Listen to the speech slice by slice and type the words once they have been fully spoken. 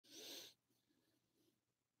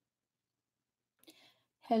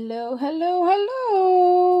Hello, hello,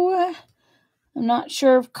 hello. I'm not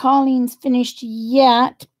sure if Colleen's finished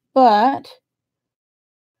yet, but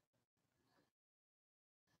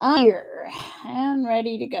I'm here and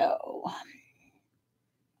ready to go.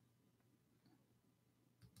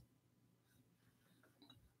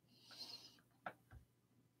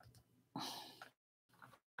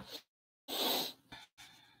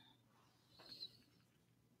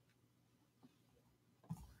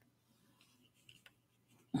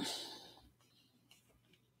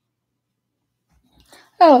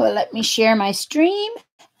 Oh, let me share my stream.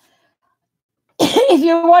 If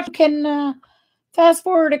you're watching, you can fast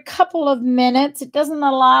forward a couple of minutes. It doesn't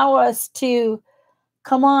allow us to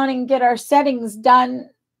come on and get our settings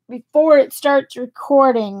done before it starts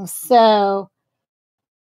recording. So,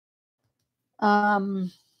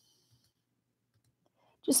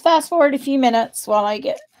 just fast forward a few minutes while I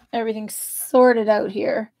get everything sorted out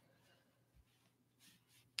here.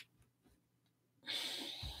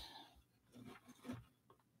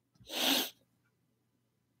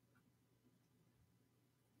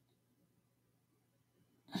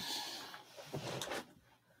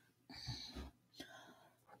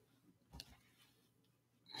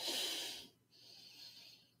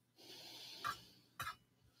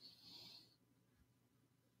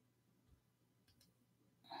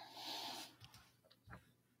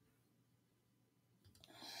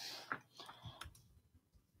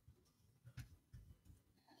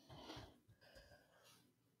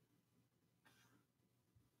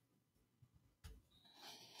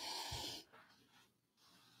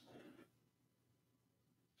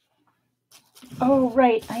 Oh,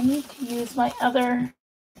 right. I need to use my other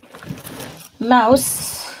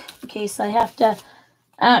mouse in case I have to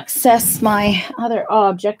access my other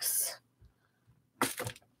objects,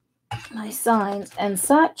 my signs and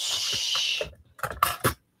such.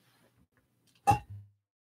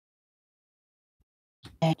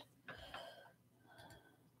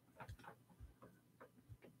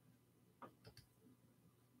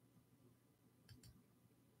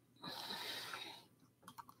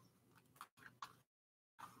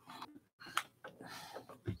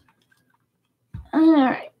 All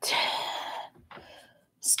right.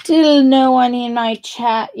 Still no one in my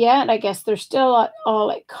chat yet. I guess they're still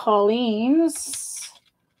all at Colleen's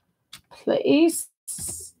place.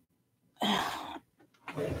 Ah,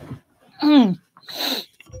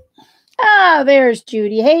 there's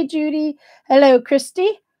Judy. Hey, Judy. Hello,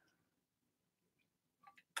 Christy.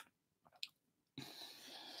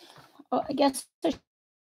 Well, I guess I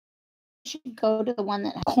should go to the one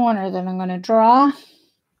that corner that I'm going to draw.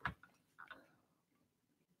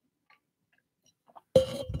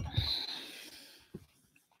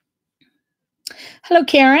 Hello,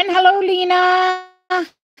 Karen. Hello, Lena.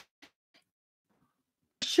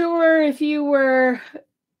 Sure if you were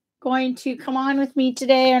going to come on with me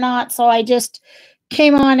today or not, so I just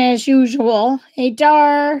came on as usual. Hey,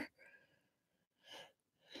 Dar.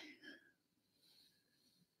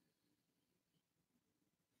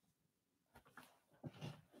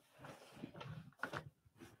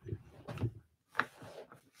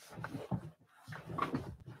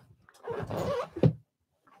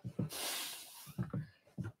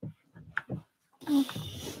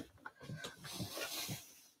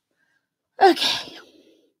 Okay.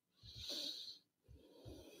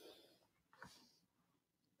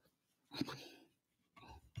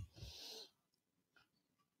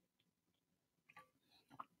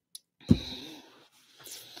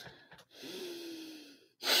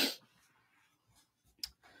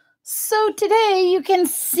 So today you can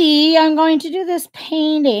see I'm going to do this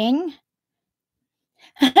painting.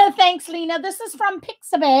 Thanks, Lena. This is from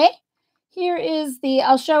Pixabay. Here is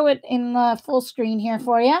I'll show it in the full screen here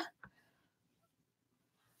for you.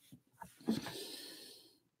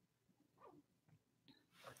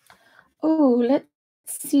 Oh, let's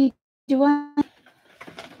see. One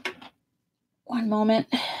moment.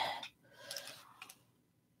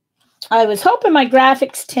 I was hoping my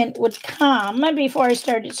graphics tint would come before I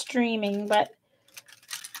started streaming, but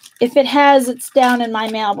if it has, it's down in my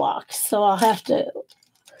mailbox, so I'll have to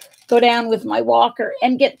go down with my walker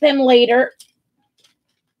and get them later.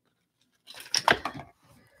 I'm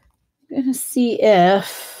going to see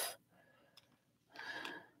if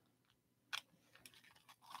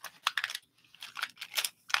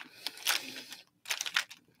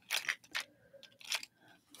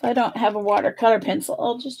I don't have a watercolor pencil.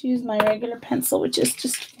 I'll just use my regular pencil, which is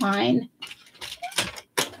just fine.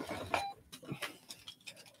 I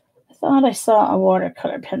thought I saw a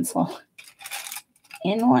watercolor pencil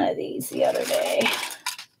in one of these the other day,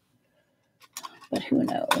 but who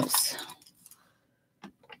knows?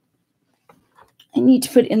 need to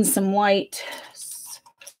put in some white.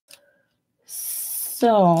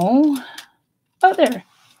 So, oh, there.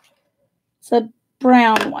 It's a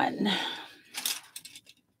brown one.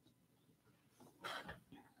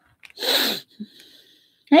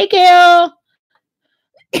 Hey, Gail.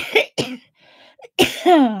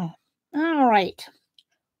 All right.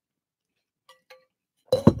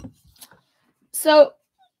 So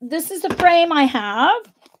this is the frame I have.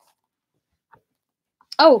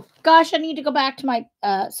 Oh, gosh, I need to go back to my,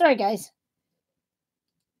 sorry, guys.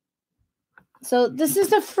 So this is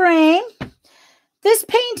the frame. This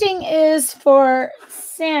painting is for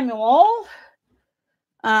Samuel,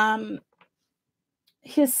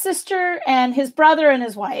 his sister and his brother and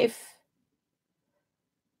his wife,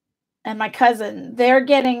 and my cousin. They're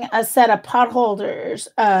getting a set of pot holders,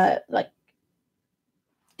 like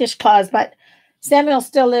dishcloths, but Samuel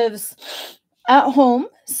still lives at home,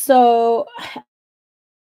 so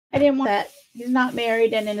I didn't want that. He's not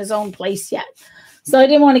married and in his own place yet. So I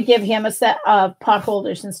didn't want to give him a set of pot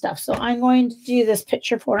holders and stuff. So I'm going to do this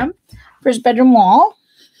picture for him for his bedroom wall.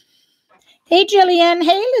 Hey, Jillian.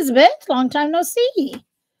 Hey, Elizabeth. Long time no see.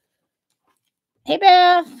 Hey,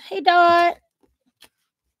 Beth. Hey, Dot.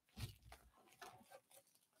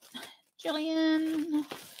 Jillian.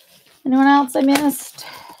 Anyone else I missed?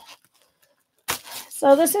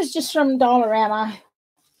 So this is just from Dollarama.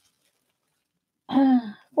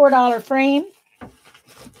 $4 frame.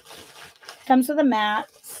 Comes with a mat.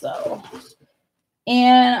 So,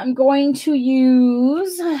 and I'm going to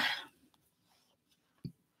use,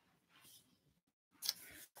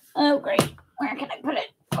 oh great, where can I put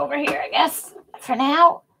it? Over here, I guess, for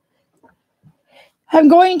now. I'm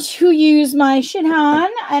going to use my ShinHan,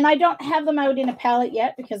 and I don't have them out in a palette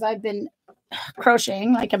yet because I've been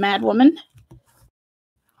crocheting like a mad woman.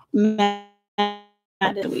 Mad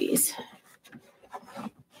Louise.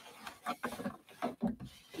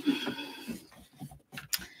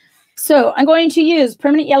 So I'm going to use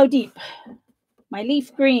Permanent Yellow Deep, my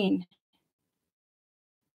leaf green,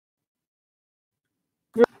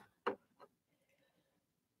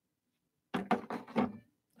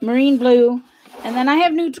 marine blue, and then I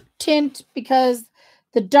have neutral tint because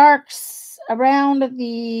the darks around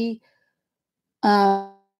the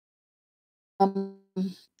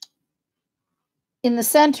in the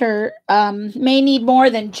center may need more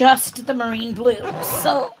than just the marine blue,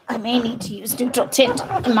 so I may need to use neutral tint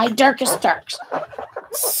in my darkest darks.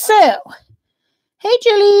 So, hey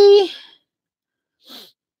Julie,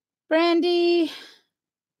 Brandy.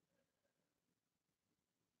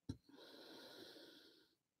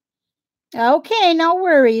 Okay, no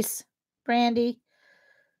worries, Brandy.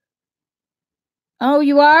 Oh,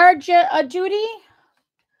 you are, Judy?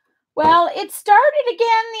 Well, it started again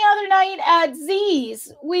the other night at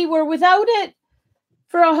Z's. We were without it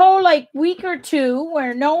for a whole week or two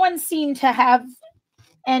where no one seemed to have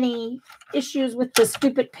any issues with the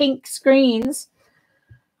stupid pink screens.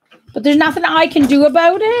 But there's nothing I can do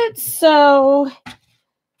about it. So,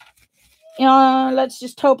 let's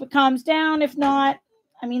just hope it calms down. If not,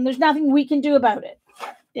 I mean, there's nothing we can do about it.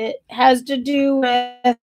 It has to do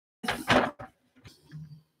with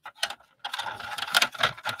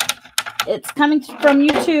it's coming from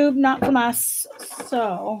YouTube, not from us.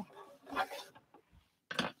 So,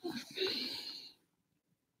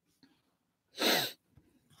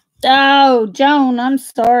 oh, Joan, I'm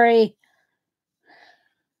sorry.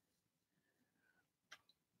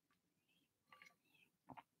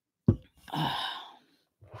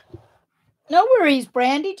 No worries,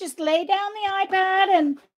 Brandy. Just lay down the iPad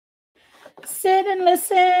and sit and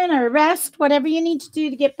listen or rest, whatever you need to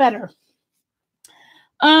do to get better.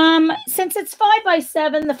 Since it's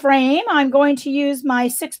 5x7, the frame, I'm going to use my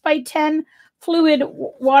 6x10 fluid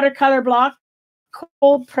watercolor block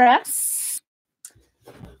cold press.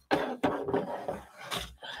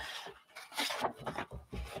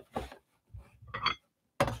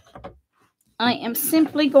 I am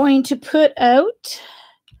simply going to put out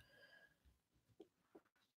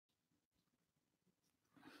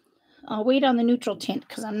I'll wait on the neutral tint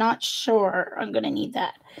because I'm not sure I'm going to need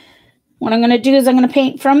that. What I'm going to do is I'm going to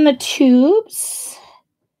paint from the tubes,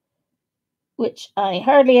 which I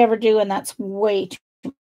hardly ever do, and that's way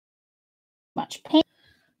too much paint.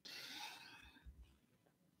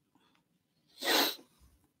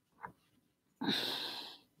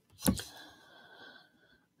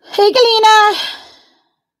 Hey, Galena.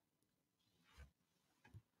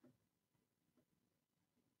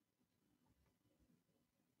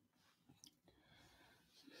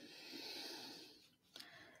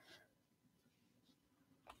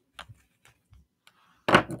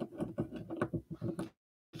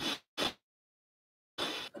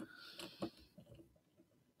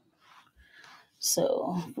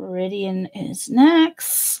 So Viridian is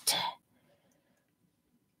next.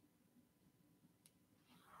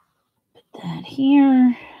 Put that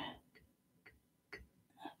here.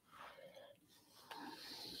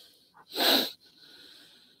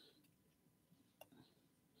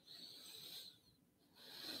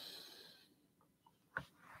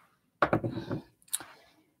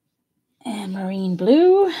 And marine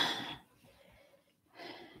blue.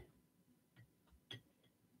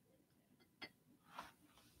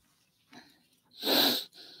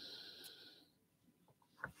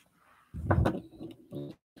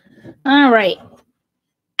 All right.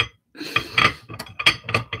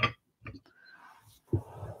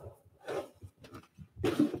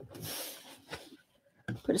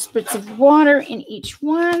 Put a spritz of water in each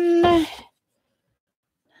one.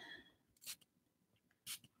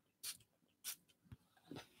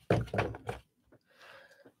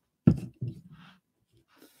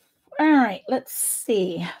 All right, let's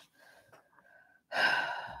see.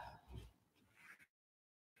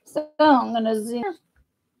 So I'm going to zoom.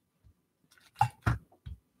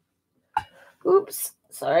 Oops,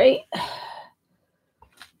 sorry.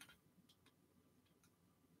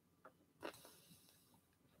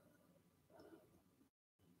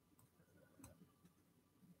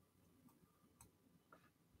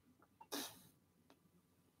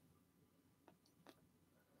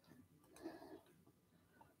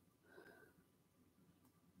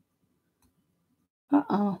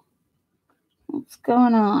 Uh-oh. What's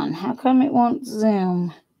going on? How come it won't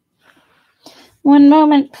zoom? One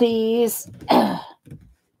moment, please.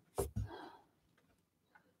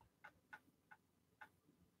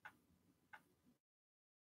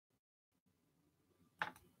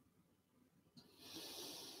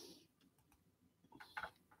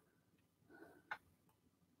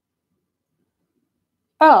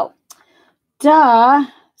 Oh, duh.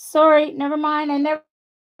 Sorry, never mind. I never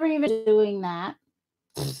even doing that.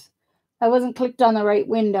 I wasn't clicked on the right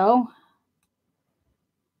window.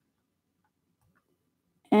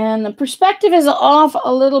 And the perspective is off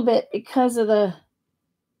a little bit because of the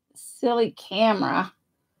silly camera.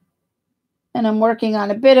 And I'm working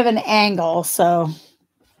on a bit of an angle, so.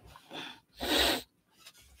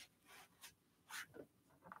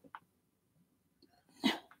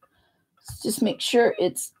 Let's just make sure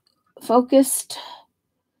it's focused.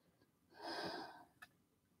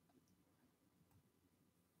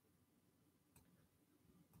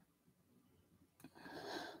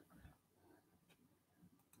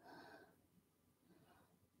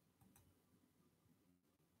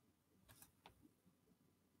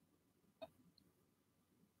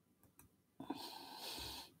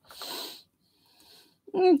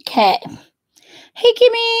 Okay. Hey,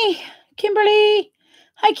 Kimberly.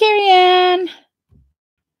 Hi, Carrie Ann.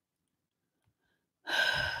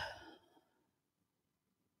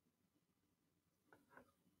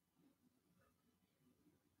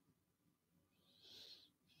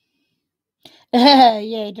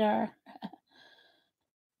 Yay, Dar.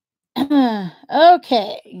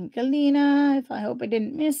 Okay, Galena, I hope I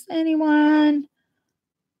didn't miss anyone.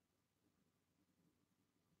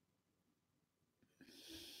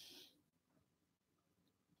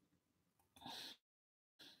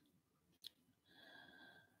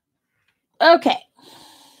 Okay.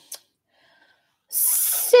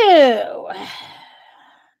 So, I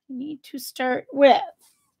need to start with.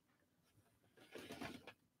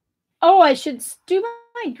 Oh, I should do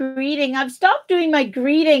my greeting. I've stopped doing my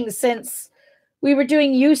greetings since we were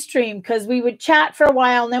doing Ustream because we would chat for a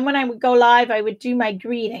while. And then when I would go live, I would do my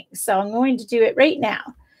greetings. So I'm going to do it right now.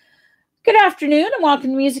 Good afternoon and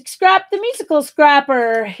welcome to Music Scrap, the musical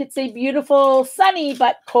scrapper. It's a beautiful, sunny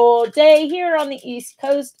but cold day here on the east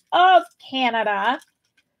coast of Canada.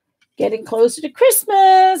 Getting closer to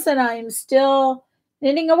Christmas, and I'm still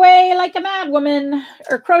knitting away like a mad woman,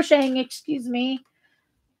 or crocheting, excuse me.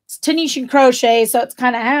 It's Tunisian crochet, so it's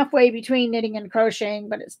kind of halfway between knitting and crocheting,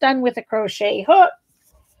 but it's done with a crochet hook.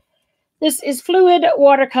 This is fluid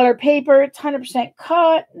watercolor paper. It's 100%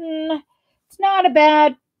 cotton. It's not a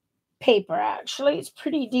bad paper, actually. It's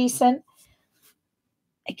pretty decent.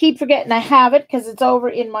 I keep forgetting I have it because it's over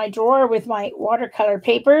in my drawer with my watercolor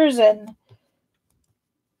papers, and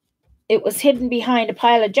it was hidden behind a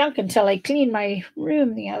pile of junk until I cleaned my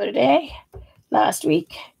room the other day, last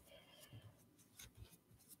week.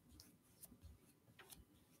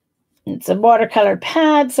 It's a watercolor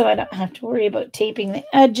pad, so I don't have to worry about taping the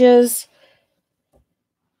edges.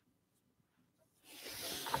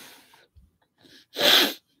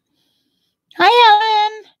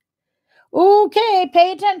 Hi, Ellen. Okay,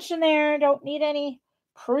 pay attention there. Don't need any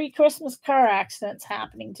pre-Christmas car accidents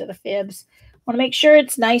happening to the fibs. Want to make sure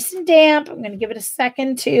it's nice and damp. I'm going to give it a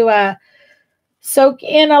second to soak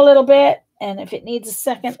in a little bit. And if it needs a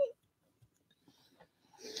second.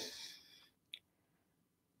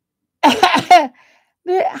 Hi,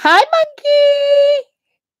 monkey.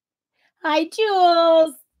 Hi,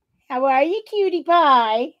 Jules. How are you, cutie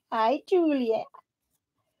pie? Hi, Julia.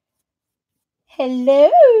 Hello,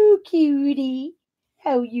 cutie.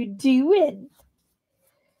 How you doing?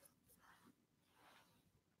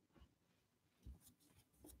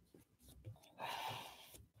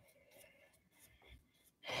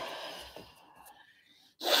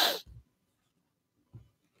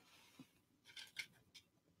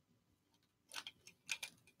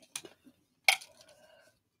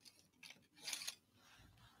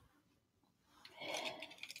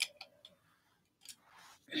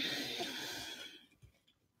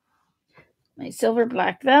 My silver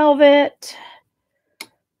black velvet.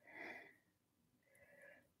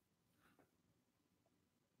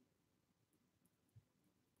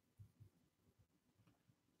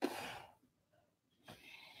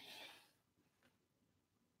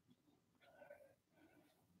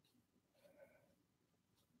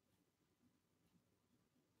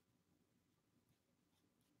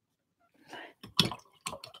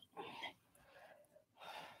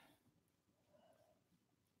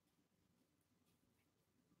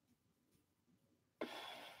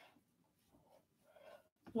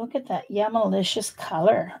 Look at that yummalicious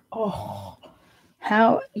color. Oh,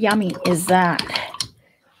 how yummy is that?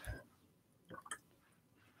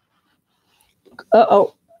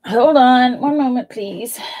 Uh-oh. Hold on. One moment,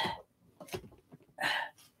 please.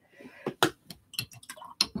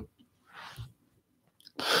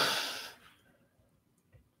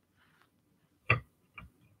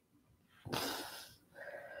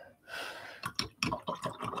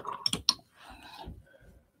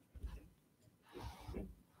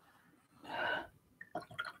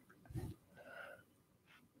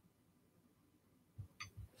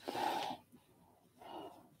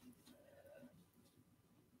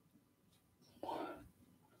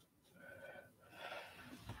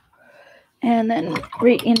 And then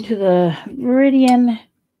right into the meridian.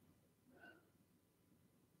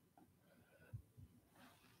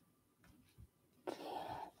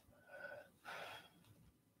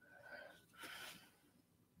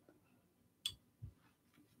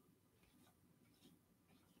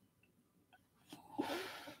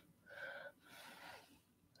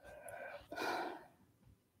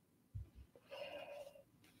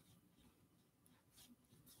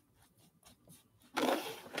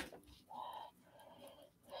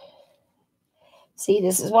 See,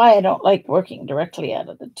 this is why I don't like working directly out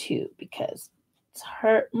of the tube, because it's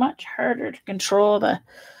much harder to control the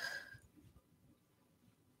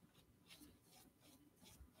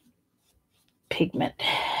pigment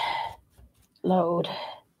load,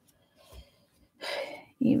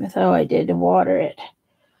 even though I did water it.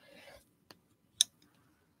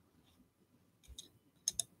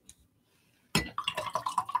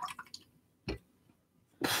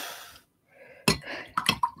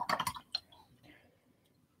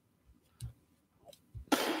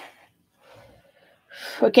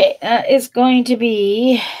 Okay, that is going to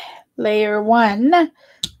be layer 1. I'm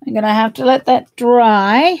going to have to let that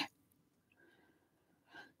dry.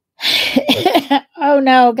 Oh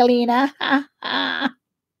no, Galena.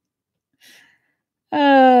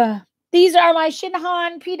 These are my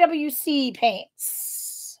ShinHan PWC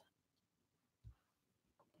paints.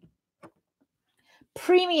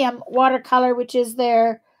 Premium watercolor, which is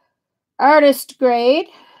their artist grade.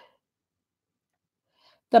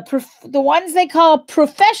 The ones they call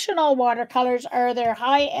professional watercolors are their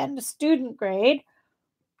high-end student grade.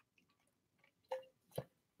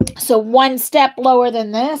 So one step lower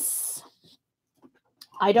than this.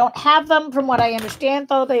 I don't have them, from what I understand,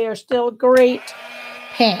 though. They are still great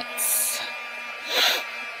paints.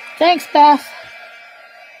 Thanks, Beth.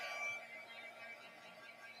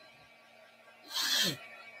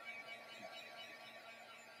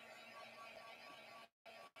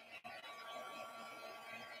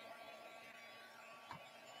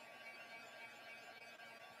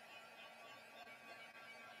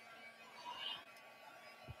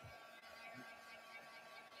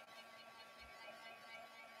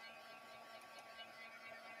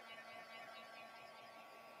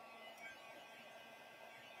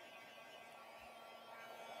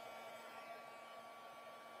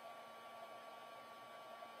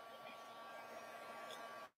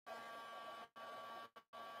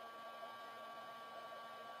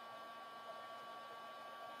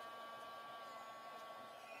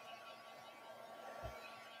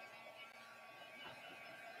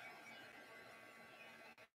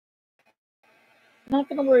 not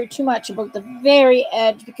going to worry too much about the very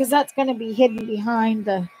edge because that's going to be hidden behind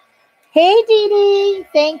the... Hey, Dee Dee.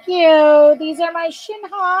 Thank you. These are my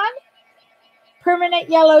ShinHan Permanent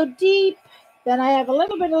Yellow Deep. Then I have a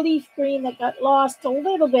little bit of leaf green that got lost a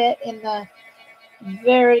little bit in the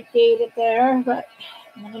variegated there, but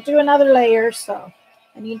I'm going to do another layer, so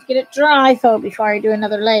I need to get it dry though before I do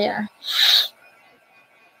another layer.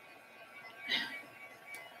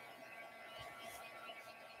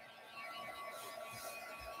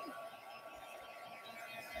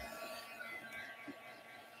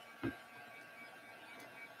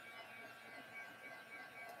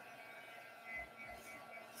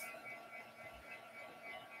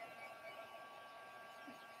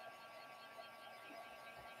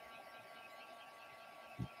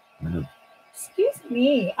 Excuse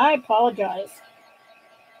me, I apologize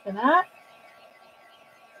for that.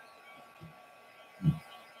 I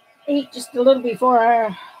ate just a little before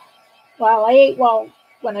I ate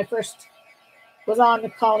when I first was on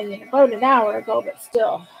with Colleen about an hour ago, but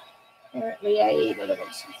still, apparently I ate a little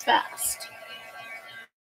too fast.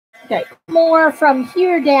 Okay, more from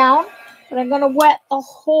here down, but I'm going to wet the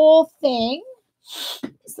whole thing so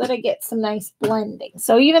that I get some nice blending.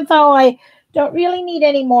 So even though I don't really need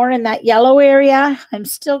any more in that yellow area, I'm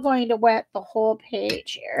still going to wet the whole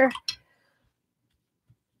page here.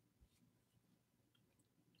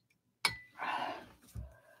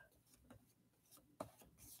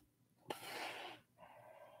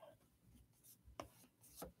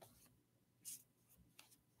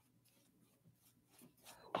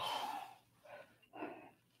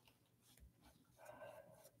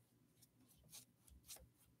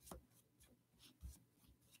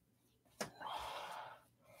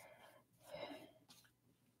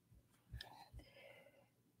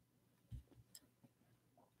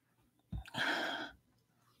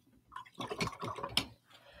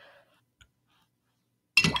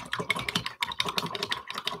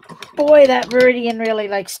 Boy, that Viridian really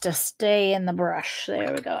likes to stay in the brush.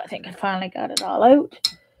 There we go. I think I finally got it all out.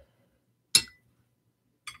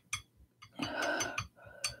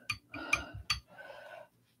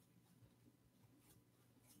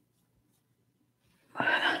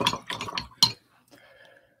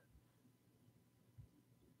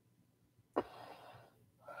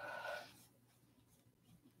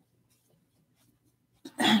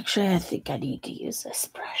 Actually, I think I need to use this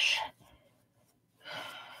brush.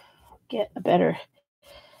 Get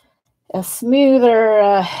a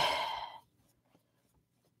smoother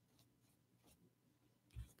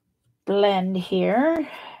blend here.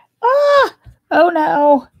 Ah! Oh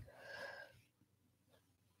no.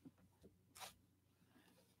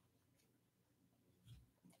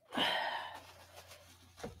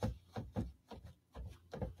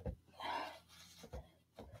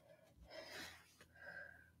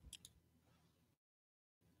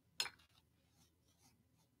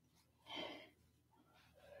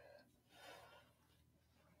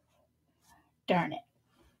 Darn it.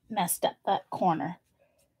 Messed up that corner.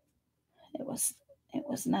 It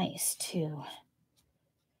was nice too.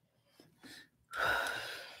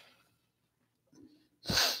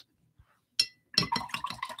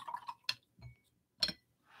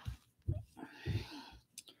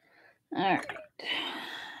 All right.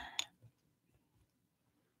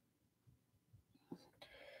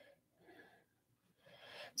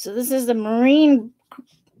 So this is the marine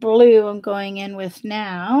blue I'm going in with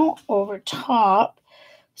now over top.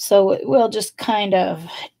 So it will just kind of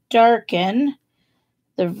darken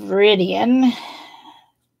the Viridian.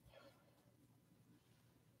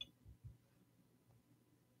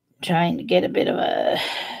 Trying to get a bit of a...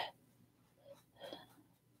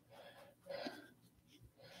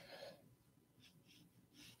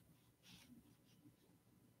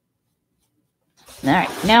 All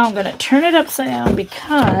right, now I'm going to turn it upside down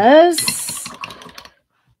because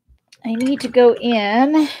I need to go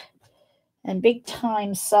in and big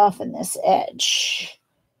time soften this edge.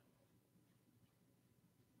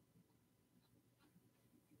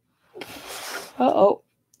 Uh-oh,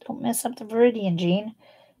 don't mess up the Viridian, Jean.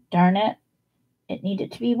 Darn it. It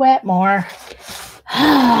needed to be wet more.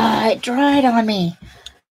 It dried on me.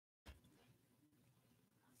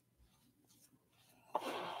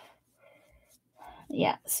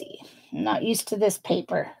 Yeah, see, I'm not used to this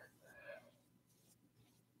paper.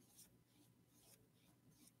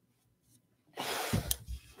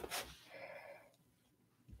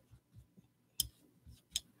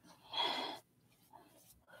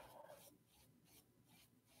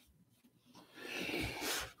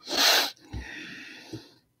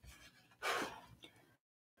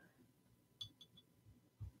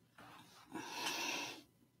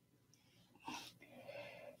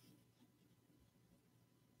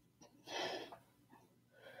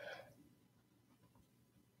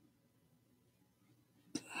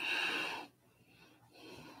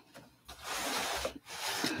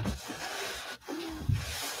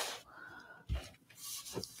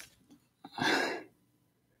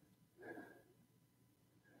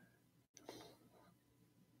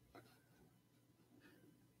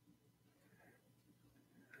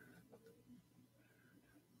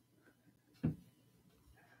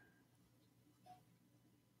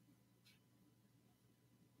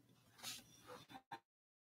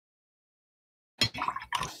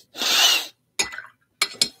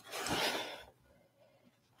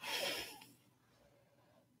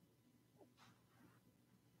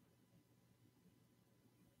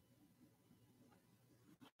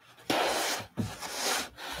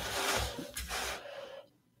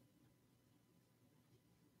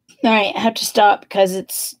 All right, I have to stop because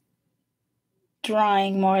it's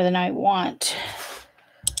drying more than I want.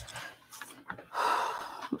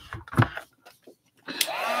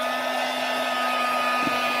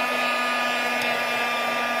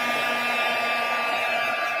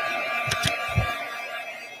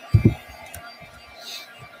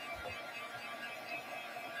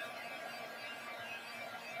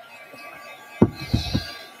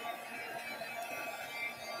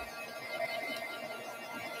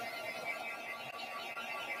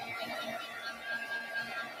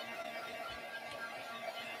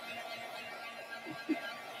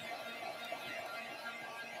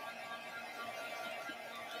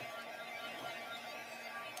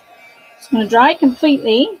 It's going to dry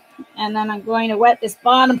completely, and then I'm going to wet this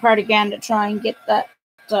bottom part again to try and get that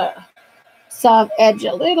soft edge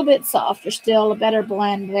a little bit softer still, a better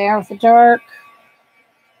blend there with the dark.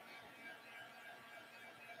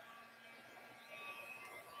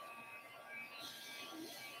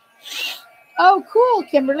 Oh, cool,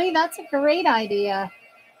 Kimberly. That's a great idea.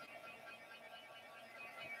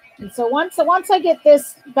 And so once I get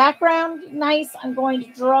this background nice, I'm going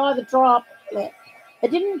to draw the droplet. I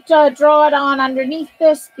didn't draw it on underneath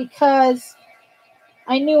this because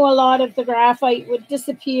I knew a lot of the graphite would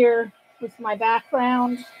disappear with my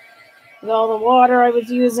background, with all the water I was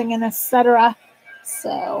using and etc.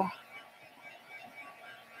 So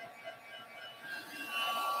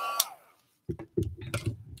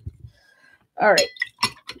all right.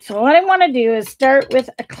 So what I want to do is start with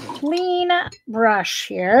a clean brush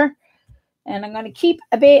here. And I'm going to keep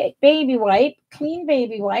a baby wipe, clean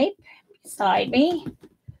baby wipe beside me.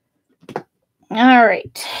 All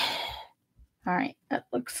right. All right, that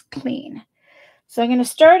looks clean. So I'm going to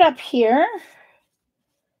start up here.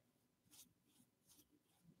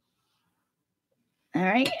 All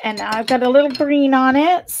right, and now I've got a little green on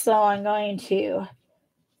it, so I'm going to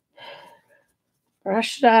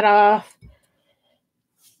brush that off.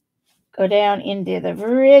 Go down into the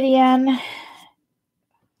Viridian.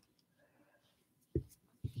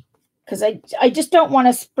 Because I just don't want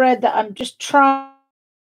to spread that. I'm just trying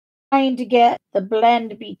to get the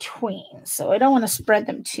blend between. So I don't want to spread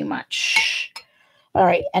them too much. All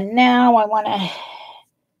right, and now I want to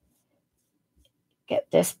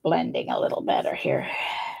get this blending a little better here.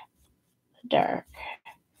 Dark.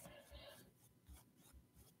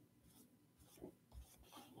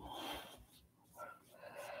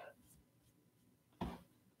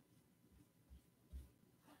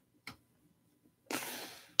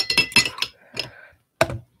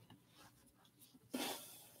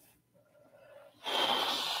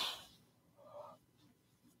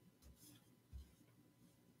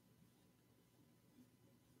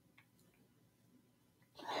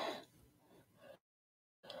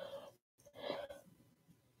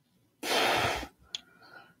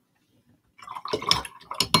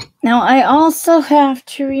 Now, I also have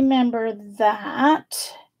to remember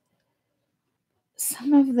that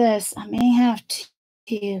some of this I may have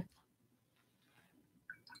to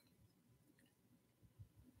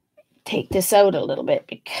take this out a little bit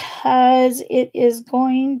because it is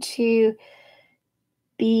going to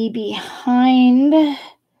be behind.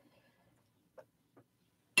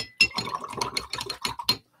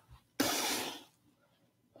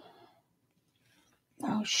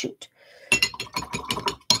 Oh, shoot.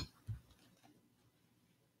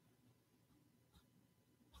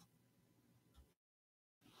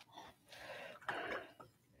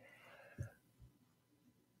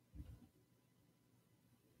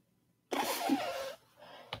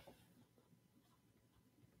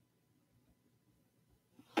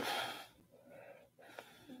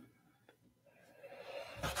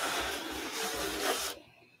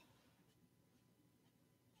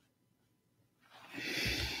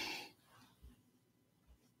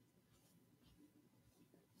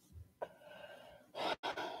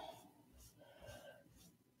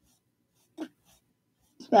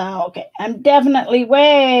 Oh, okay. I'm definitely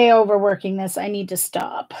way overworking this. I need to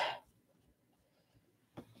stop.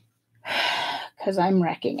 Because I'm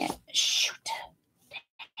wrecking it. Shoot.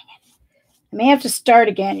 I may have to start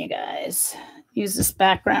again, you guys. Use this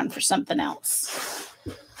background for something else.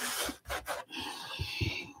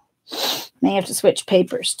 May have to switch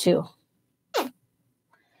papers too.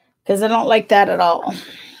 Because I don't like that at all.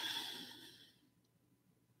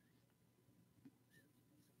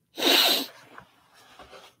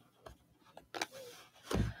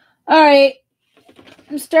 All right.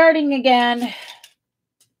 I'm starting again.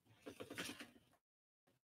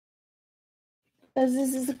 Because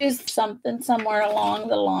this is something somewhere along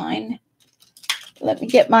the line. Let me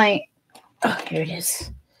get my... Oh, here it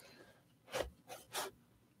is.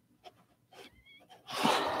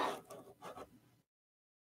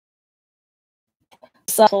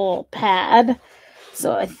 subtle pad.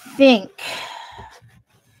 So I think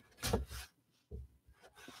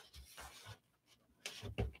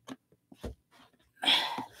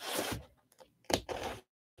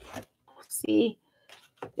see,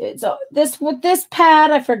 it's this with this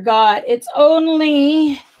pad, I forgot. It's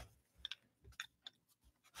only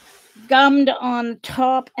gummed on the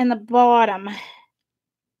top and the bottom.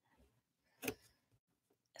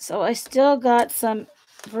 So I still got some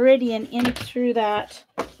Viridian in through that.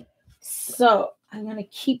 So I'm going to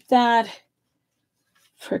keep that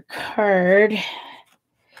for card.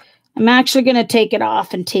 I'm actually going to take it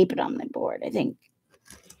off and tape it on my board, I think.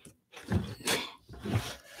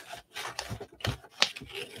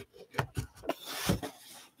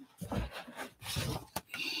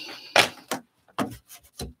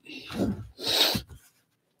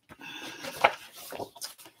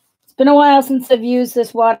 It's been a while since I've used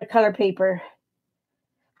this watercolor paper.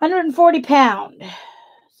 140 pound.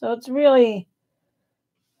 So it's really...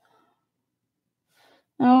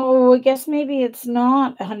 Oh, I guess maybe it's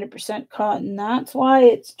not 100% cotton. That's why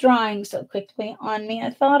it's drying so quickly on me. I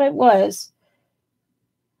thought it was.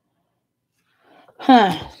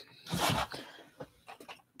 Huh.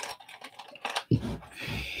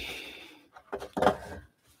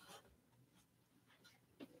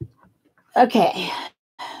 Okay.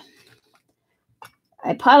 I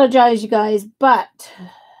apologize, you guys, but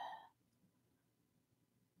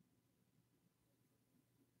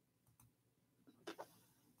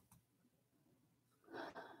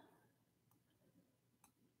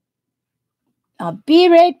I'll be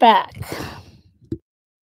right back.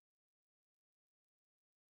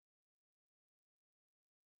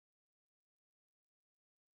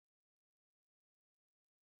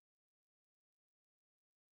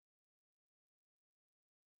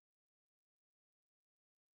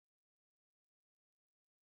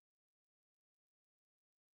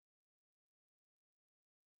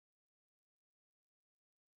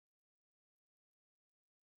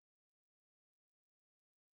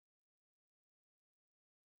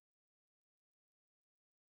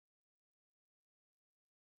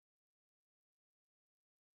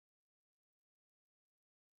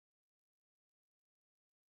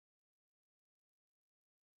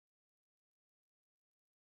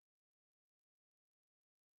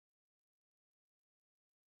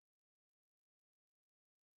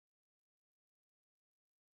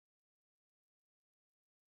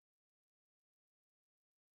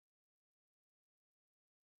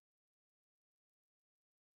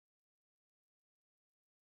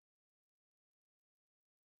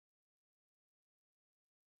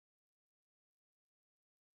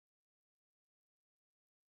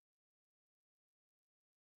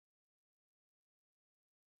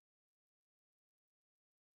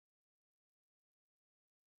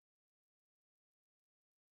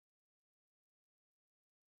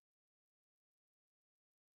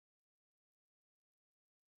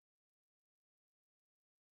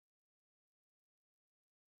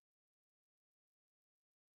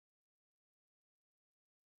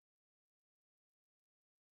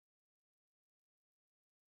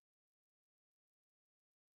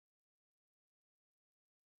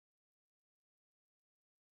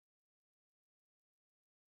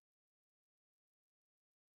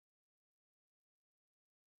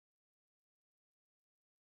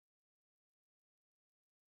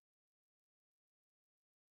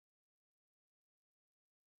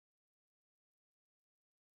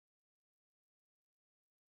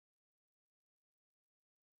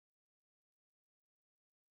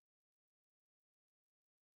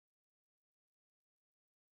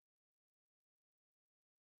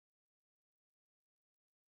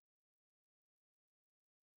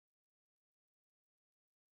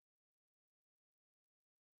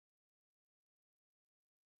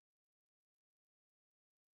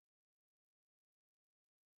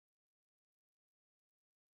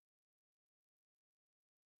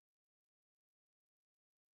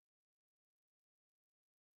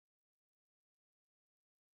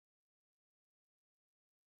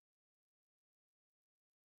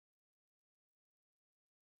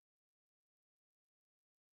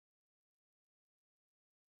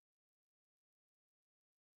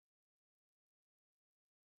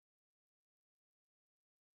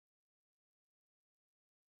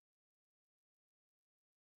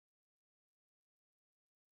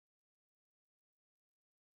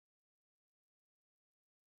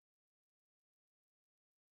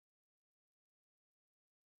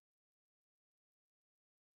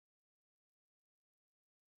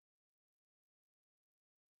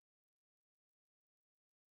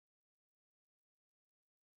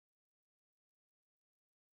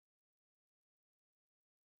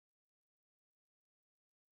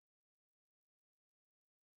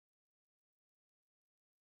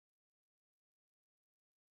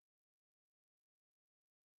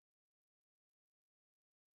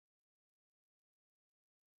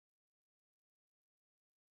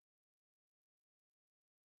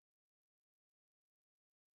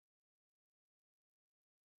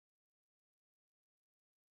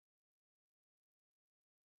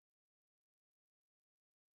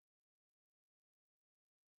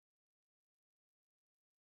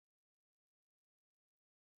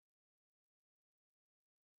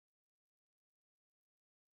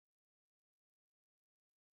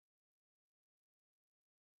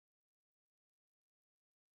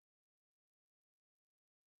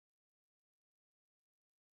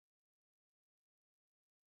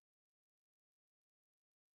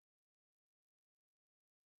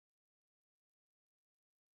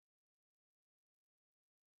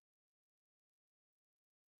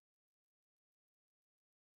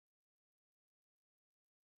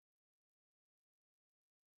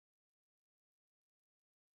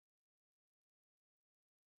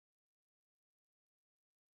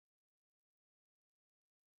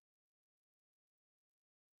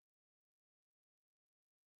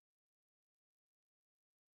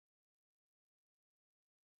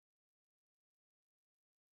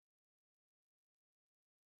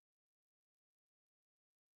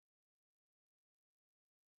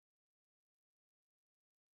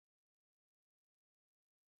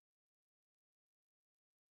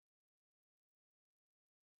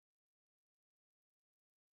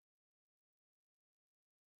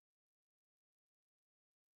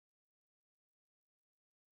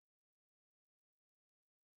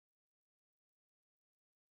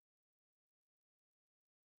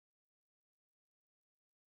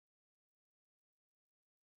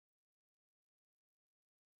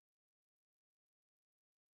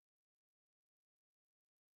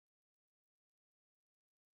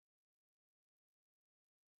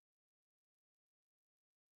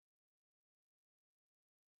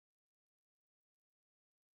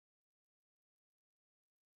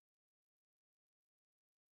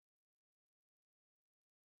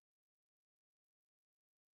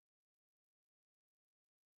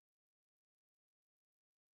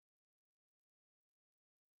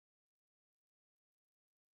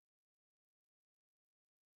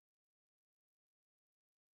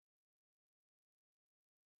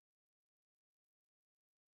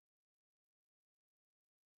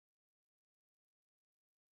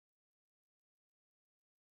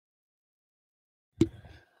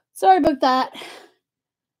 Sorry about that.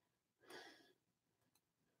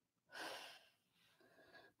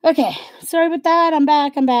 Okay, sorry about that. I'm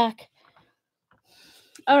back.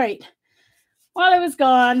 All right. While I was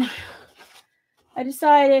gone, I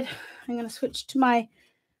decided I'm going to switch to my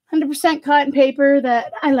 100% cotton paper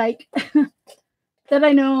that I like, that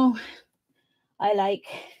I know I like,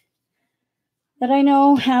 that I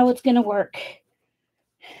know how it's going to work.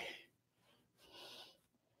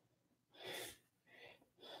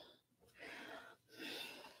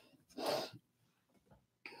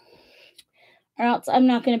 Or else I'm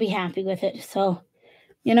not going to be happy with it. So,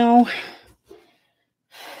 you know,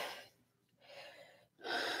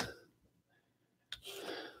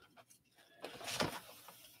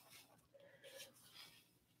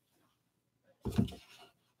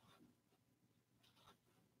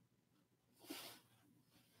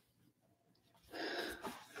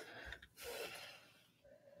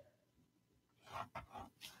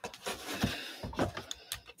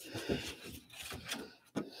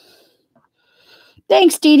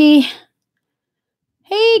 thanks, Dee Dee.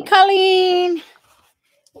 Hey, Colleen.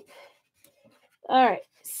 All right.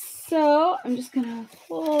 So I'm just going to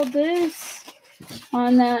fold this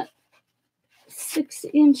on that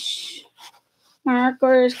 6-inch mark,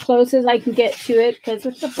 or as close as I can get to it, because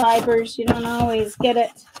with the fibers, you don't always get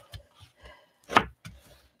it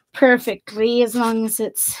perfectly, as long as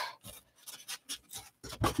it's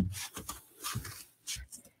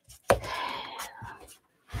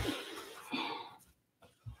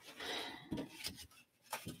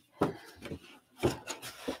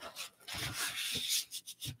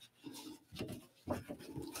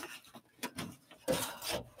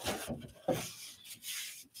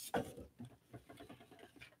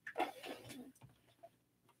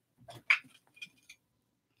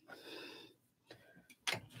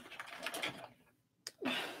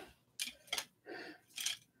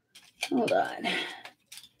hold on.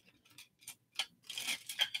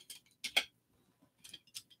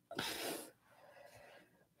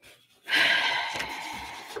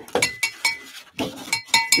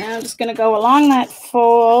 Now I'm just going to go along that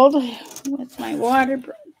fold with my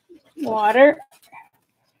water.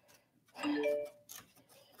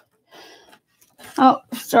 Oh,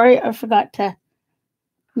 sorry, I forgot to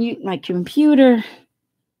mute my computer.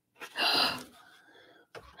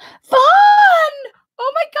 Fawn!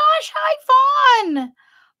 Oh my gosh, hi, Fawn!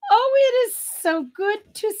 Oh, it is so good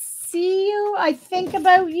to see you. I think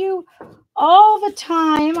about you all the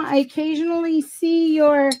time. I occasionally see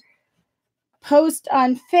your post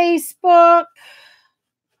on Facebook.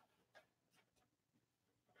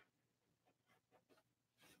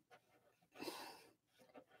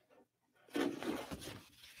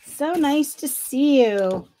 So nice to see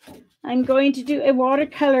you. I'm going to do a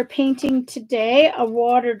watercolor painting today, a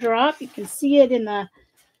water drop. You can see it in the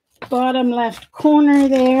bottom left corner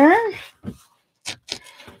there.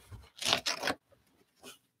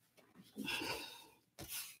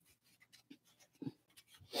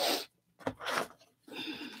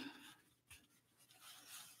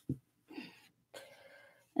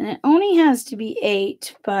 And it only has to be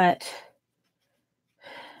 8, but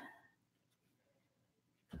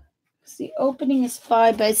the opening is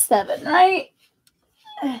 5 by 7, right?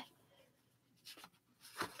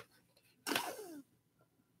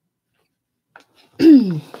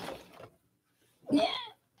 Yeah,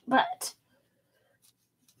 but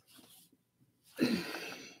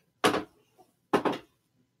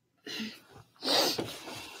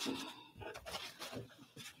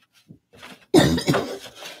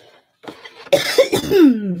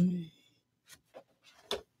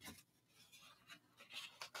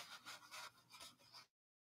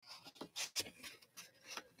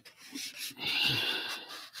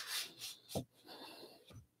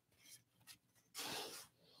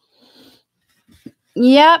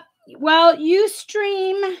yep. Well,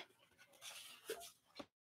 Ustream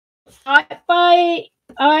bought by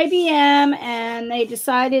IBM, and they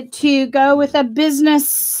decided to go with a business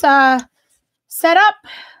setup.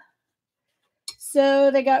 So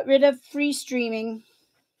they got rid of free streaming.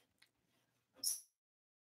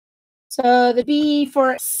 So the B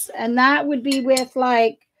for, and that would be with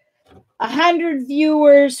like 100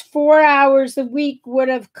 viewers, 4 hours a week would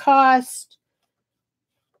have cost.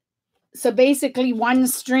 So basically one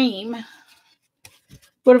stream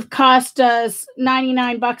would have cost us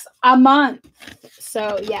 $99 a month.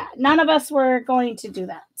 So yeah, none of us were going to do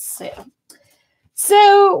that.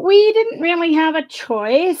 So we didn't really have a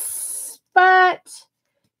choice, but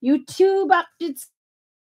YouTube upped its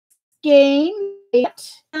game the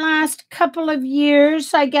last couple of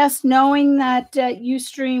years, I guess, knowing that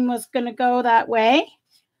Ustream was going to go that way.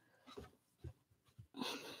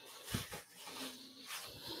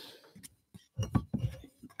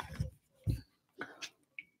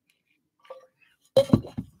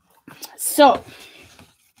 So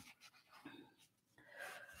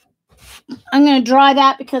I'm going to dry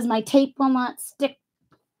that because my tape will not stick.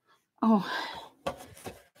 Oh.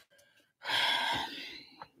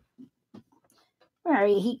 Where are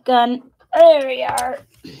you, heat gun? There we are.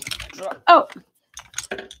 Oh.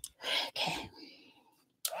 Okay.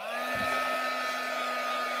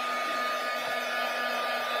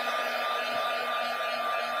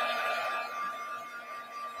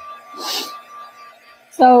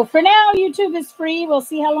 So for now, YouTube is free. We'll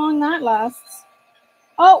see how long that lasts.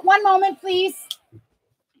 Oh, one moment, please.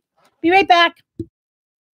 Be right back.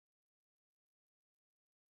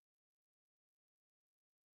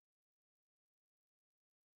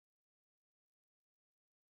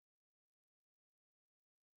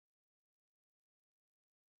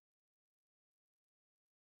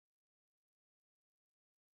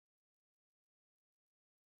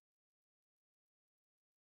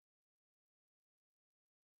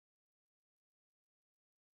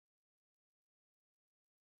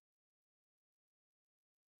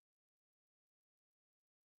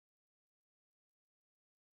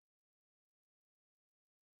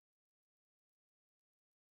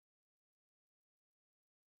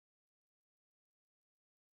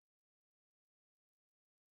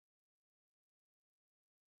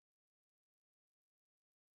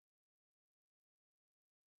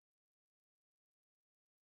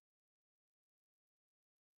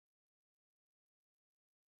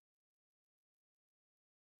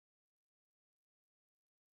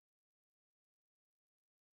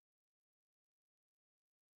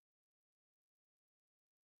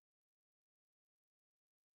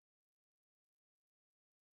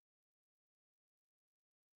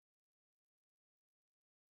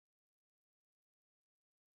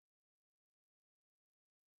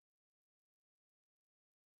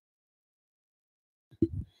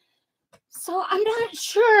 So I'm not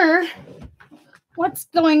sure what's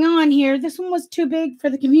going on here. This one was too big for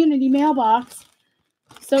the community mailbox.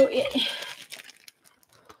 So it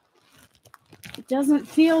doesn't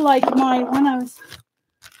feel like my one I was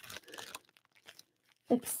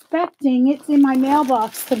expecting. It's in my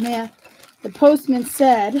mailbox. The postman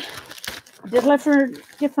said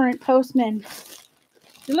different postman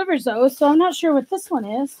delivers those. So I'm not sure what this one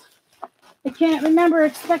is. I can't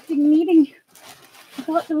remember meeting. I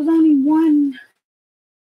thought there was only one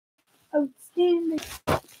outstanding.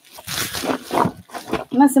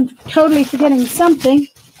 Unless I'm totally forgetting something.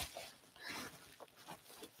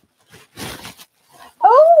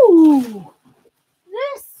 Oh,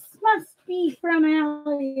 this must be from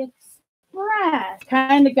AliExpress.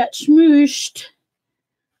 Kind of got smooshed.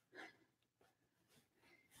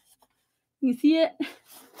 You see it?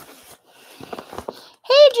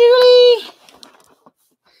 Hey, Julie.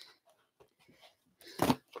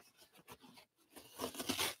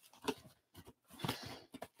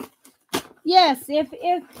 Yes, if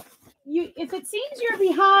it seems you're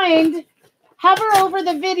behind, hover over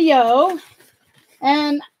the video,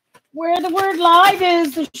 and where the word live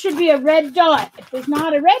is, there should be a red dot. If there's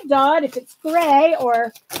not a red dot, if it's gray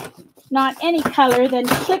or not any color, then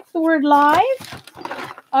click the word live.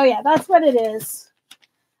 Oh yeah, that's what it is.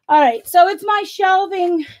 All right, so it's my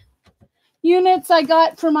shelving units I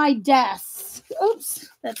got for my desk. Oops,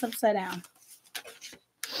 that's upside down.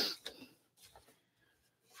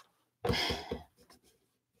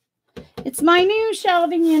 It's my new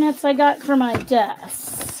shelving units I got for my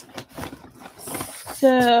desk.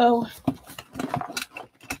 So,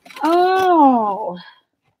 oh,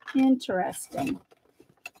 interesting.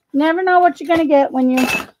 Never know what you're going to get when you,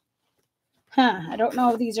 I don't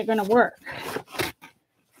know if these are going to work.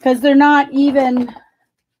 Because they're not even,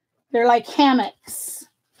 they're like hammocks.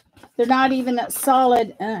 They're not even that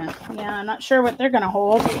solid. Yeah, I'm not sure what they're going to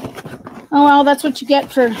hold. Oh, well, that's what you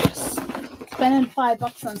get for spending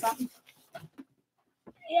 $5 on something.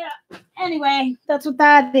 Yeah, anyway, that's what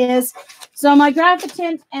that is. So my graphic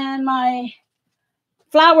tint and my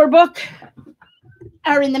flower book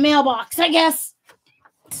are in the mailbox, I guess.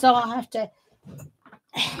 So I'll have to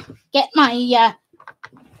get my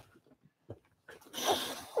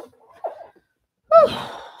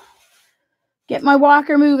get my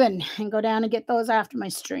walker moving and go down and get those after my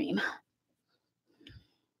stream.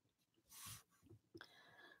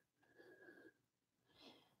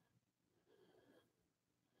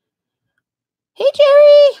 Hey,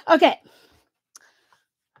 Jerry. Okay.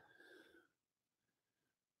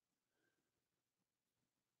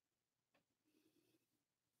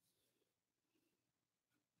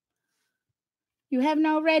 You have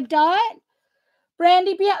no red dot?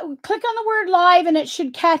 Brandy, click on the word live and it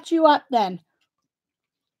should catch you up then.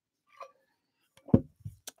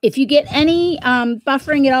 If you get any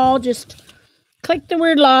buffering at all, just click the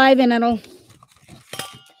word live and it'll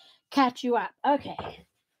catch you up. Okay.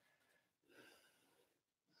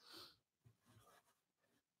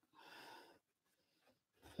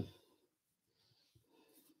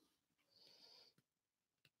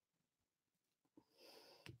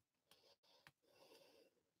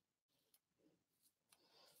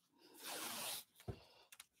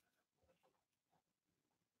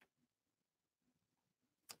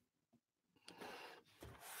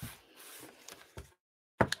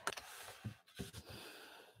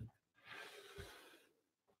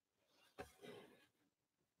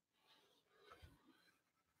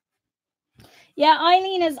 Yeah,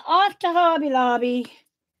 Eileen is off to Hobby Lobby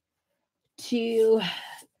to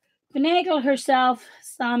finagle herself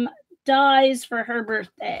some dyes for her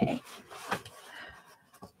birthday.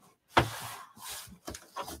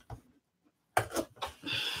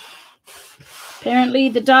 Apparently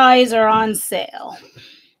the dyes are on sale.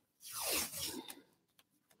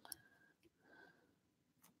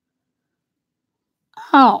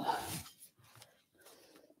 Oh.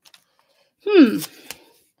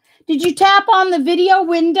 Did you tap on the video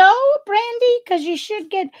window, Brandy? Because you should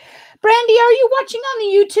get... Brandy, are you watching on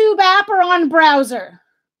the YouTube app or on browser?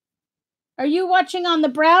 Are you watching on the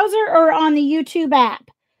browser or on the YouTube app?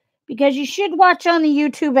 Because you should watch on the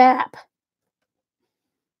YouTube app.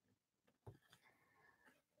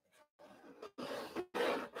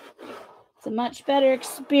 It's a much better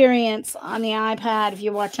experience on the iPad if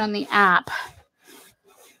you watch on the app.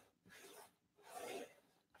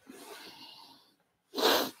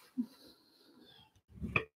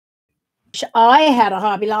 I had a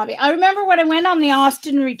Hobby Lobby. I remember when I went on the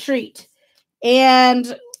Austin retreat, and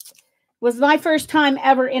it was my first time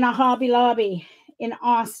ever in a Hobby Lobby in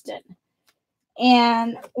Austin,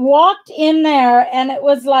 and walked in there, and it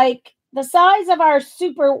was like the size of our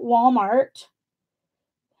super Walmart.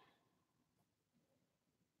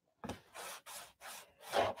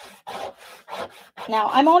 Now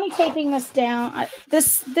I'm only taping this down.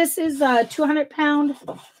 This is a 200-pound,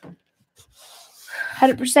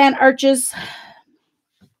 100% arches.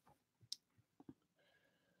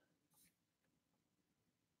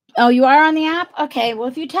 Oh, you are on the app? Okay, well,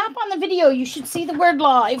 if you tap on the video, you should see the word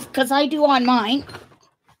live, because I do on mine.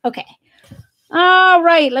 Okay. All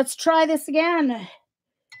right, let's try this again.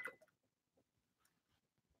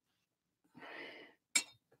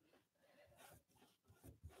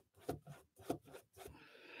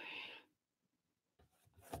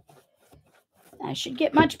 I should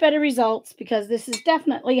get much better results, because this is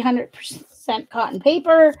definitely 100% cotton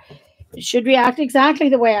paper. It should react exactly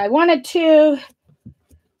the way I want it to.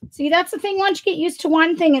 See, that's the thing. Once you get used to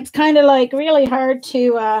one thing, it's kind of like really hard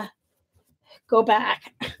to go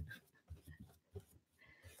back.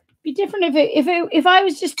 Be different if I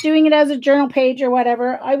was just doing it as a journal page or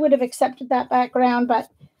whatever. I would have accepted that background, but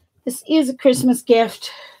this is a Christmas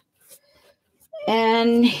gift,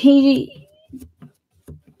 and he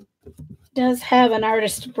does have an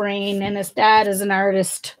artist brain, and his dad is an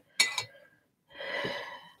artist,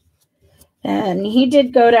 and he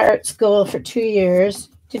did go to art school for 2 years.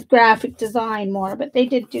 Did graphic design more, but they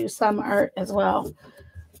did do some art as well,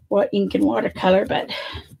 what ink and watercolor. But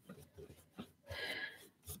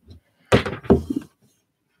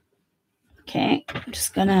okay, I'm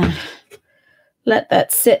just gonna let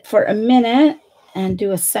that sit for a minute and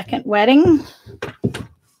do a second wetting.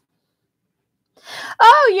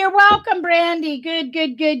 Oh, you're welcome, Brandy.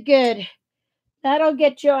 Good. That'll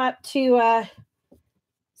get you up to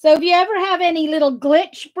so if you ever have any little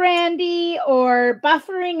glitch, Brandy, or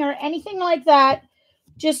buffering or anything like that,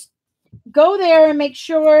 just go there and make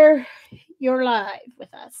sure you're live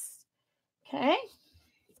with us. Okay?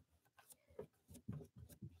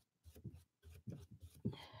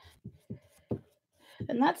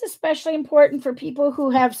 And that's especially important for people who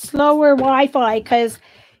have slower Wi-Fi, because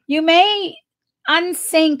you may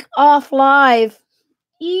unsync off live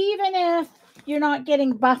even if you're not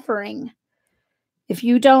getting buffering, if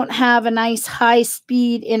you don't have a nice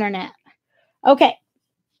high-speed internet. Okay.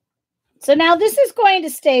 So now this is going to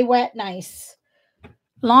stay wet nice.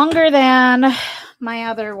 Longer than my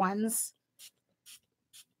other ones.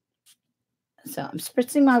 So I'm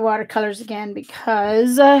spritzing my watercolors again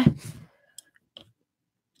because I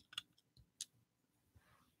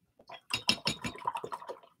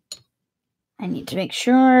need to make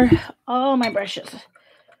sure all my brush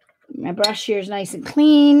here is nice and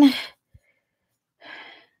clean.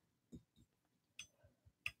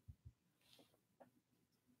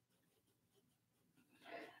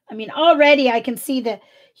 I mean, already I can see the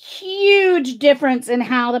huge difference in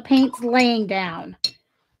how the paint's laying down.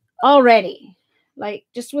 Already. Like,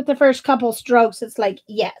 just with the first couple strokes, it's like,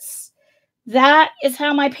 yes, That is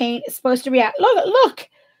how my paint is supposed to react.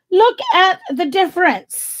 Look at the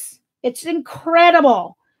difference. It's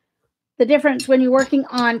incredible. The difference when you're working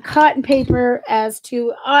on cotton paper as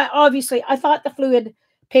to, obviously, I thought the fluid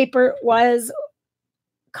paper was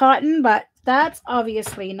cotton, but that's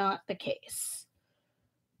obviously not the case.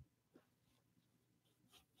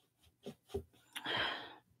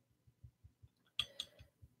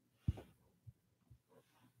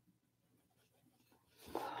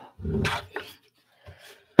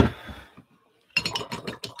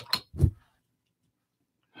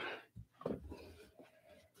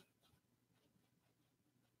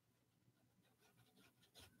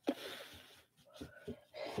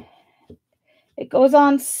 It goes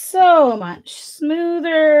on so much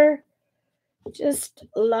smoother. Just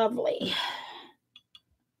lovely.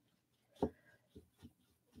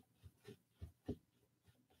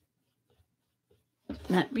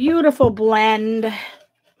 That beautiful blend.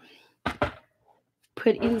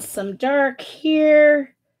 Put in some dark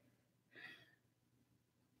here.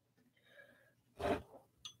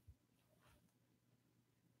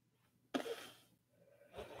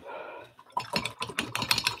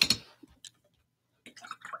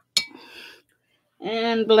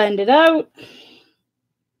 And blend it out.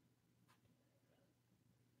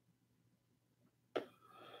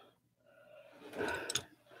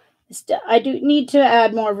 I do need to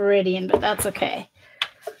add more Viridian, but that's okay.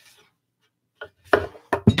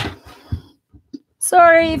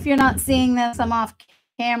 Sorry if you're not seeing this. I'm off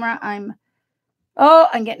camera. I'm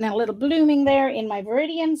getting a little blooming there in my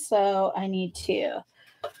Viridian, so I need to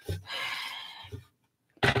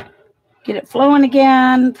get it flowing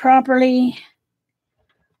again properly.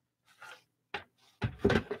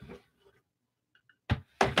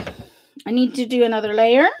 I need to do another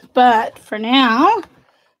layer, but for now,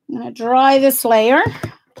 I'm going to dry this layer.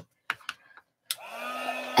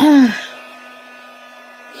 Hey,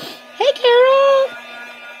 Carol.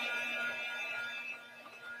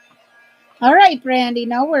 All right, Brandy,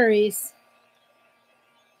 no worries.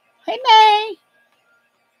 Hey, May.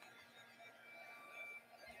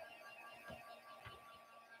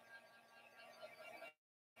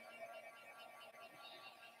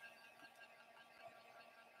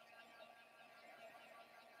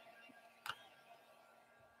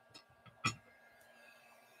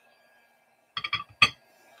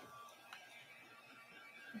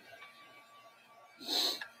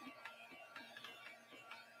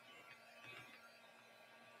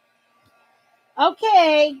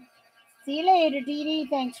 Okay. See you later, Dee Dee.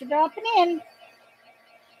 Thanks for dropping in.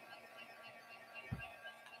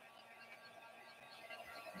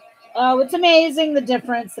 Oh, it's amazing the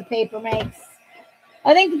difference the paper makes.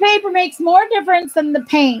 I think the paper makes more difference than the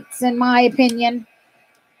paints, in my opinion.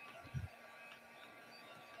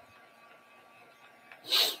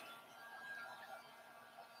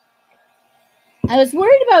 I was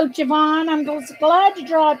worried about Javon. I'm glad you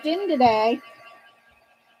dropped in today.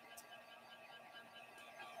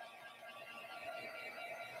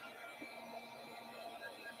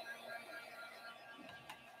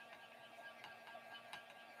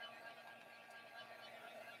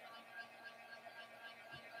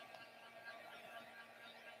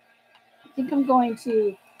 I think I'm going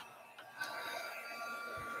to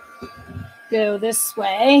go this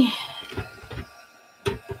way,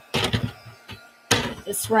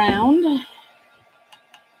 this round,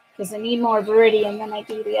 because I need more Viridian than I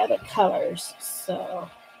do the other colors. So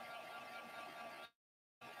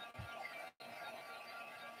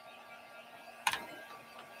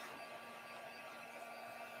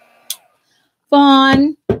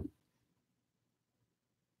Vaughn,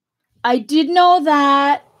 I did know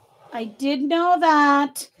that. I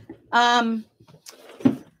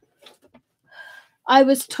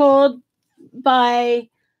was told by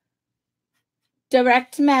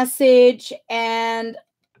direct message, and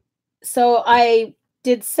so I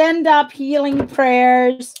did send up healing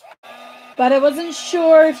prayers, but I wasn't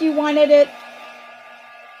sure if you wanted it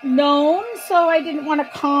known, so I didn't want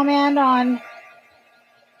to comment on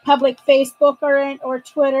public Facebook or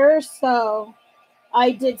Twitter. So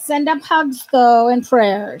I did send up hugs though and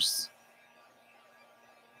prayers.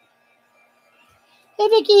 Hey,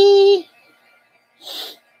 Vicky.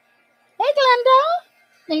 Hey, Glenda.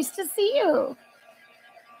 Nice to see you.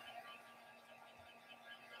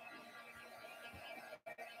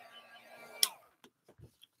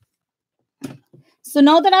 So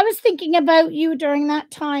know that I was thinking about you during that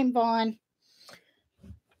time, Vaughn.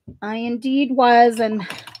 I indeed was, and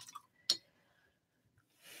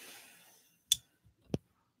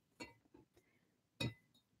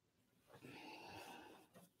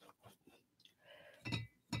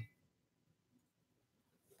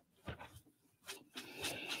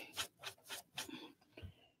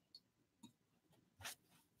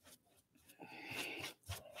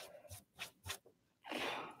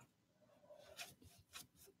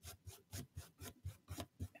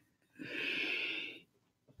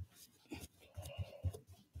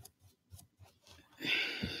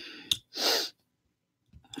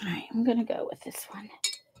I'm going to go with this one.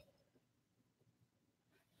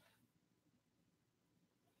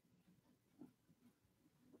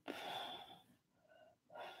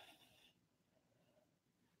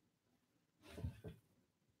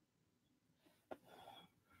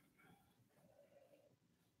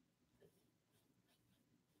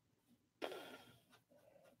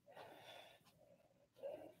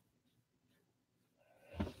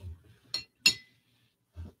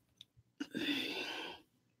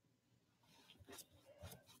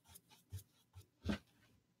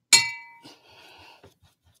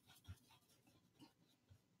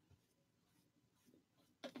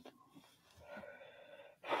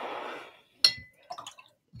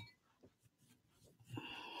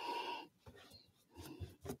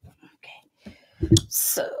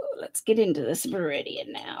 So let's get into this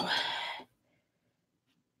meridian now.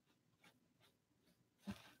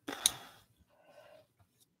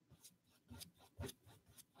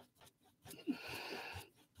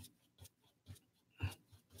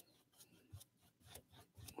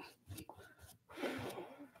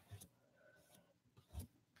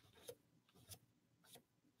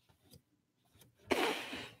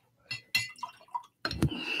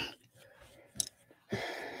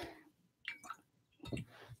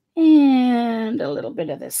 And a little bit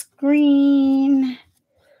of this green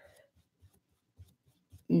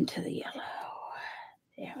into the yellow.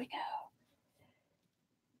 There we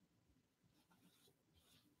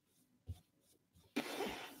go.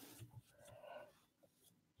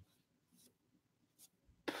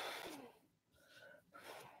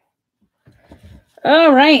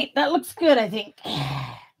 All right, that looks good, I think.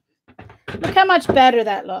 Look how much better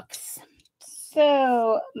that looks.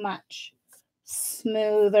 So much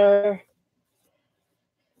smoother.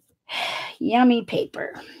 Yummy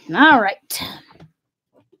paper. All right.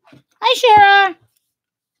 Hi, Shara.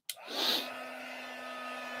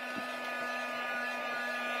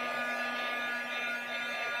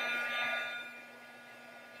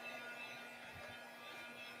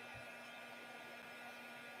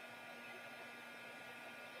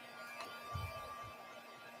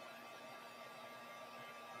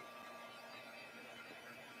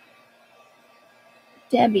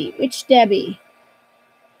 Debbie. Which Debbie?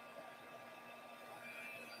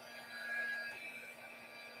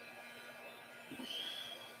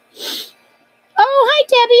 Oh, hi,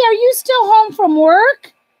 Debbie. Are you still home from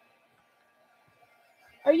work?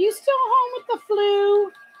 Are you still home with the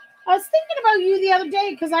flu? I was thinking about you the other day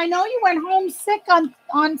because I know you went home sick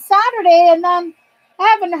on Saturday, and then I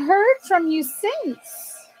haven't heard from you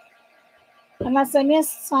since. Unless I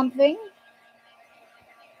missed something.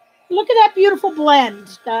 Look at that beautiful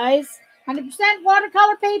blend, guys. 100%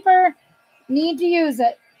 watercolor paper. Need to use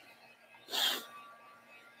it.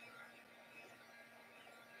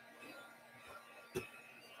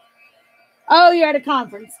 Oh, you're at a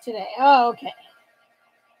conference today. Oh, okay.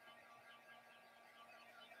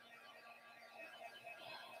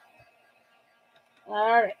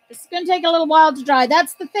 All right. It's going to take a little while to dry.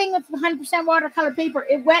 That's the thing with 100% watercolor paper.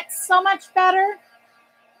 It wets so much better,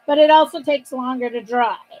 but it also takes longer to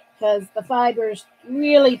dry because the fibers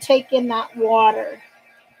really take in that water.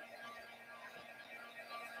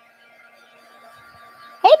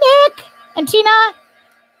 Hey, Nick and Tina,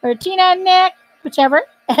 or Tina and Nick, whichever.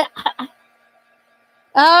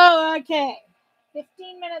 Oh, okay.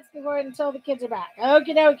 15 minutes before until the kids are back.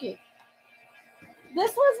 Okie dokie.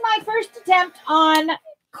 This was my first attempt on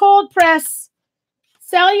cold press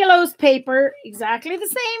cellulose paper. Exactly the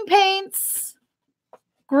same paints.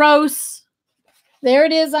 Gross. There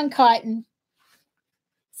it is on cotton.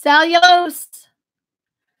 Cellulose.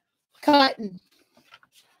 Cotton.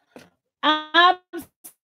 Absolutely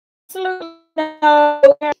no.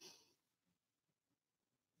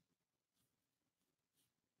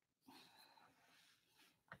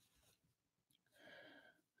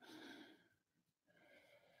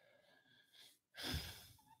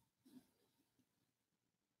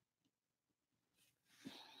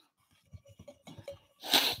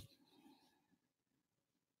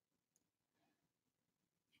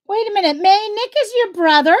 Wait a minute, May. Nick is your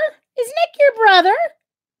brother? Is Nick your brother?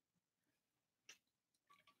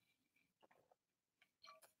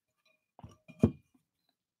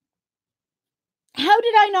 How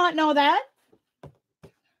did I not know that?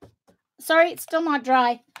 Sorry, it's still not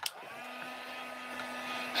dry.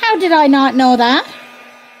 How did I not know that?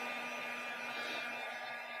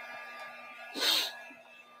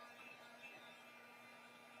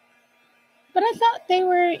 But I thought they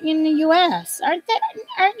were in the U.S. Aren't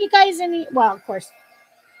you guys in the... Well, of course,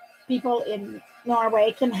 people in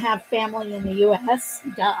Norway can have family in the U.S.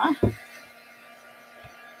 Duh.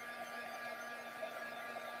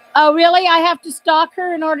 Oh, really? I have to stalk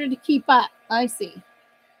her in order to keep up. I see.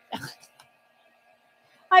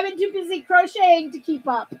 I've been too busy crocheting to keep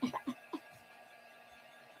up.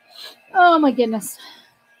 Oh, my goodness.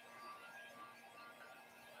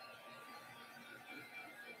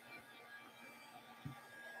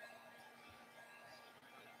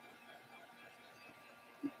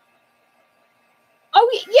 Oh,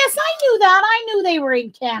 yes, I knew that. I knew they were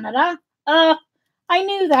in Canada. I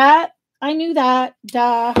knew that. I knew that.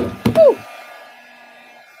 Duh. Woo.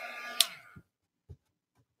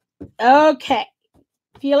 Okay.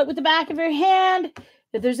 Feel it with the back of your hand.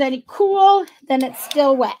 If there's any cool, then it's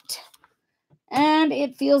still wet. And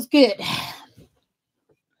it feels good.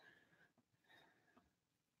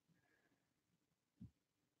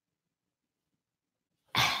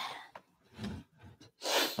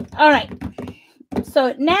 All right.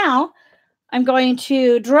 So now I'm going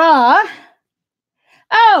to draw.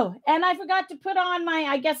 Oh, and I forgot to put on my,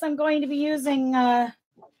 I guess I'm going to be using, well,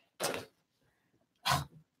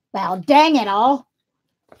 dang it all.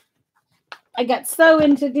 I got so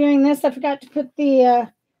into doing this, I forgot to put the,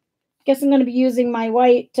 I guess I'm going to be using my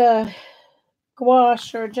white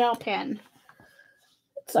gouache or gel pen.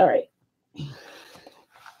 Sorry.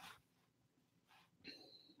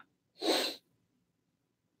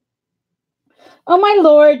 Oh, my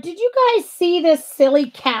Lord. Did you guys see this silly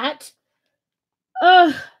cat?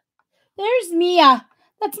 Ugh. There's Mia.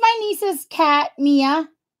 That's my niece's cat, Mia.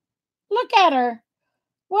 Look at her.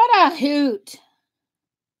 What a hoot.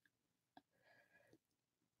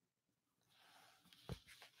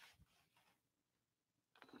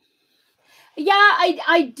 Yeah,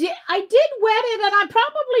 I did wet it, and I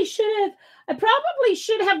probably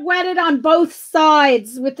should have wet it on both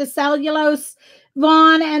sides with the cellulose,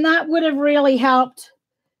 Vaughn, and that would have really helped.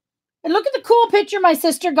 And look at the cool picture my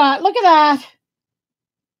sister got. Look at that.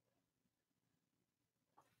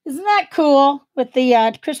 Isn't that cool with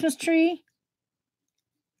the Christmas tree?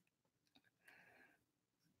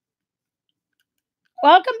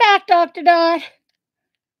 Welcome back, Dr. Dot.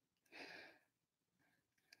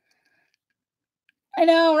 I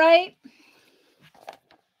know, right?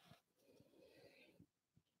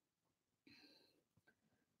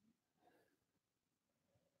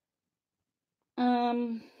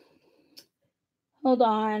 Hold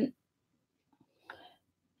on.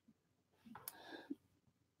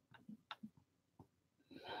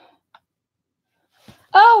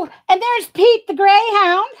 Oh, and there's Pete the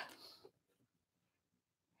Greyhound.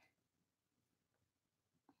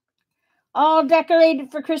 All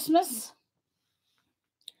decorated for Christmas.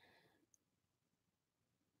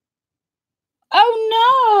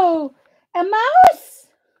 Oh no, a mouse.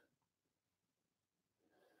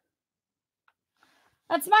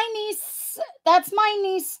 That's my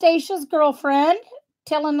niece Stacia's girlfriend,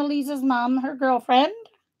 telling Elisa's mom her girlfriend.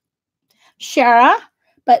 Shara,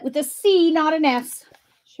 but with a C, not an S.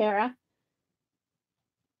 Shara.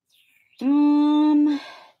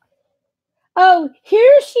 Oh,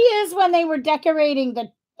 here she is when they were decorating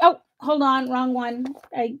the. Oh, hold on, wrong one.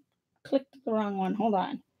 I clicked the wrong one. Hold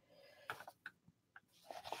on.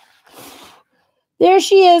 There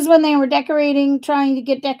she is when they were decorating, trying to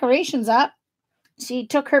get decorations up. She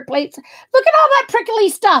took her plates. Look at all that prickly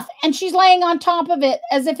stuff, and she's laying on top of it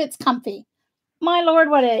as if it's comfy. My Lord,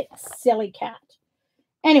 what a silly cat.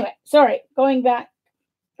 Anyway, sorry, going back,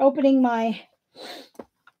 opening my.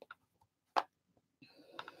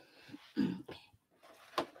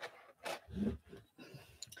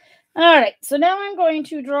 All right, so now I'm going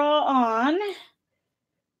to draw on.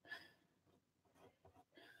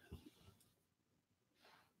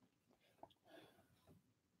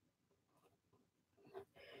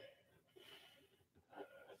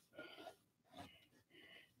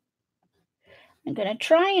 I'm going to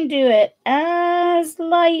try and do it as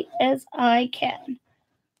light as I can.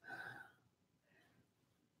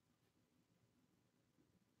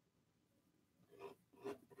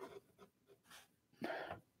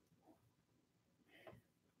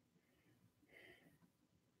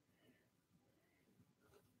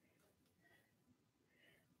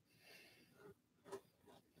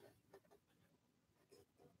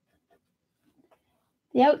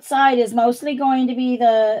 The outside is mostly going to be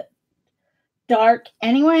the dark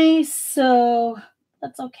anyway, so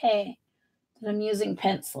that's okay. I'm using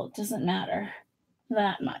pencil. It doesn't matter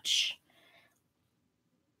that much.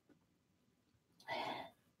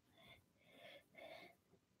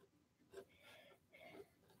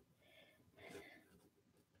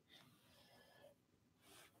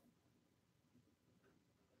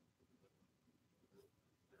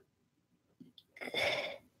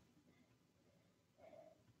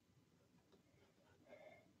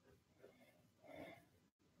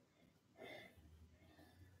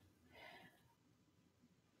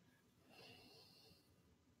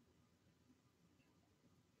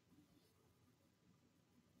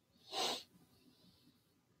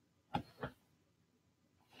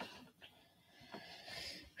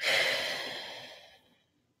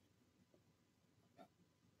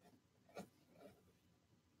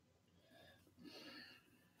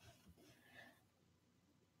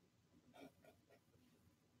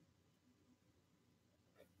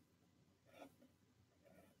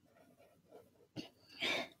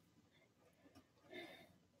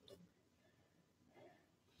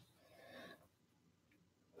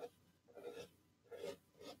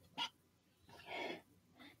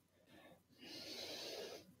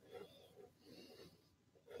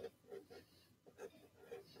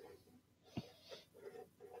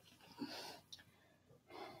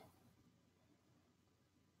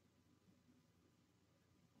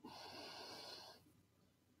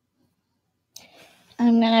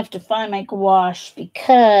 I'm going to have to find my gouache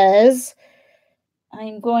because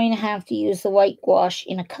I'm going to have to use the white gouache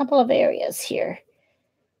in a couple of areas here.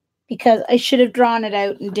 Because I should have drawn it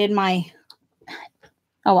out and did my...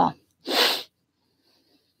 Oh, well.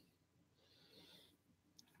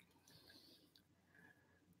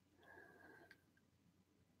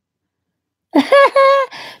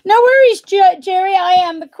 No worries, Jerry. I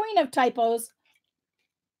am the queen of typos.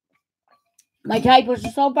 My typos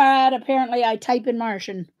are so bad, apparently I type in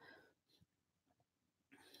Martian.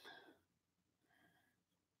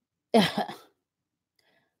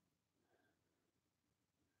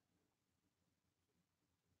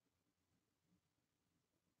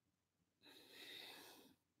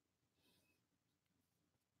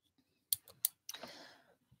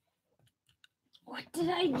 What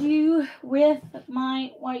did I do with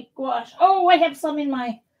my white gouache? Oh, I have some in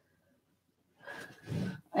my...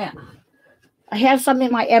 Yeah. I have some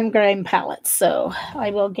in my M-Gram palette, so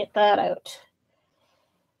I will get that out.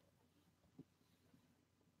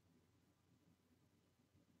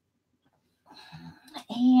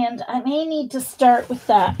 And I may need to start with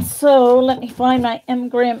that. So let me find my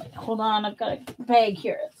M-Gram. Hold on, I've got a bag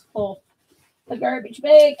here. It's full. The garbage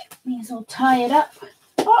bag. May as well tie it up.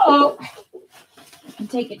 Uh-oh. I can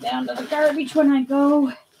take it down to the garbage when I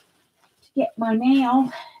go to get my mail.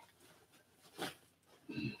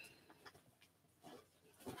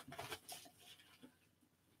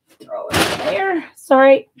 Throw it there.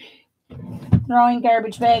 Sorry. Throwing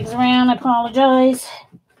garbage bags around. I apologize.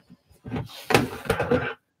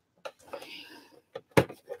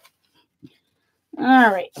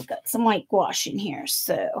 All right. I've got some white gouache in here.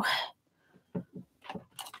 So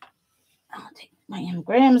I'll take my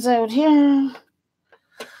M-Grams out here.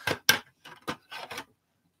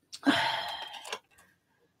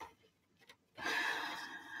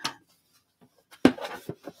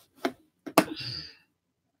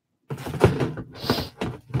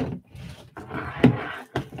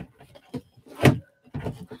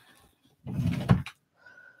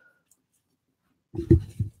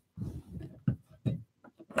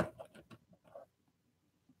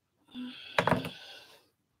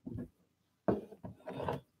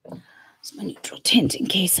 It's my neutral tint in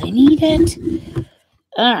case I need it.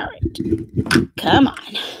 All right. Come on.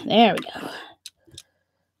 There we go.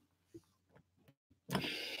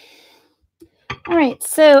 All right.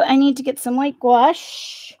 So I need to get some white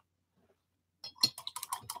gouache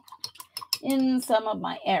in some of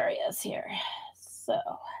my areas here. So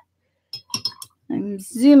I'm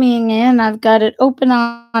zooming in. I've got it open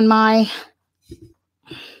on my...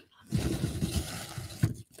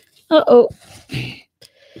 Uh-oh.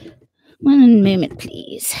 1 moment,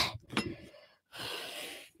 please.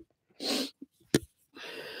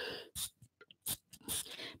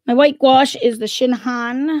 My white gouache is the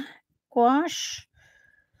ShinHan gouache.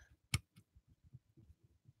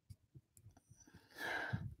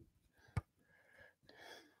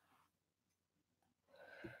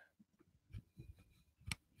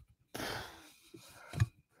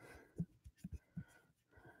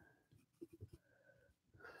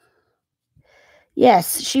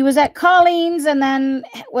 Yes, she was at Colleen's and then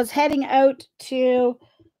was heading out to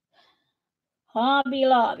Hobby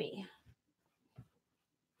Lobby.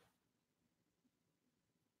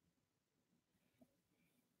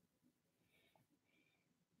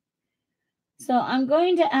 So I'm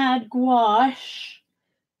going to add gouache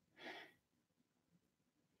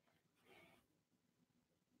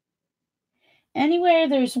anywhere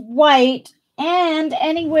there's white and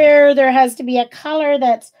anywhere there has to be a color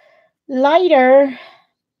that's lighter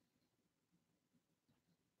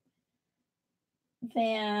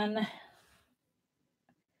than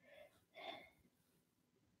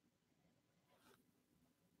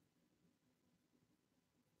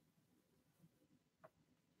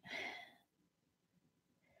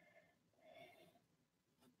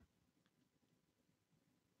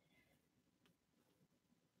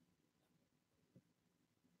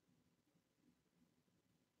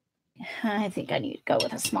I think I need to go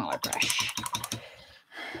with a smaller brush.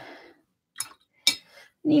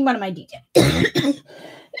 Need one of my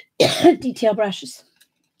detail brushes.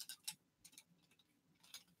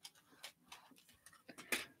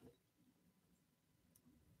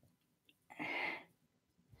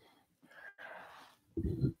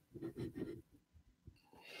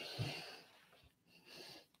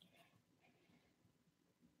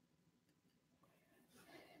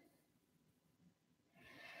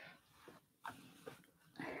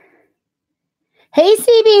 Hey,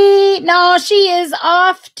 CB. No, she is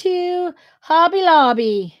off to Hobby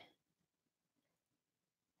Lobby.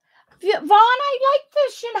 Vaughn, I like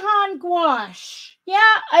the ShinHan gouache.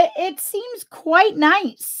 Yeah, it seems quite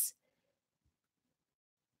nice.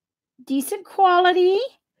 Decent quality.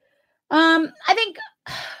 I think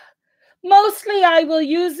mostly I will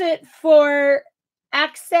use it for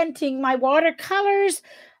accenting my watercolors.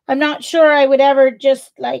 I'm not sure I would ever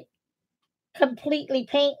just like completely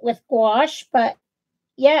paint with gouache, but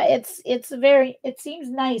yeah, it seems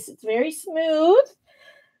nice. It's very smooth.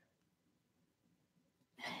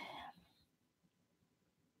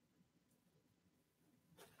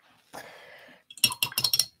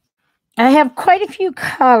 I have quite a few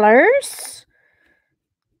colors.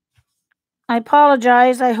 I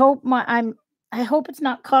apologize. I hope it's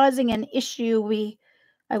not causing an issue.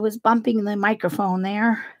 I was bumping the microphone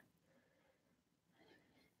there.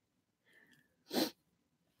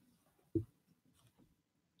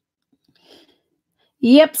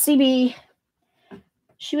 Yep, CB.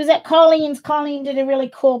 She was at Colleen's. Colleen did a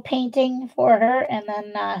really cool painting for her, and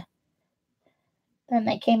then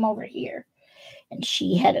they came over here, and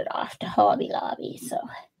she headed off to Hobby Lobby. So,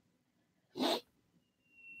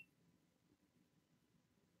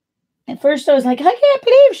 at first I was like, I can't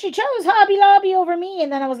believe she chose Hobby Lobby over me,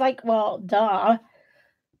 and then I was like, well, duh.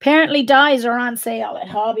 Apparently, dyes are on sale at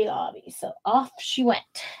Hobby Lobby, so off she went.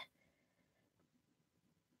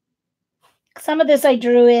 Some of this I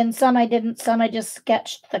drew in, some I didn't, some I just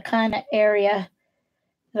sketched the kind of area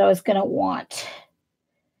that I was going to want.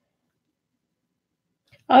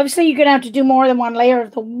 Obviously, you're going to have to do more than one layer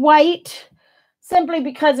of the white, simply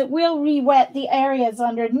because it will re-wet the areas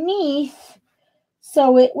underneath,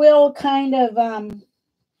 so it will kind of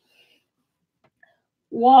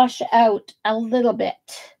wash out a little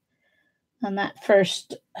bit on that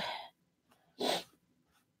first.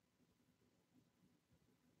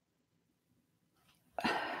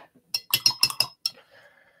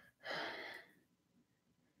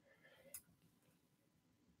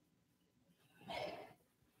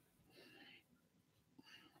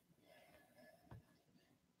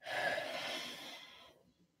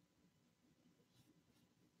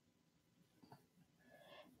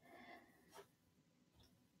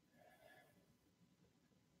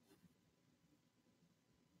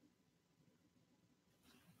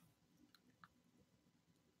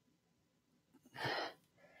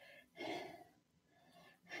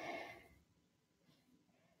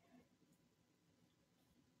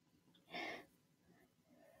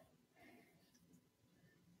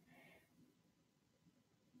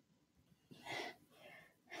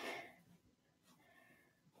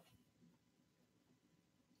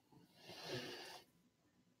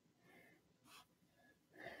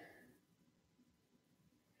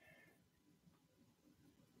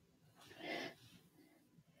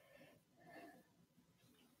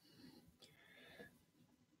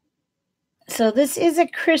 So this is a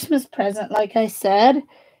Christmas present, like I said.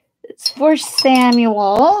 It's for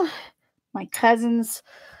Samuel, my cousin's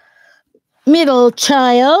middle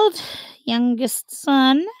child, youngest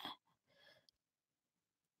son.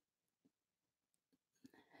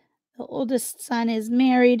 The oldest son is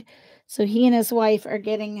married, so he and his wife are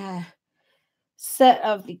getting a set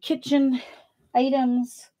of the kitchen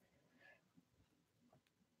items.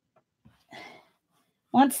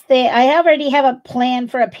 I already have a plan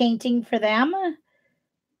for a painting for them.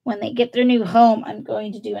 When they get their new home, I'm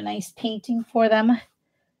going to do a nice painting for them.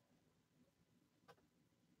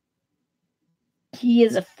 He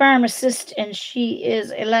is a pharmacist and she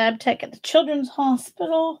is a lab tech at the Children's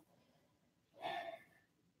Hospital.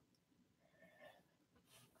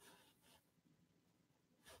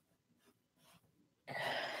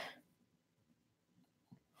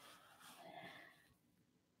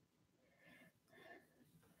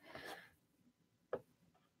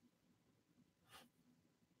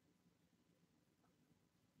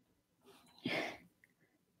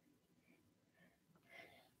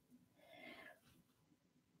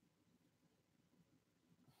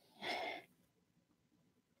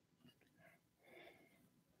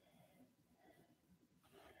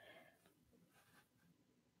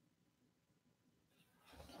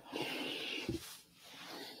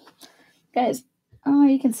 Guys, oh,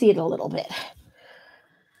 you can see it a little bit.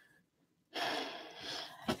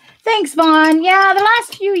 Thanks, Vaughn. Yeah, the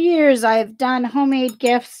last few years I've done homemade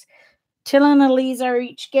gifts. Till and Elise are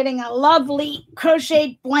each getting a lovely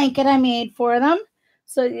crocheted blanket I made for them,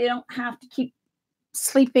 so you don't have to keep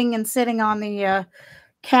sleeping and sitting on the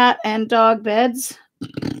cat and dog beds.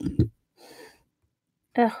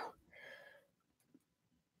 Ugh.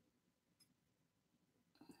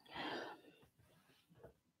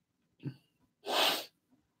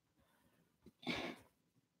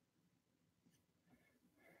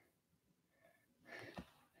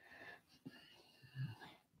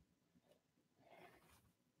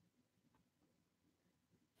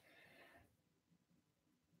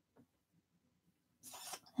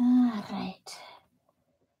 All right.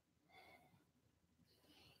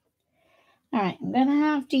 All right, I'm going to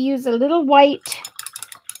have to use a little white.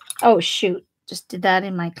 Oh, shoot. Just did that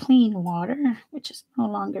in my clean water, which is no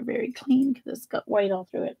longer very clean because it's got white all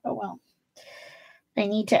through it. Oh, well. I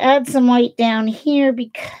need to add some white down here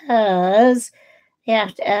because I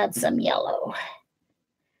have to add some yellow.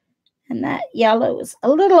 And that yellow is a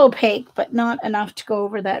little opaque, but not enough to go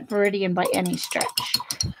over that viridian by any stretch.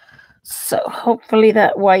 So hopefully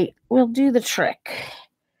that white will do the trick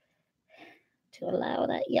to allow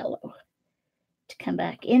that yellow to come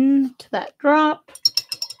back into that drop.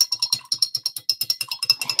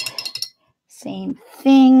 Same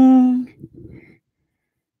thing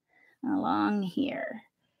along here.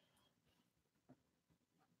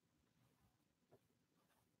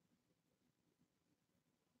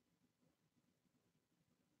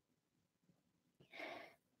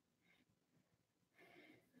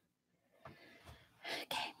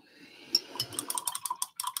 Okay.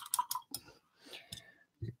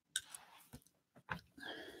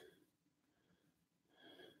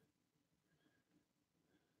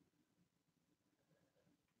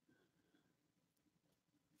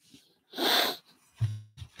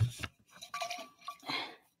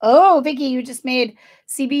 Oh, Vicky, you just made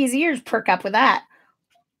CB's ears perk up with that.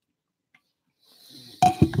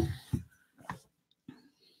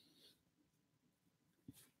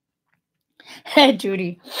 Hey,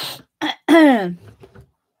 Judy.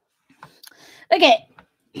 Okay.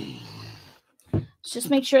 Let's just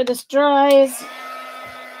make sure this dries.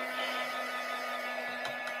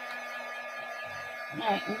 All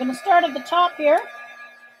right, I'm going to start at the top here.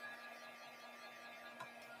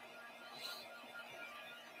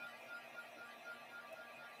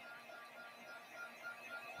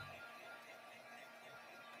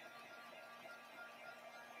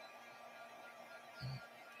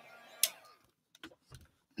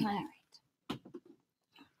 All right.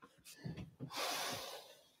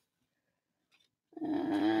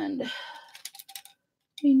 And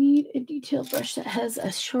we need a detail brush that has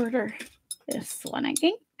a shorter, this one, I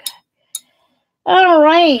think. All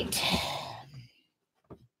right.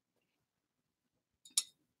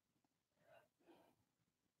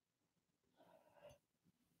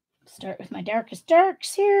 Start with my darkest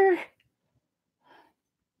darks here.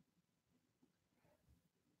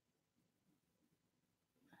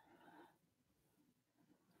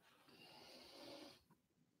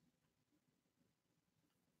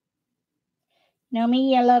 Know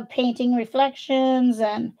me, I love painting reflections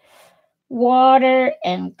and water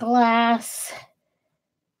and glass.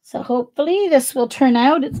 So hopefully this will turn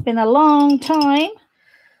out. It's been a long time.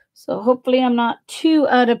 So hopefully I'm not too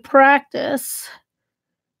out of practice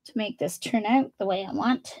to make this turn out the way I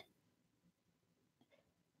want.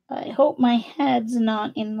 I hope my head's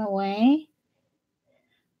not in the way.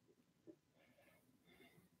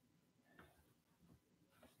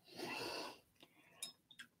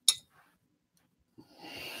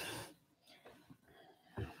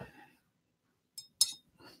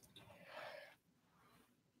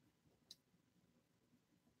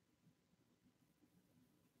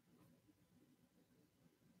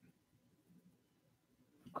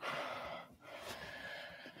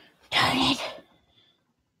 Darn it.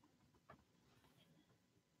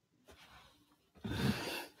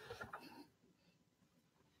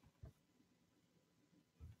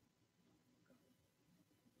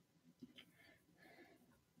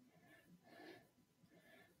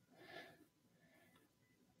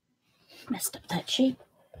 Messed up that shape.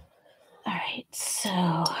 All right,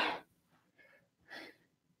 so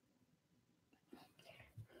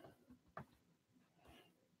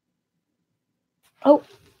oh,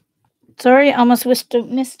 sorry, almost missed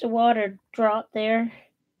a water drop there.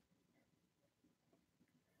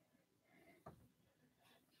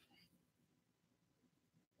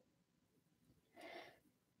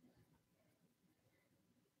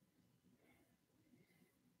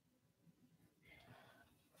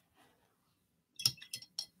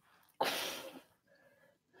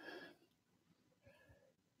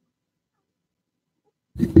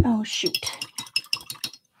 Oh, shoot.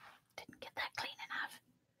 Didn't get that clean enough.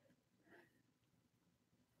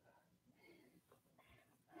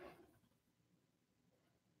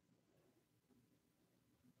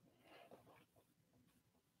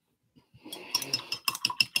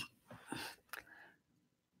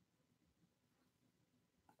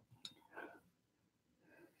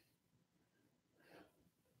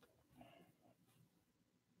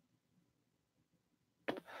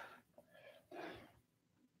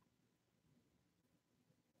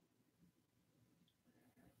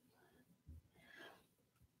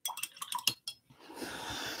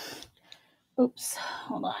 Oops,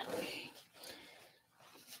 hold on.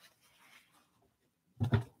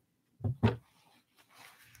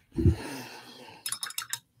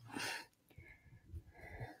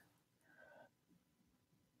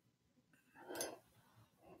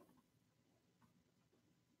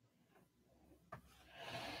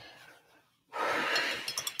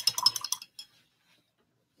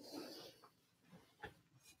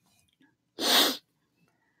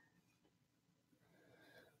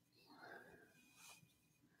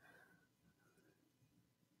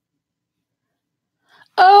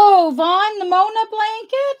 Oh, Vaughn, the Mona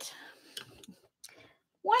blanket?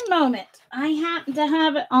 One moment. I happen to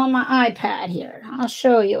have it on my iPad here. I'll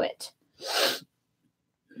show you it.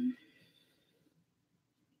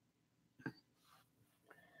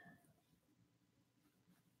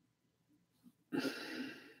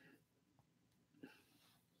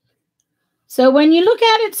 So when you look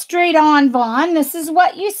at it straight on, Vaughn, this is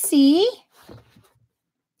what you see.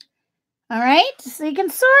 All right, so you can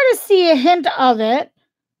sort of see a hint of it.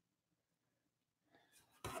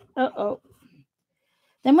 Uh-oh.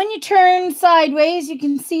 Then when you turn sideways, you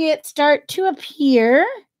can see it start to appear.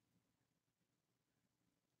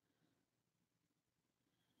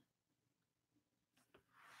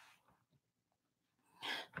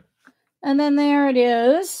 And then there it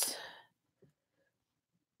is.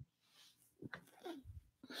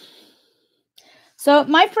 So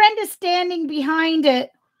my friend is standing behind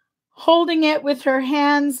it, holding it with her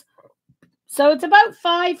hands. So it's about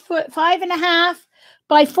 5 foot, 5.5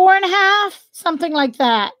 by 4.5, something like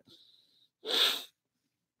that.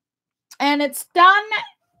 And it's done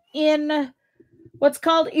in what's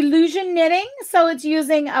called illusion knitting. So it's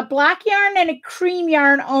using a black yarn and a cream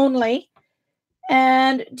yarn only.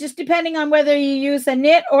 And just depending on whether you use a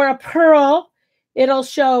knit or a purl, it'll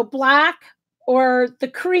show black or the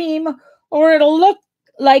cream, or it'll look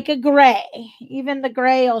like a gray. Even the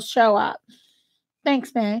gray will show up.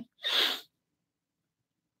 Thanks, May.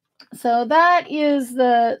 So that is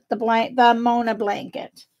the Mona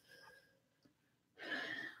blanket.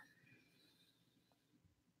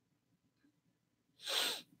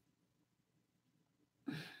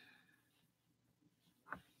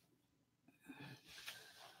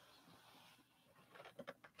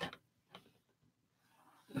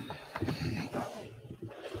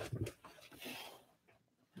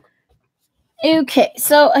 Okay,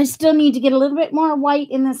 so I still need to get a little bit more white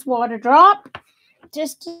in this water drop.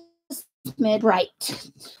 Just mid right.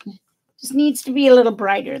 Just needs to be a little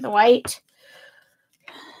brighter, the white.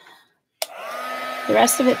 The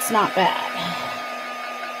rest of it's not bad.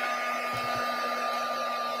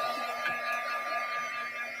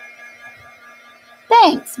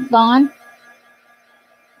 Thanks, Vaughn.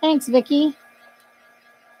 Thanks, Vicky.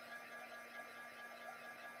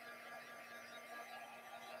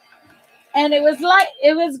 And it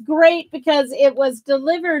was great because it was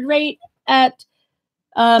delivered right at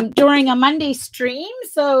during a Monday stream.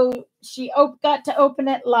 So she got to open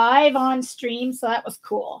it live on stream. So that was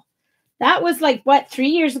cool. That was like, what, 3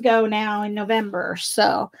 years ago now in November.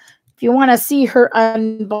 So if you want to see her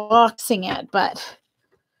unboxing it, but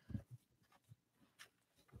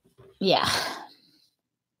yeah.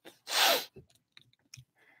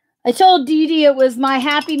 I told Dee Dee it was my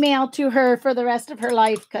happy mail to her for the rest of her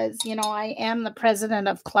life because, you know, I am the president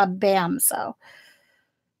of Club BAM. So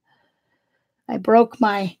I broke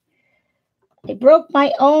my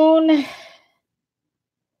own.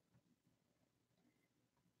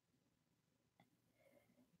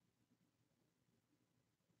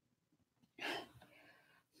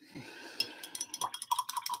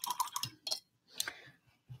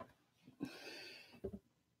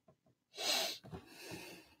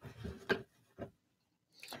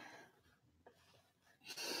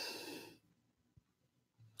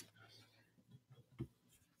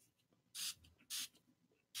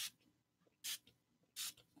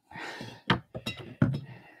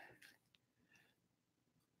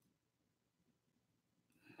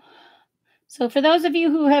 So for those of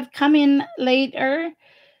you who have come in later,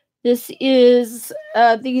 this is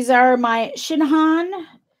these are my ShinHan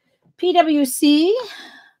PWC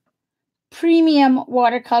premium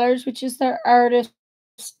watercolors, which is their artist.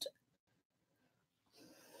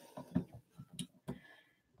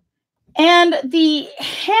 And the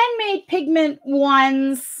handmade pigment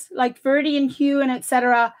ones, like Viridian Hue and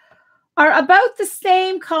etc., are about the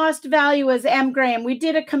same cost value as M. Graham. We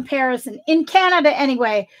did a comparison in Canada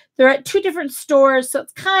anyway. They're at 2 different stores, so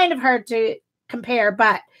it's kind of hard to compare.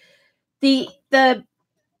 But the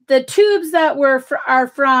tubes that are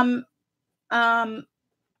from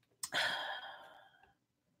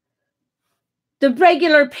the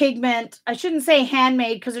regular pigment, I shouldn't say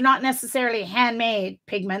handmade because they're not necessarily handmade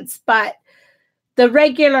pigments, but the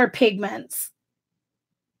regular pigments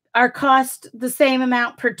cost the same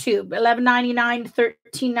amount per tube, $11.99 to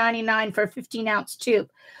 $13.99 for a 15-ounce tube.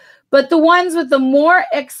 But the ones with the more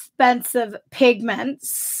expensive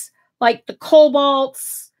pigments, like the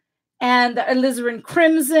cobalts and the alizarin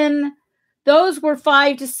crimson, those were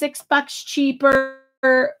 $5 to $6 cheaper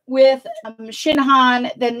with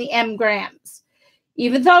ShinHan than the M grams.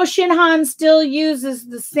 Even though ShinHan still uses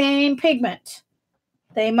the same pigment,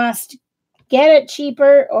 they must get it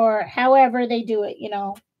cheaper, or however they do it, you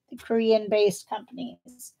know, the Korean-based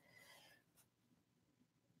companies.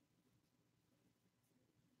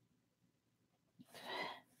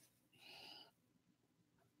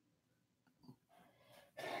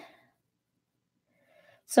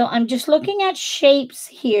 So I'm just looking at shapes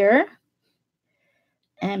here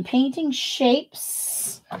and painting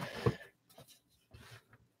shapes.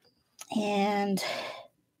 And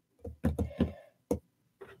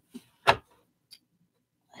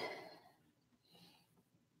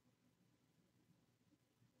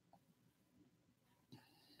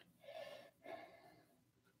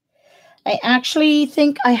I actually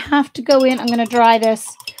think I have to go in. I'm going to dry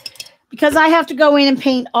this because I have to go in and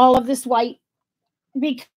paint all of this white,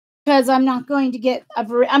 because I'm not going to get a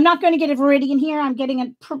viridian here. I'm getting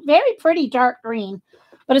a very pretty dark green,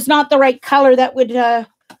 but it's not the right color that would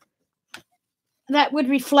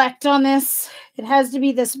reflect on this. It has to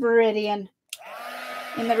be this viridian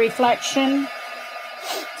in the reflection.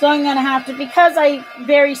 So I'm going to have to, because I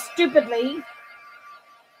very stupidly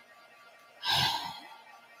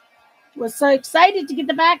was so excited to get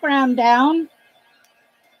the background down,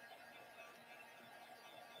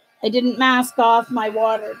 I didn't mask off my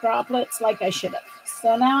water droplets like I should have.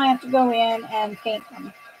 So now I have to go in and paint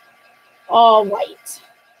them all white.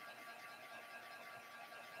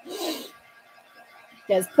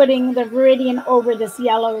 Because putting the viridian over this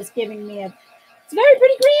yellow is giving me it's a very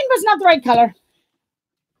pretty green, but it's not the right color.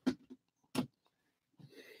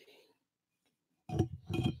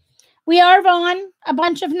 We are, Vaughn, a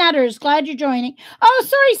bunch of nutters. Glad you're joining. Oh,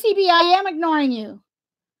 sorry, CB, I am ignoring you.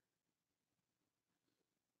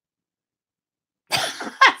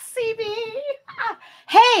 CB.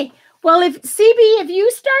 Hey, well, if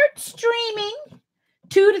you start streaming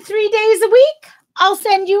 2 to 3 days a week, I'll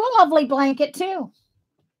send you a lovely blanket too.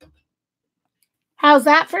 How's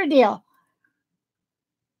that for a deal?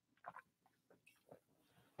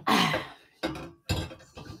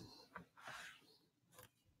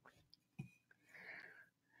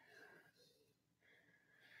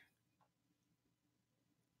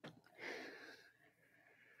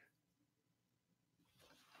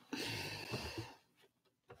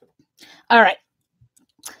 All right.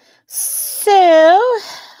 So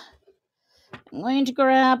I'm going to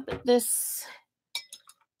grab this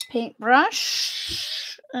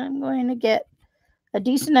paintbrush. I'm going to get a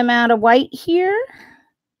decent amount of white here.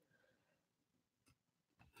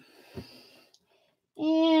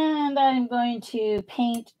 And I'm going to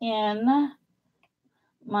paint in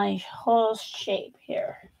my whole shape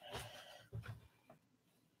here.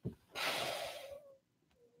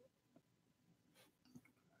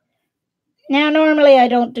 Now, normally I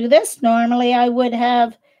don't do this. Normally I would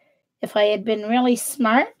have, if I had been really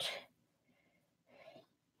smart.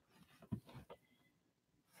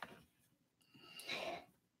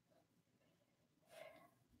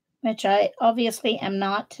 Which I obviously am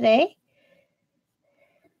not today.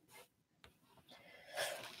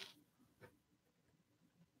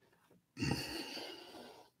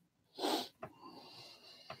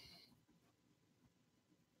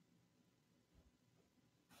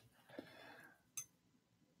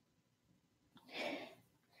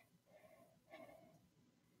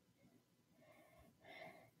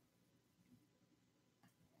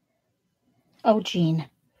 Oh, Jean.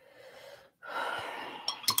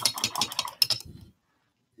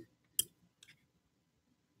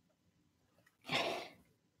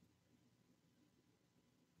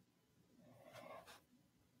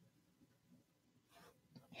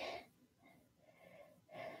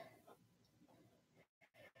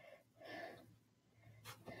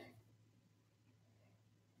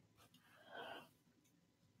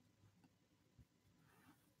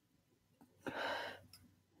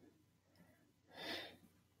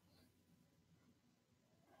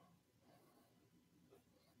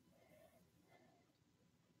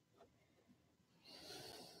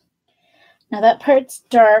 Now that part's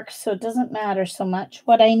dark, so it doesn't matter so much.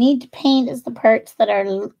 What I need to paint is the parts that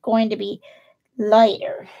are going to be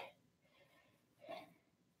lighter.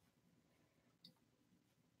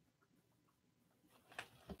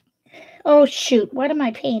 Oh, shoot. What am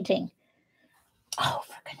I painting? Oh,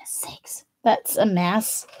 for goodness sakes. That's a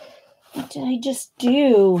mess. What did I just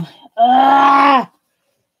do? Ah!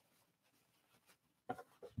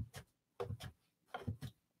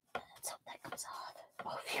 Let's hope that comes off.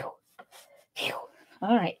 Oh, phew. Phew.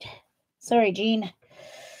 All right. Sorry, Jean.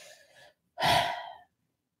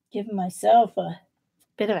 Giving myself a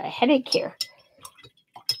bit of a headache here.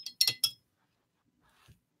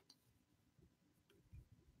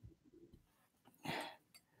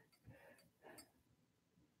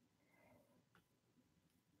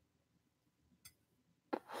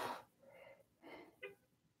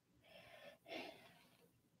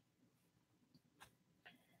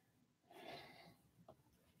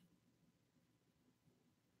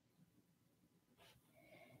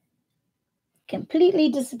 Completely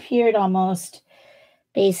disappeared almost,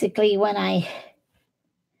 basically, when I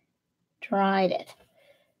dried it.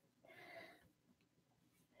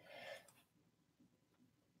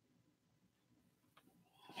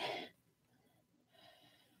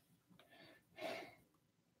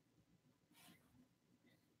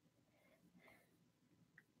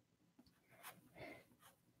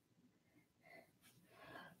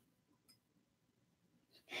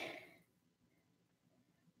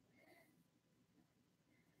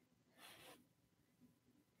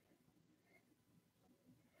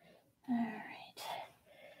 All right.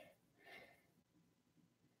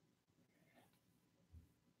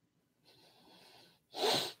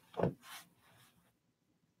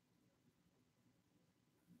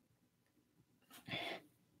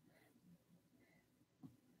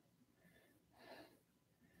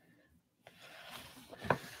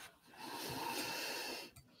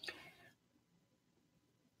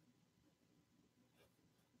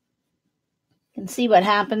 You can see what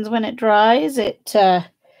happens when it dries.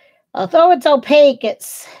 Although it's opaque, you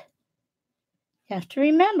have to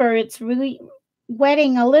remember it's really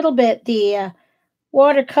wetting a little bit the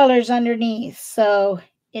watercolors underneath. So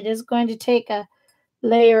it is going to take a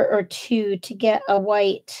layer or two to get a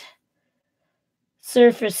white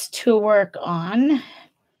surface to work on.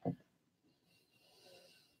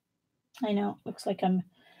 I know it looks like I'm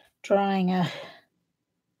drawing a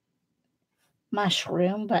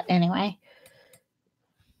mushroom, but anyway.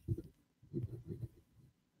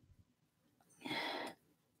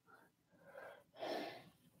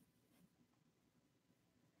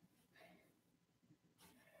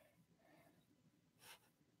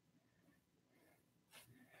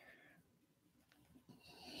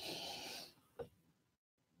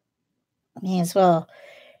 May as well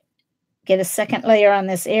get a second layer on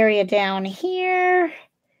this area down here.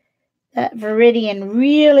 That viridian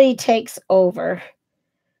really takes over.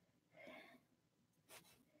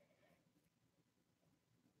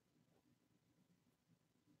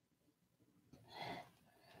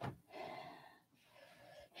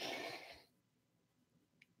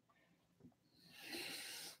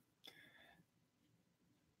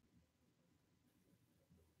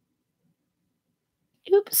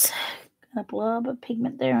 Oops, got a blob of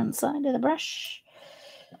pigment there on the side of the brush.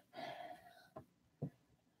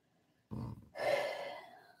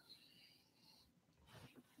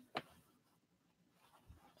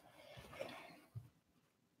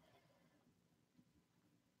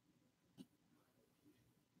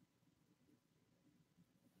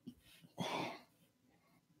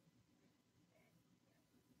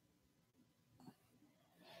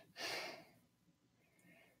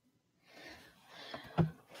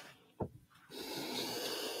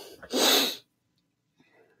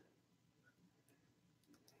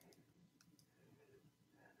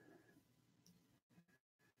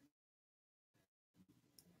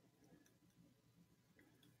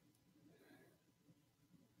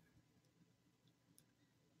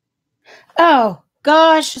 Oh,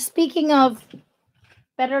 gosh, speaking of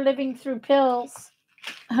better living through pills.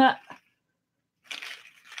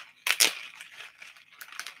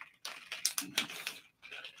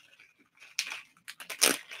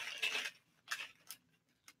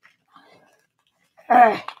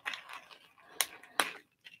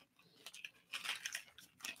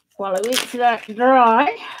 While I wait for that to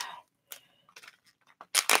dry.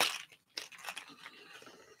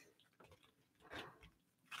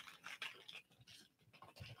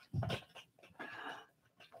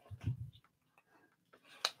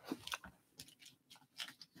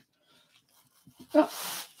 Oh,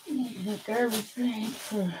 need a garbage bag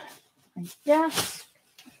for my desk.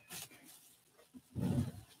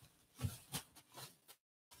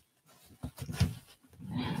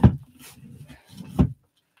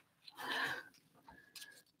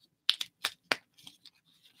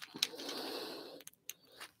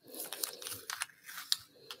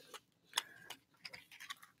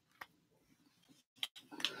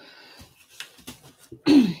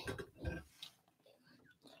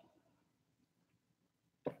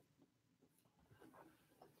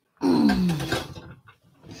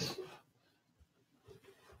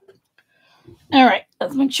 All right,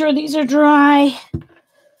 let's make sure these are dry.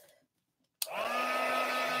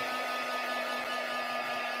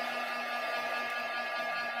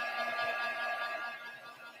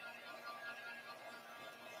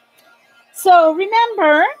 So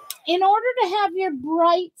remember, in order to have your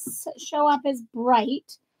brights show up as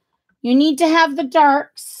bright, you need to have the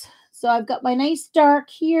darks. So I've got my nice dark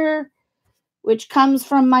here, which comes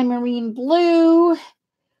from my marine blue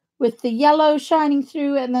with the yellow shining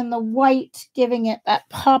through and then the white giving it that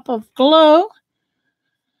pop of glow.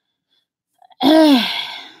 Oh,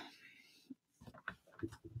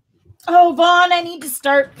 Vaughn, I need to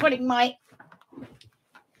start putting my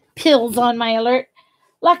pills on my alert.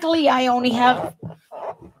 Luckily, I only have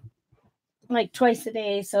like twice a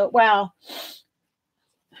day. So, wow.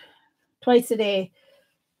 Twice a day.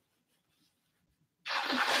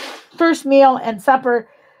 First meal and supper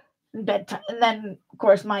and bedtime. And then, of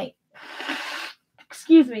course,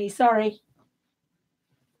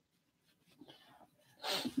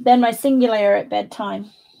 then my singular at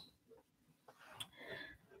bedtime.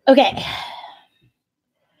 Okay.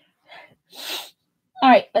 All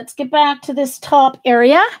right, let's get back to this top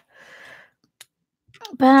area.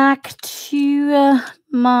 Back to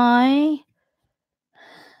my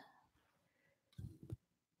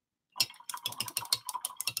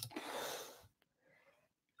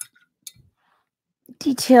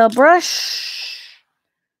detail brush.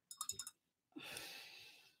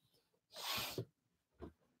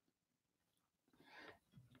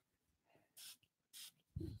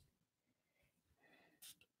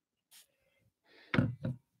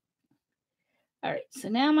 All right, so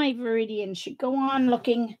now my Viridian should go on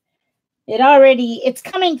looking, it's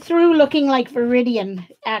coming through looking like Viridian,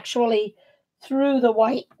 actually, through the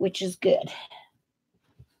white, which is good.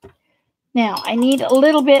 Now, I need a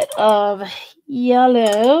little bit of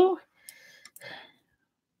yellow.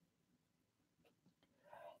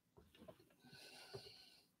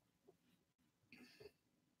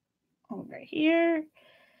 Over here.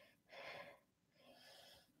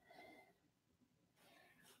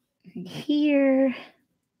 Here.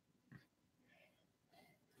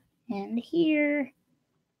 And here.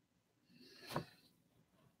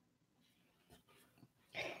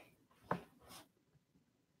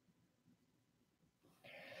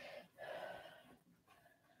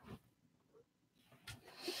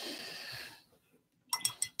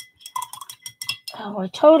 Oh, I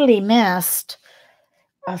totally missed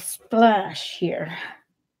a splash here.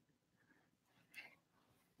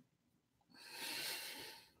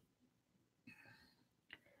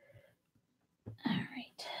 All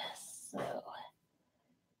right, so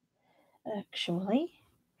actually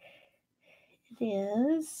it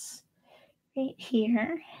is right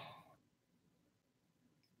here.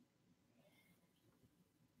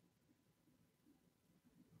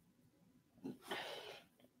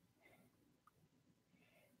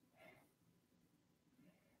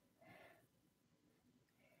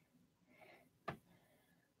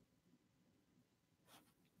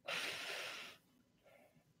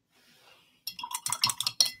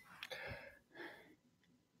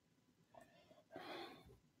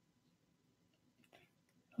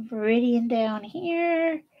 Viridian down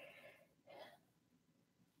here.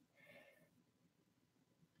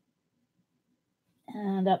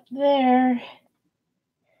 And up there.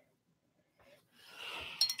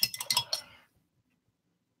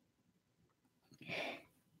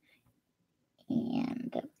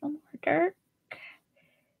 And a little more dark.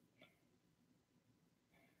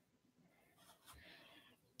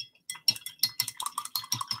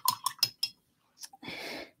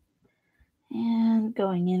 And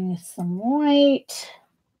going in with some white,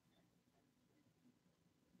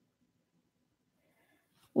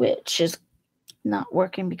 which is not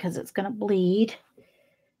working because it's going to bleed.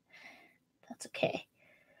 That's okay.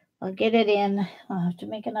 I'll get it in. I'll have to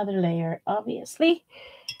make another layer, obviously.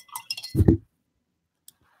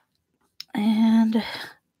 And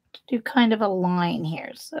do kind of a line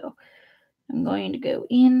here. So I'm going to go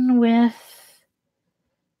in with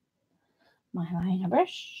my liner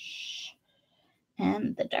brush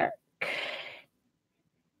and the dark.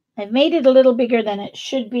 I've made it a little bigger than it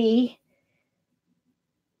should be.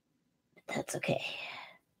 But that's okay.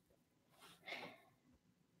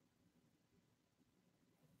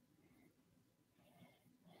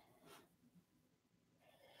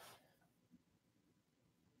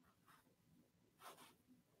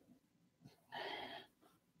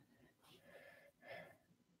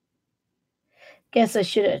 Guess I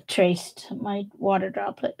should have traced my water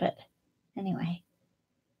droplet, but anyway.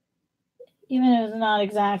 Even if it's not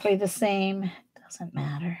exactly the same, it doesn't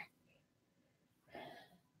matter.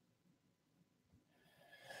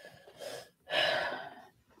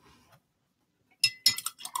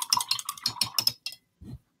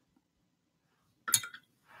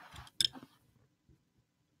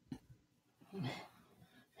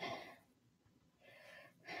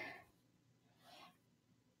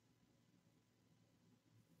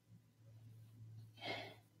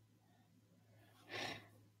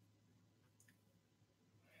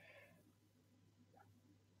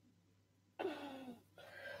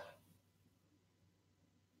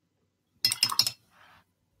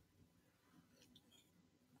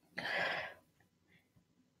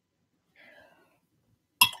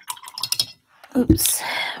 Oops,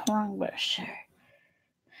 wrong brush.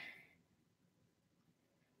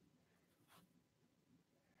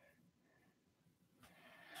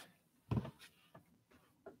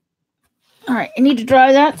 All right, I need to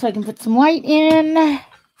dry that so I can put some white in.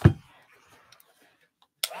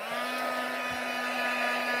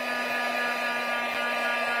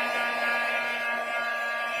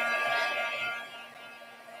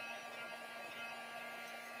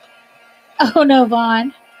 Oh no,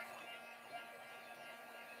 Vaughn.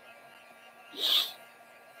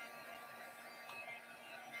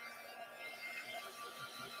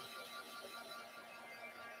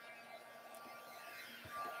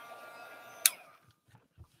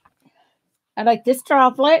 I like this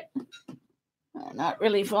droplet. Not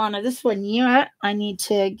really fond of this one yet. I need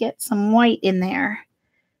to get some white in there.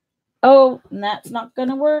 Oh, and that's not going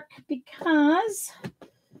to work because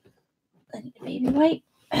I need a baby white.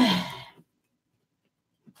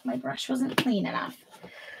 My brush wasn't clean enough.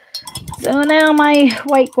 So now my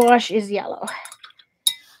whitewash is yellow.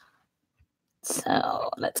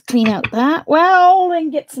 So let's clean out that well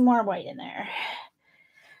and get some more white in there.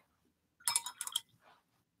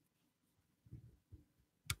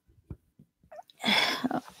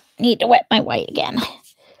 Need to wet my white again.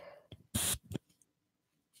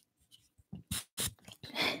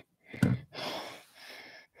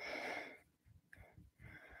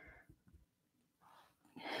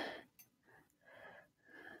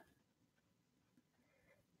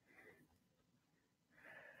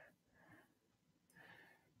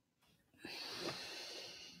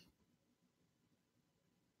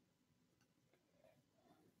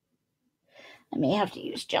 I may have to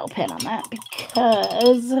use gel pen on that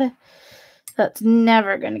because that's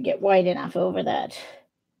never going to get white enough over that.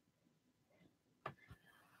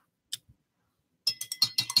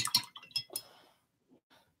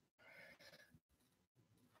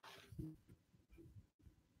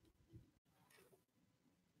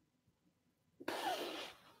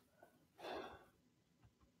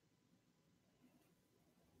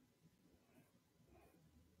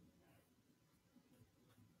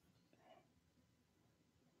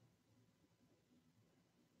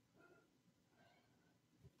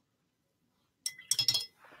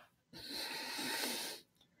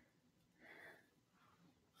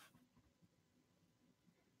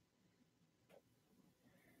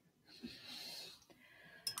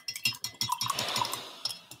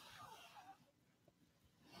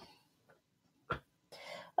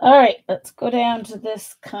 All right, let's go down to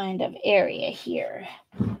this kind of area here.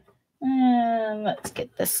 And let's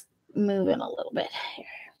get this moving a little bit here.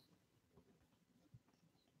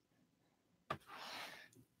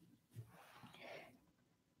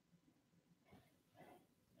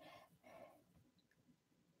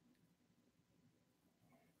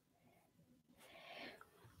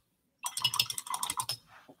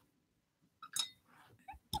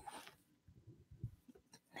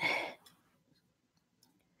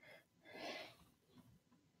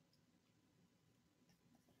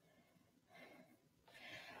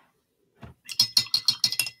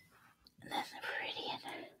 And then the meridian.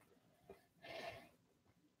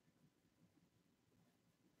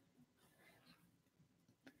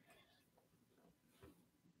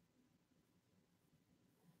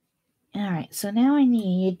 All right, so now I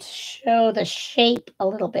need to show the shape a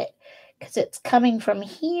little bit because it's coming from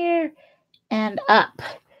here and up.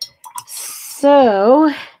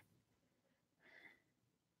 So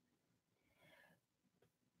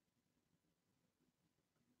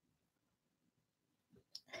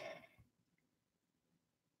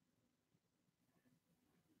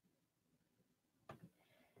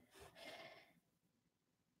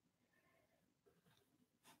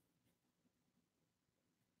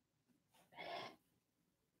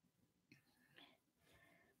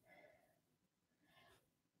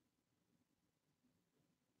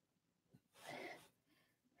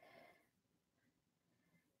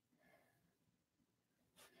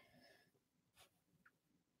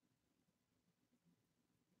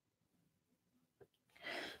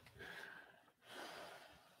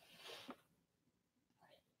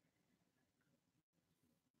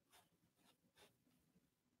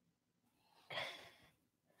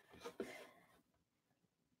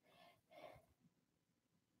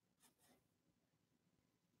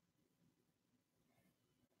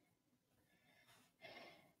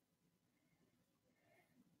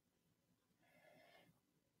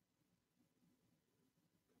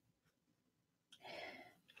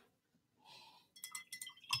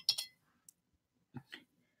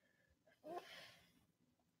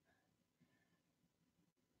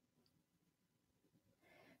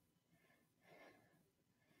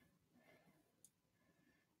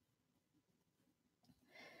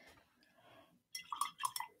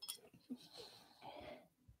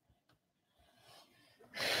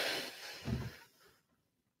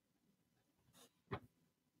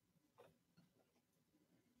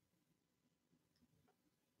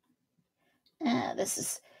Yeah, this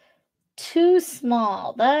is too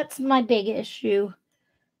small. That's my big issue.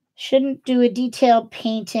 Shouldn't do a detailed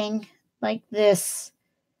painting like this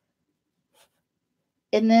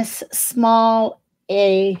in this small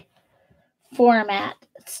a format.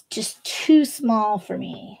 It's just too small for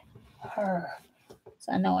me. It's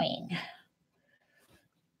annoying.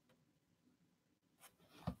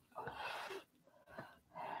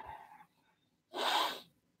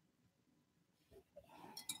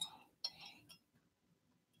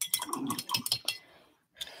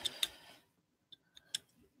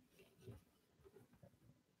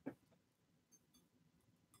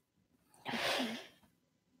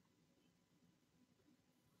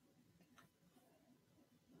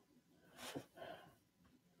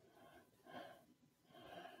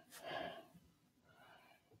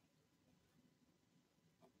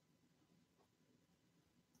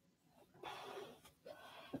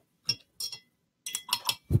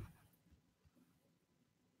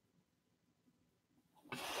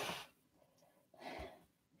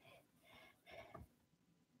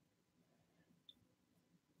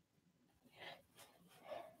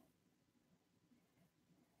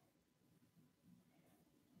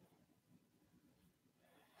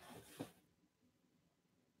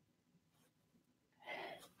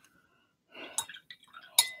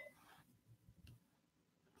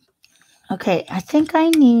 Okay, I think I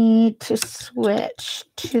need to switch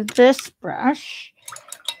to this brush.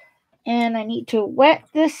 And I need to wet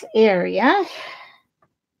this area.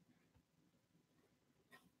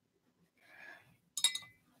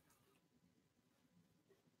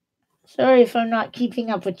 Sorry if I'm not keeping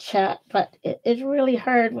up with chat, but it's really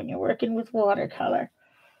hard when you're working with watercolor.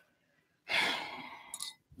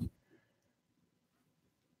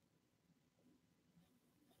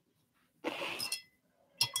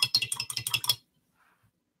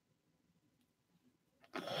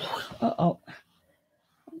 Uh-oh.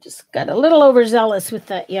 I just got a little overzealous with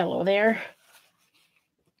that yellow there.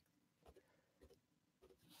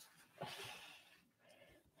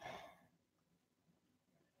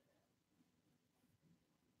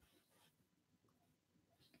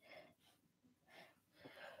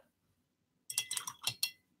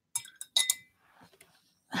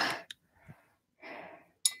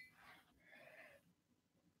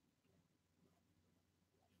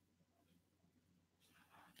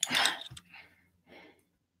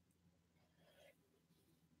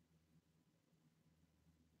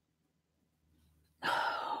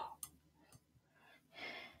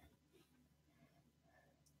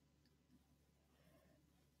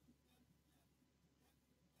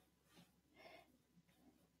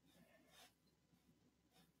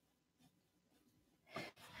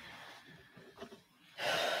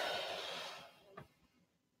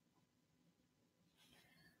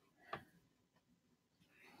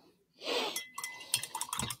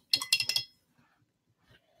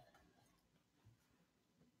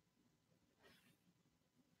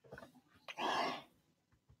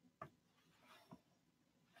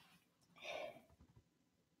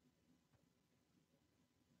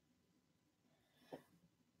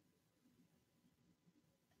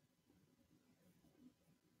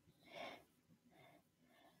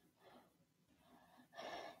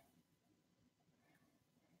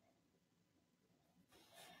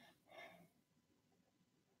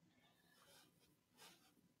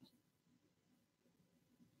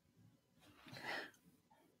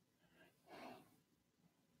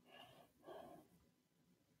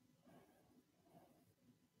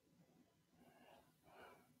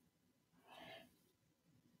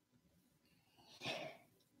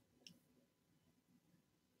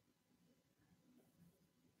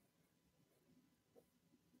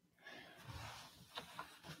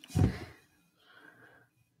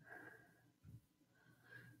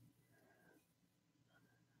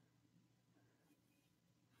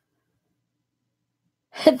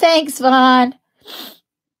 Thanks, Vaughn.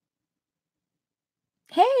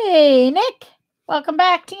 Hey, Nick. Welcome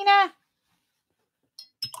back, Tina.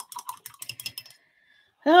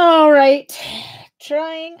 All right.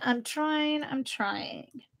 I'm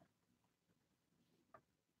trying.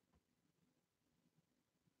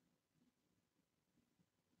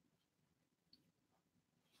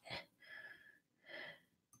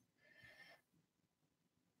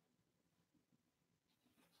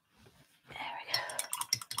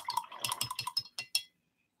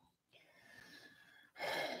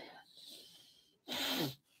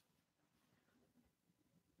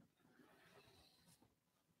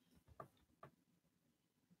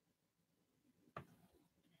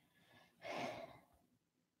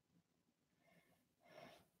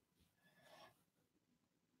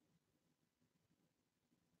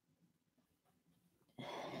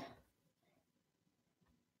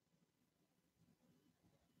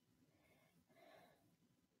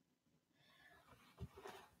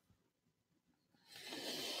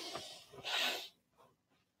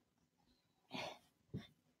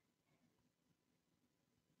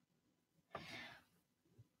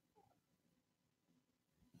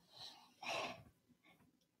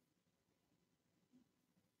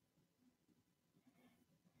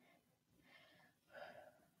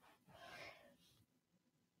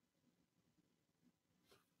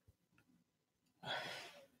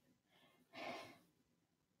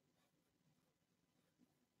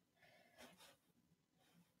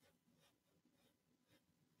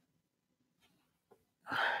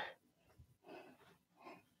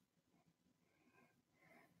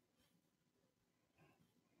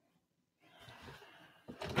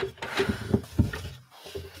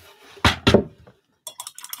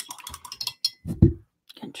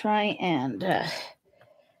 try and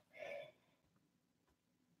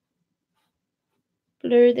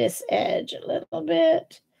blur this edge a little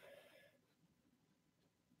bit.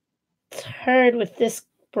 It's hard with this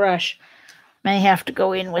brush. May have to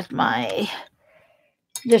go in with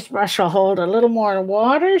this brush will hold a little more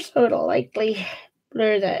water, so it'll likely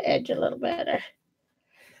blur the edge a little better.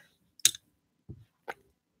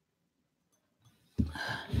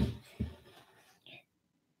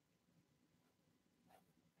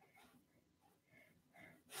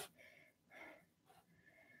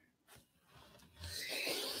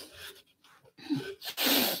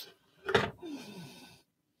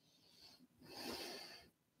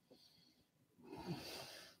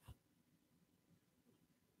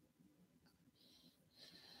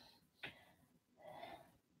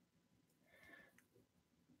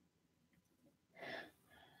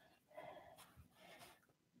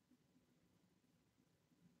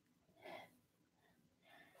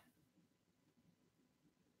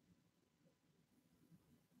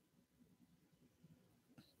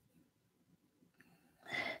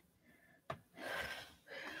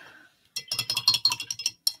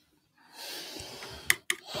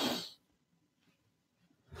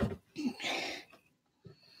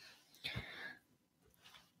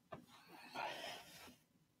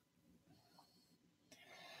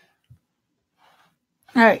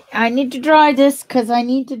 All right, I need to dry this because I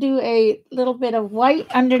need to do a little bit of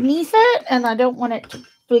white underneath it, and I don't want it to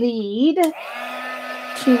bleed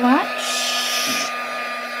too much.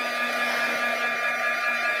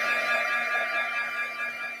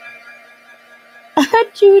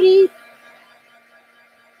 Judy.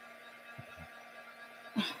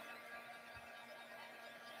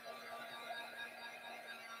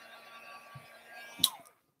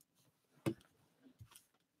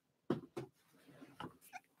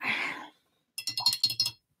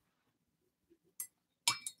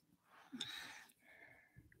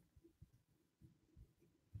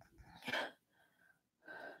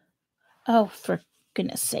 Oh, for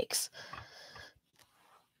goodness sakes.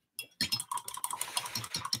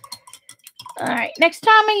 All right, next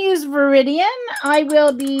time I use Viridian, I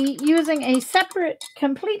will be using a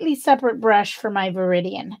completely separate brush for my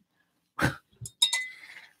Viridian.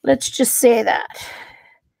 Let's just say that.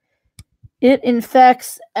 It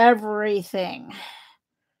infects everything.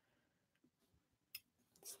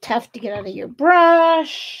 It's tough to get out of your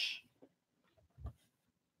brush.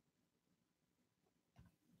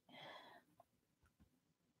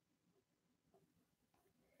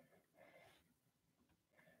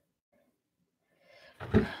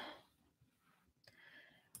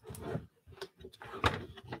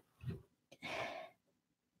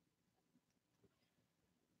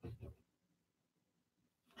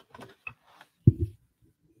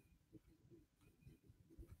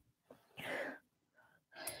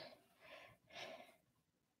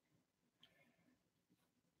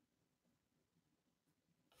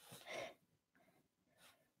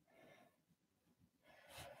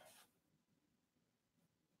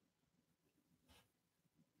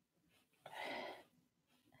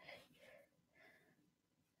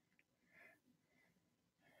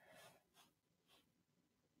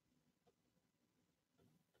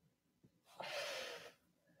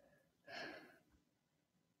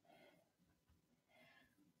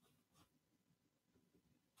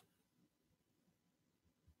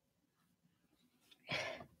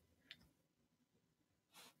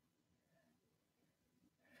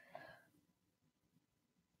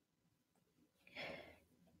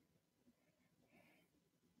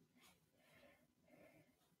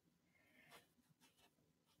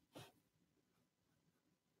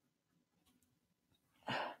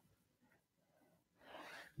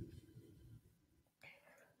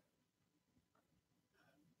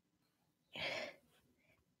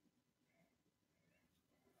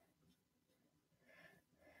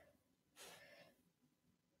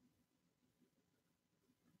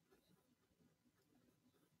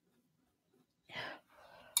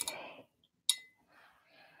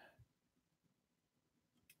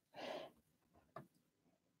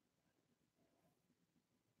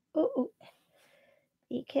 Oh,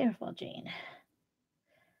 be careful, Jane.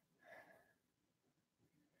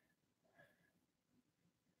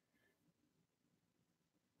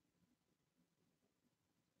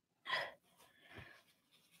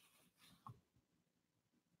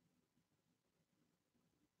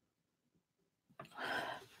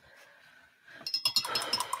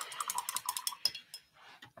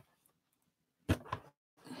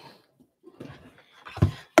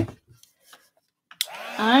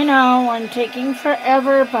 I know I'm taking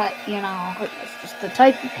forever, but you know, it's just the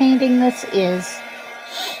type of painting this is.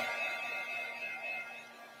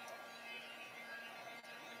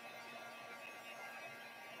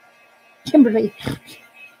 Kimberly.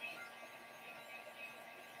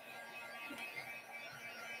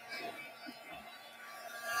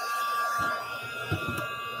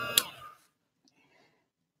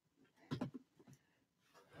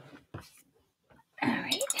 All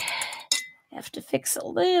right. I have to fix a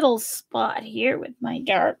little spot here with my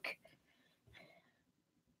dark.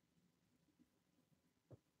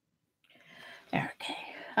 Okay.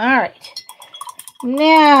 All right.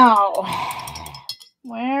 Now,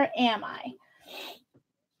 where am I?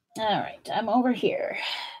 All right. I'm over here.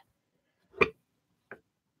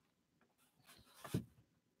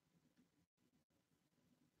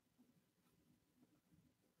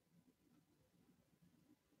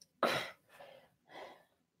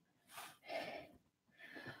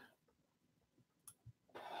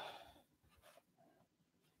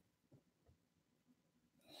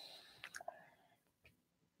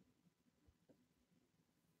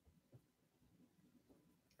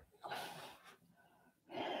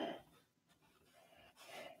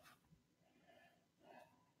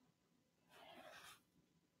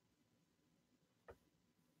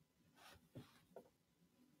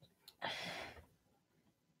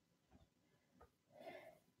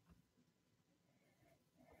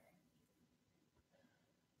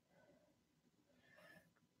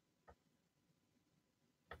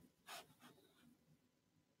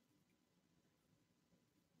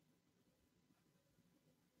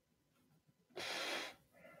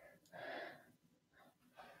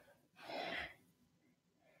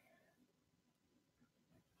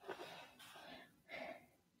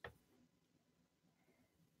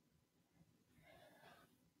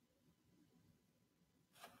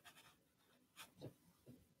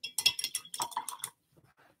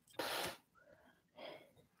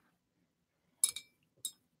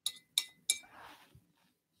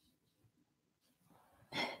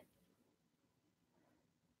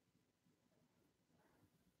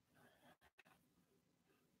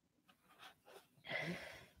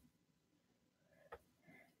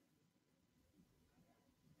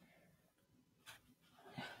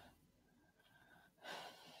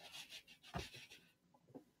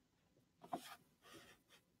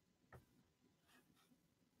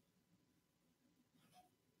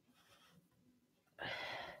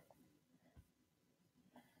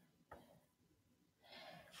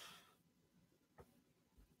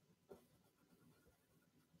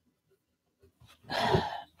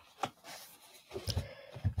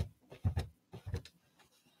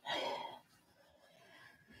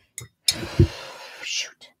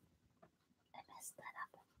 Shoot. I messed that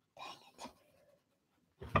up. Dang it.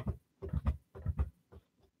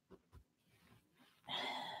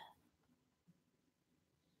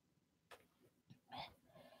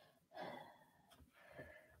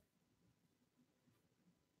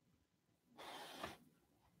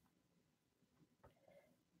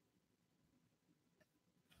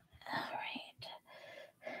 All right.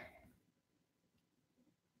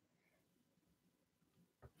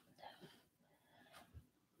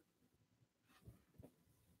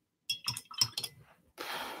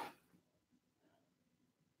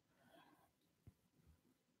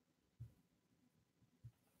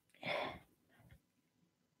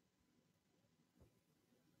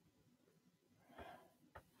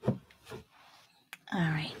 All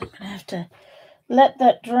right, I'm gonna have to let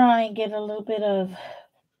that dry and get a little bit of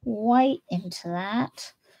white into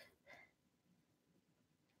that.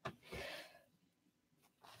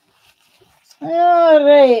 All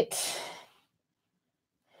right.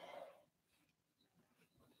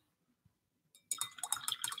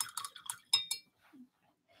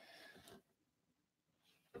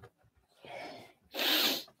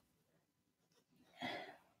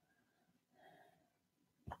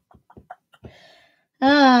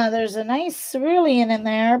 There's a nice cerulean in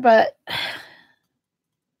there, but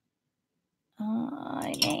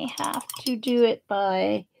I may have to do it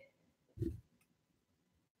by,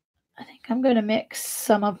 I think I'm going to mix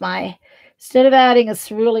some of my, instead of adding a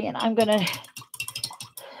cerulean, I'm going to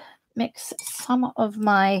mix some of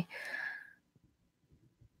my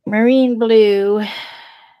marine blue.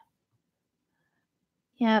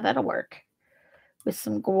 Yeah, that'll work. With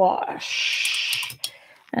some gouache.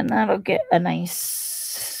 And that'll get a nice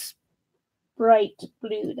bright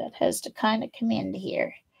blue that has to kind of come in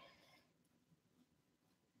here.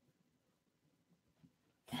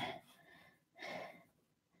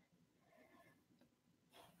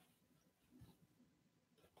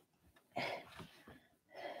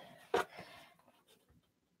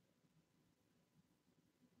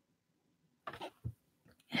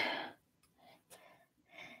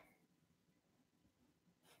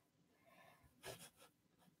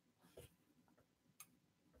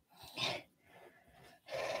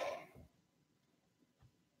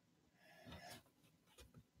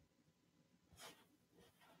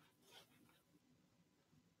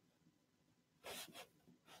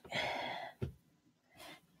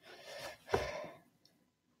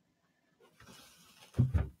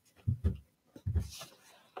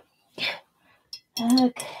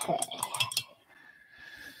 Okay.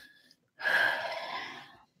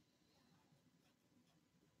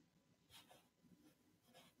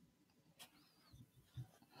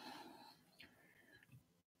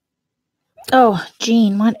 Oh,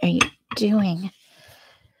 Jean, what are you doing?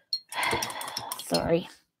 Sorry.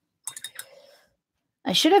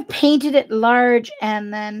 I should have painted it large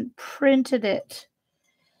and then printed it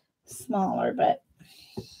smaller, but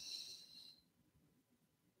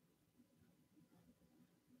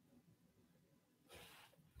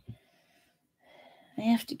I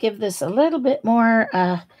have to give this a little bit more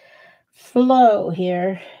flow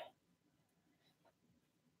here.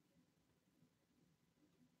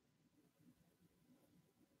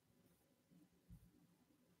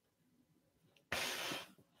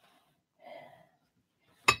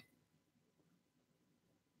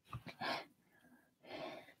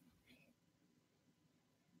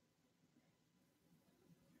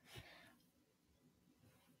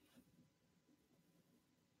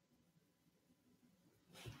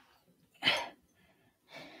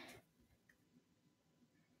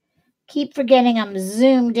 Keep forgetting I'm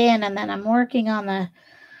zoomed in and then I'm working on the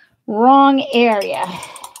wrong area.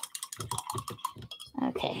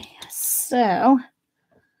 Okay, so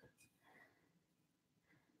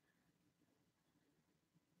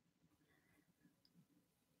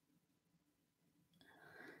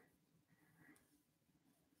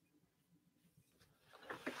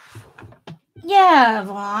yeah,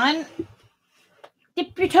 Vaughn,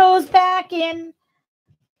 dip your toes back in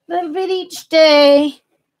a little bit each day.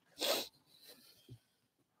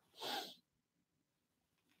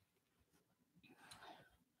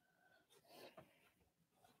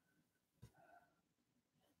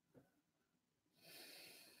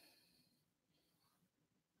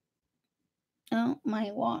 Oh, my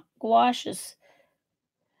gouache is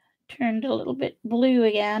turned a little bit blue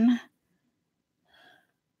again.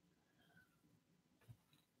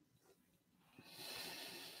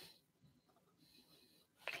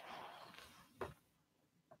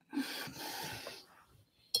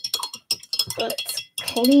 Let's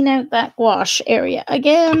clean out that gouache area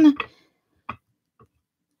again.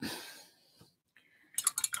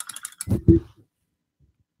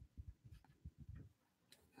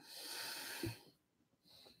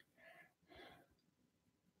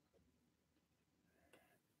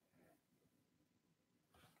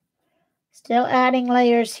 Still adding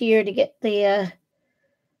layers here to get the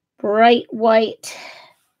bright white.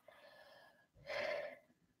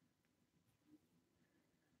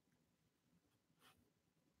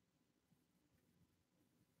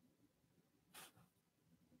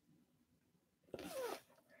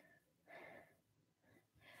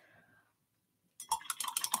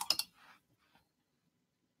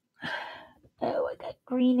 Oh, I got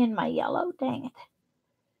green in my yellow. Dang it.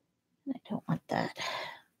 I don't want that.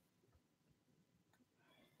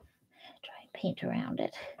 Try and paint around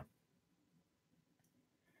it.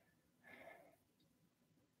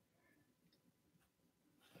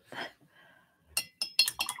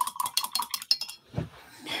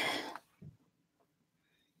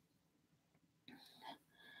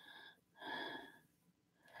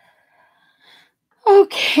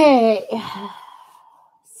 Okay.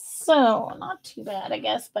 So, not too bad, I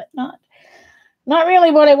guess, but not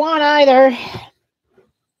really what I want either.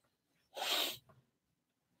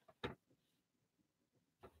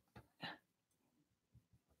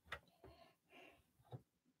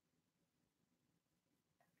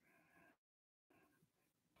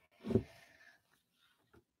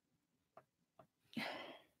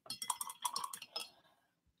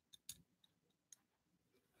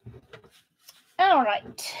 All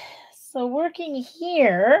right. So, working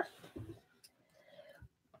here,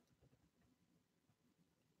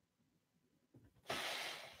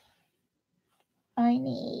 I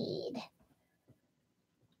need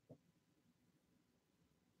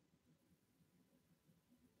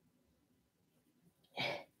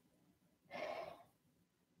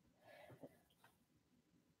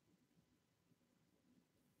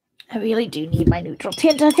I really do need my neutral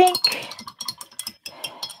tint, I think.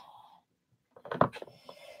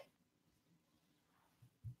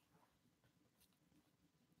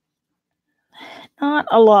 Not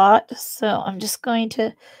a lot, so I'm just going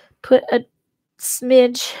to put a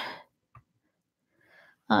smidge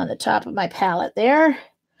on the top of my palette there.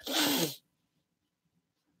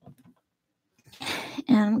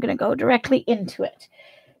 And I'm going to go directly into it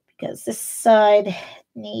because this side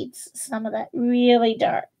needs some of that really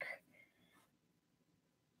dark.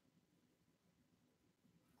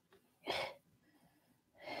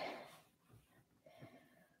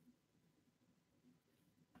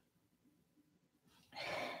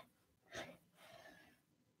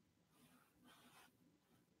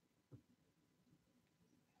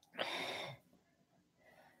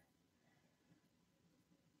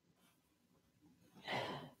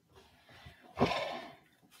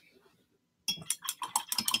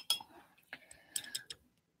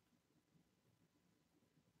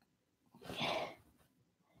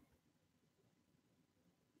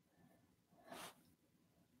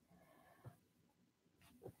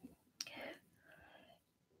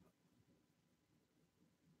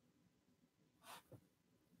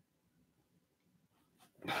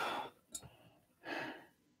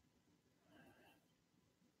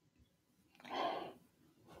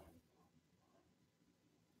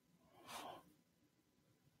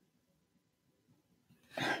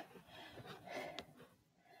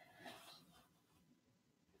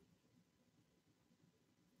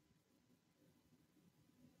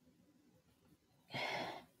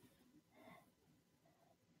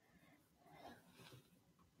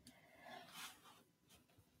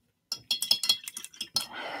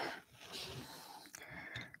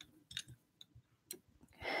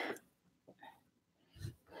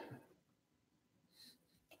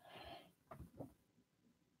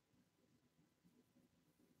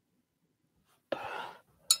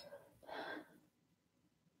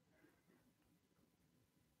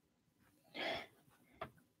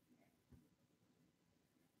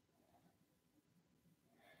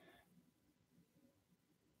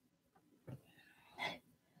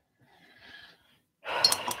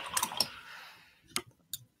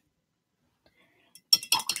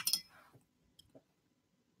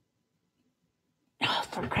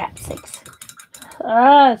 for crap's sakes.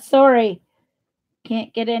 Ah, sorry.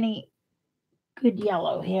 Can't get any good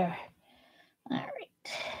yellow here. All right.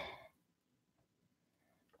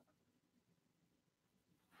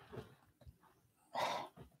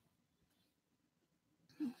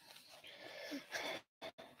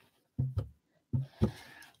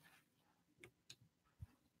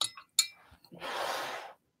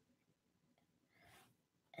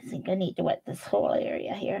 I think I need to wet this whole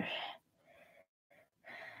area here.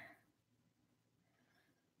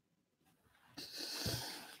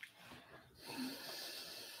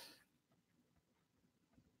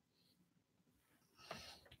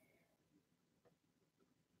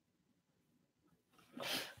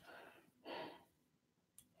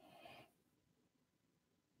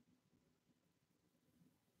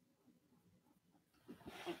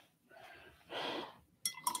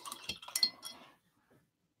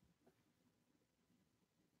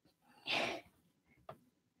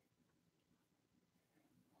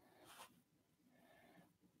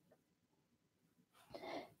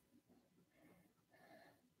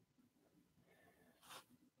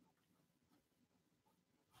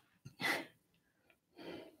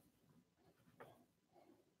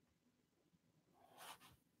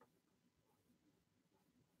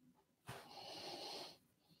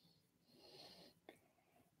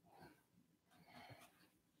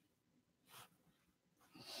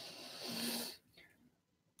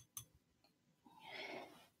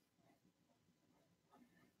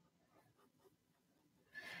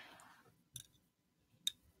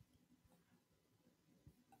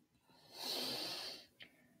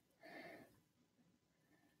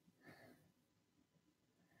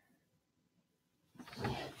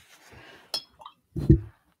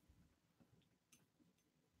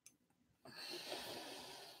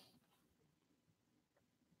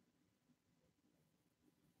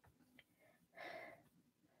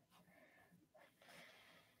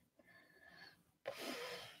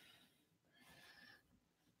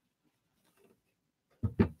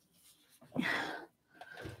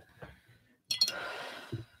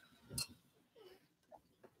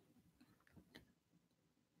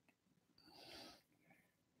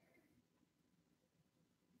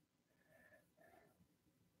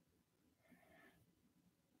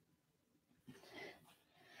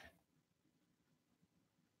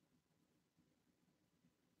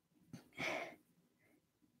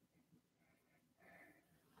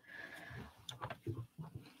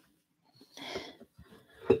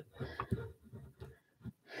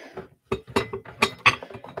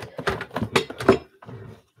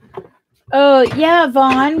 Oh, yeah,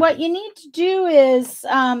 Vaughn. What you need to do is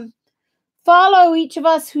follow each of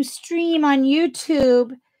us who stream on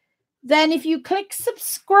YouTube. Then if you click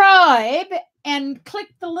subscribe and click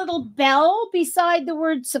the little bell beside the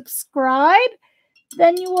word subscribe,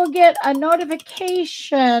 then you will get a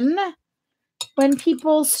notification when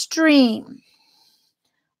people stream.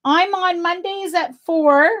 I'm on Mondays at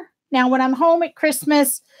 4. Now, when I'm home at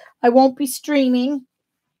Christmas, I won't be streaming.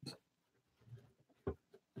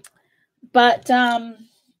 But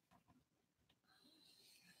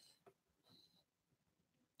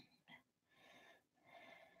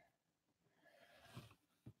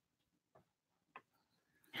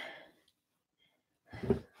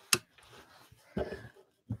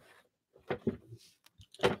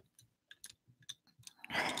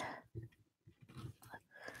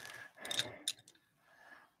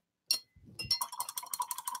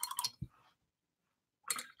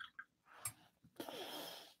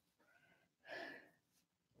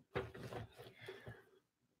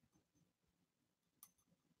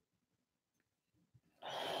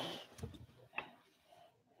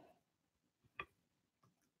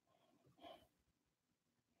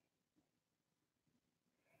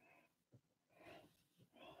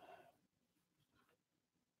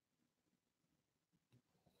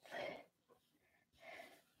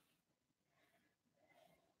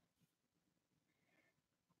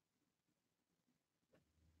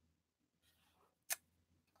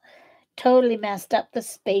totally messed up the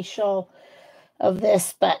spatial of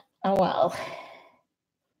this, but oh well.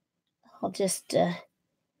 I'll just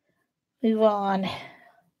move on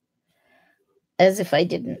as if I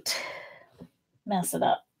didn't mess it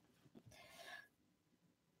up.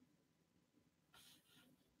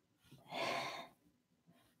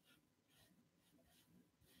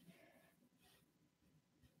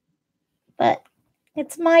 But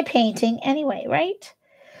it's my painting anyway, right?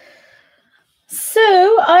 So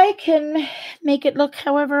I can make it look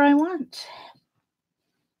however I want.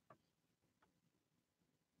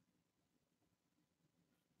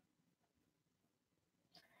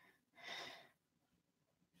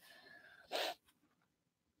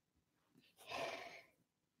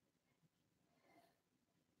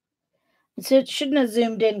 So it shouldn't have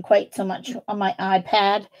zoomed in quite so much on my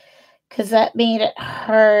iPad because that made it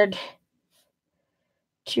hard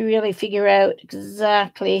to really figure out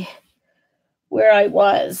exactly where I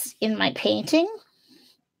was in my painting,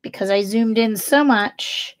 because I zoomed in so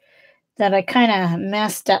much that I kind of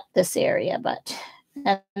messed up this area,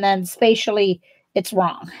 and then spatially it's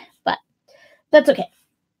wrong, but that's okay.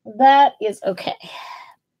 That is okay.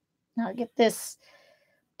 Now I'll get this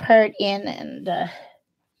part in, and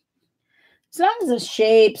as long as the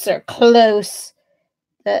shapes are close,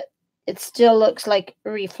 that it still looks like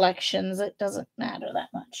reflections, it doesn't matter that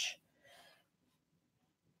much.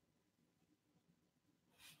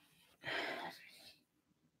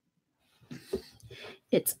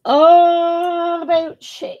 It's all about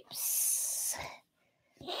shapes.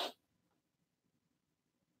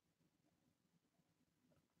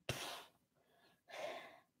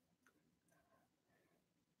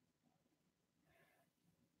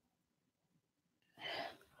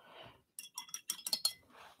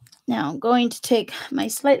 Now I'm going to take my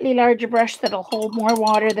slightly larger brush that'll hold more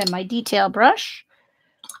water than my detail brush,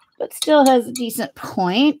 but still has a decent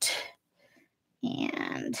point,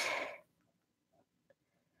 and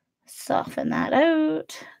soften that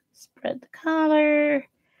out, spread the color.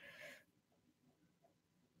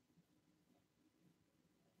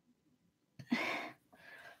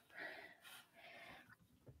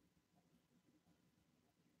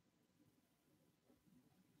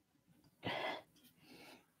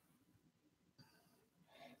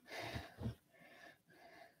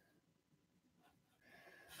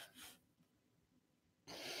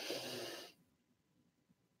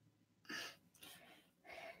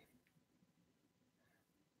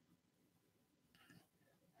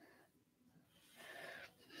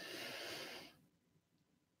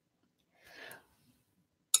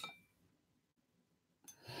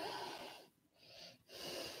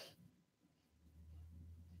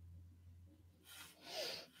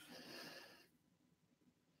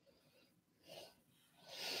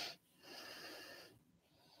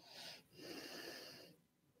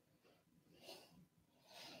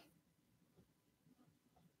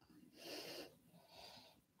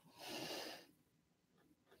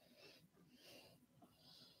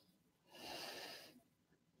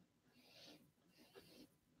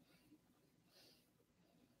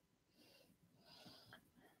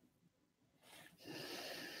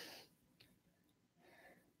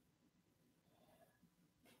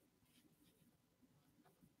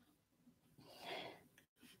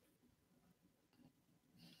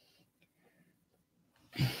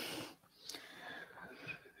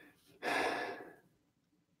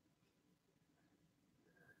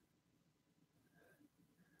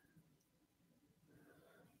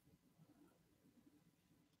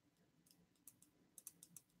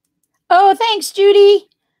 Oh, thanks, Judy.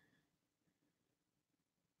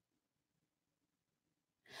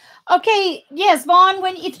 Okay, yes, Vaughn,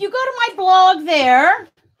 if you go to my blog there,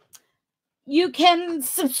 you can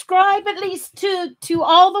subscribe at least to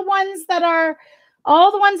all the ones that are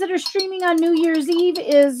streaming on New Year's Eve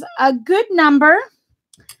is a good number.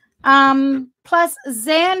 Plus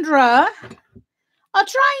Xandra. I'll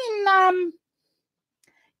try and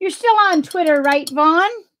you're still on Twitter, right, Vaughn?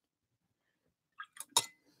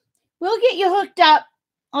 We'll get you hooked up.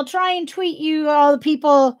 I'll try and tweet you all the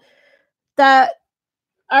people that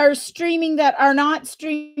are streaming that are not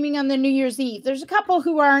streaming on the New Year's Eve. There's a couple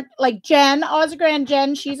who aren't, like Jen, Ozgrand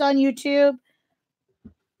Jen, she's on YouTube.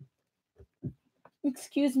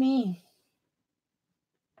 Excuse me.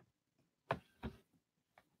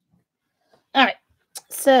 All right.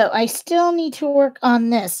 So I still need to work on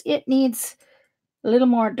this. It needs a little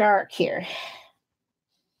more dark here,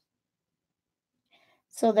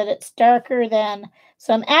 so that it's darker than.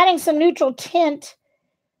 So I'm adding some neutral tint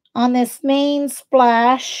on this main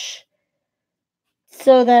splash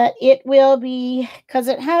so that it will be, because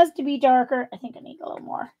it has to be darker. I think I need a little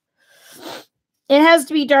more. It has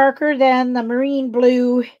to be darker than the marine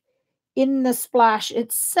blue in the splash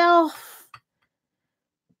itself,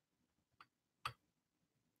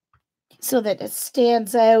 so that it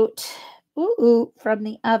stands out from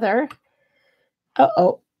the other.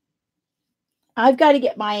 I've got to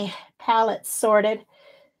get my palettes sorted,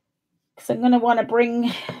 because I'm going to want to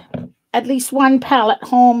bring at least one palette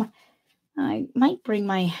home. I might bring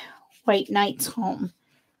my White Knights home.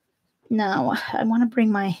 No, I want to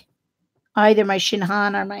bring either my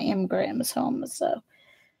ShinHan or my Grams home. So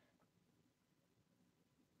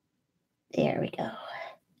there we go.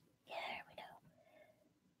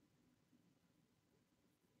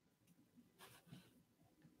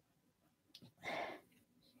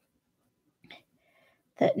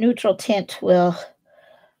 That neutral tint will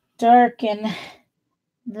darken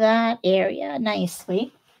that area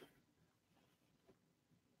nicely.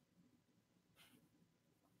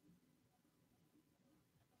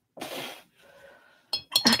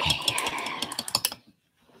 Okay.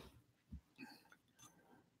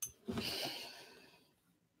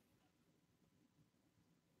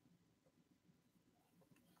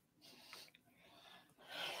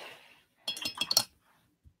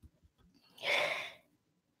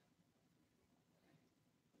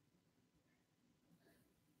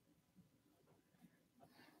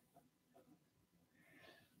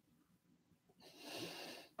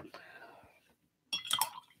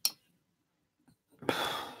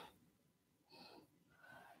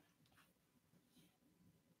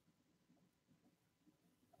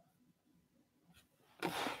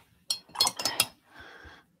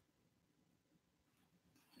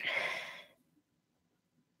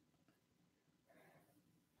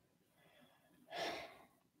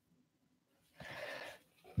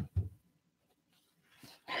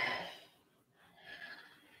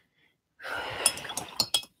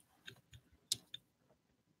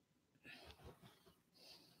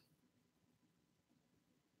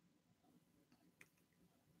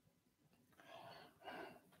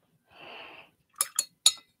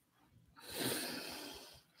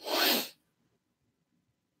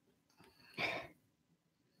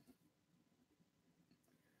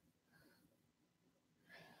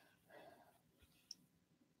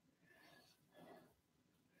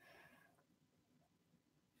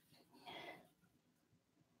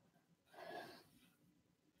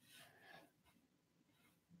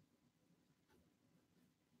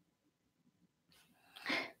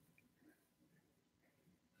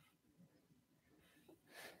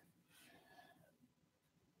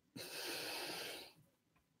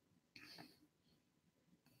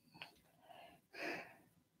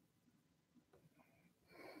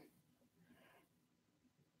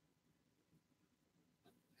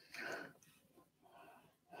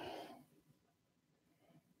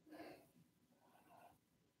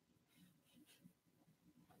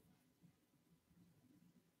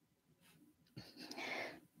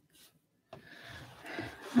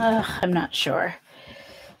 I'm not sure.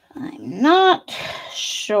 I'm not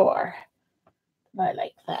sure. I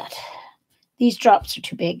like that. These drops are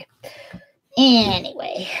too big.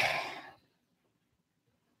 Anyway.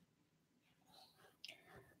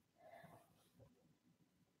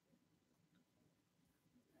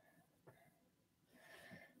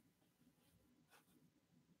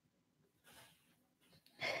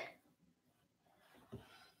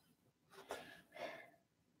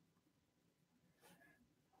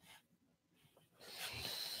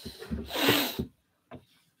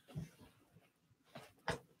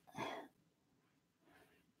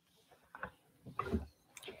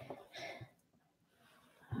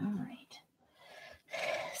 All right.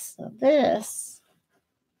 So this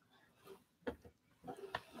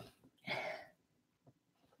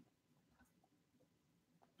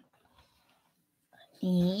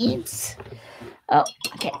needs, oh,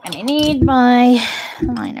 okay, and I need my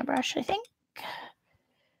liner brush, I think.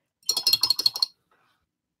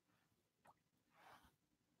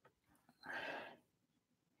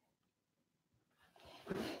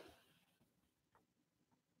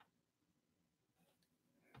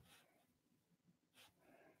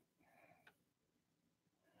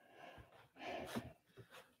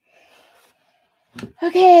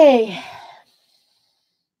 Okay.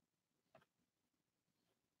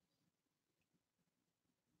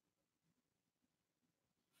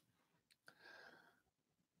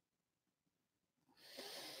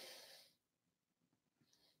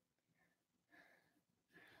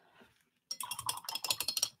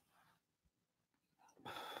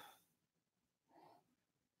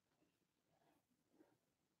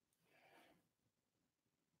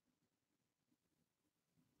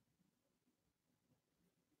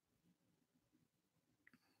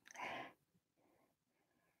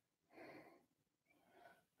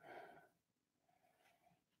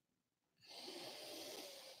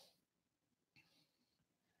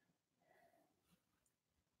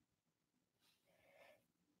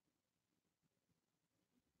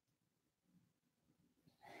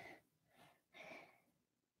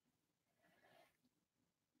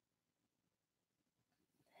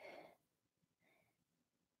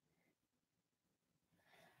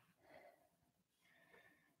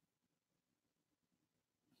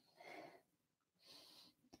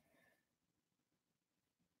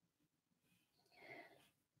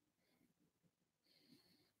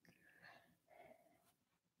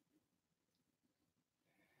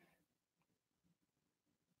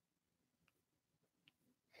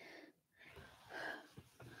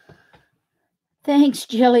 Thanks,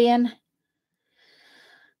 Jillian.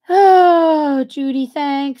 Oh, Judy,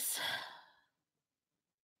 thanks.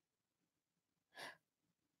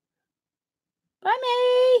 Bye,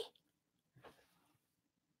 May.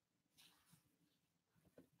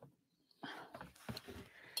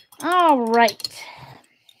 All right.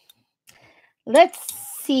 Let's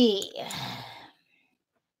see.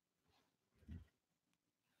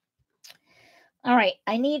 All right,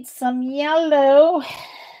 I need some yellow.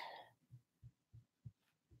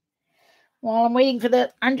 While I'm waiting for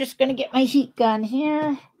that, I'm just going to get my heat gun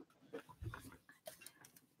here.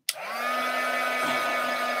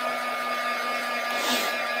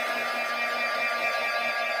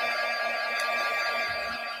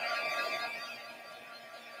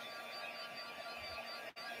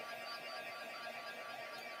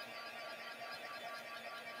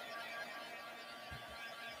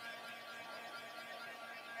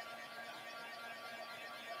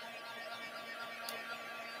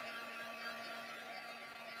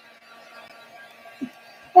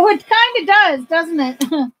 Oh, it kind of does, doesn't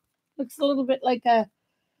it? Looks a little bit like a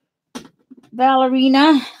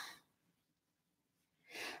ballerina.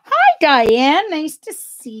 Hi, Diane. Nice to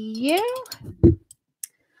see you.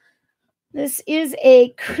 This is a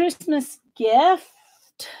Christmas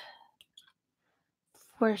gift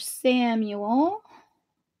for Samuel.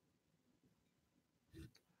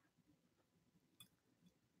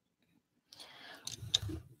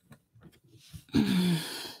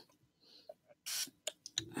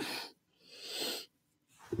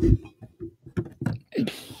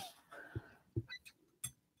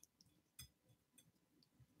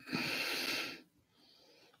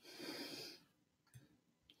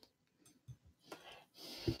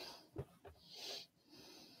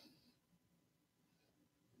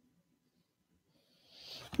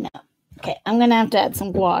 No. Okay, I'm going to have to add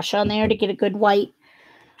some gouache on there to get a good white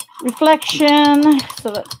reflection. So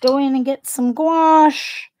let's go in and get some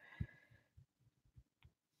gouache.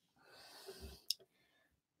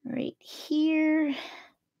 Right here.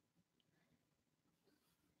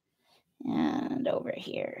 And over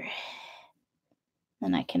here.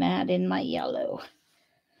 Then I can add in my yellow.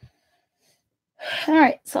 All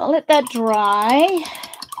right, so I'll let that dry.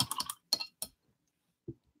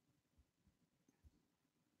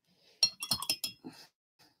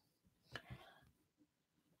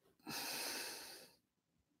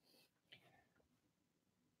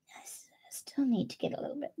 I still need to get a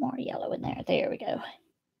little bit more yellow in there. There we go. All right.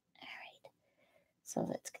 So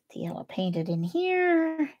let's get the yellow painted in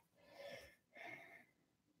here.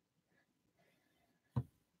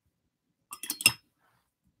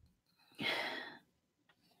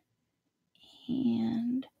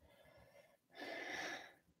 And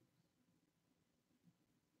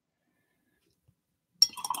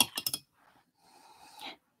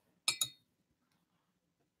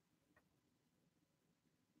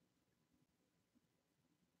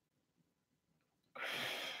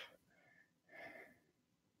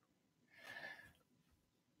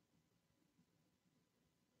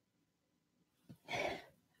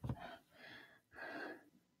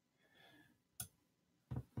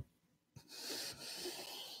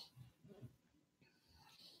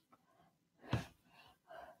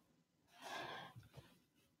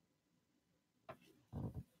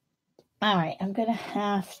all right, I'm going to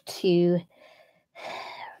have to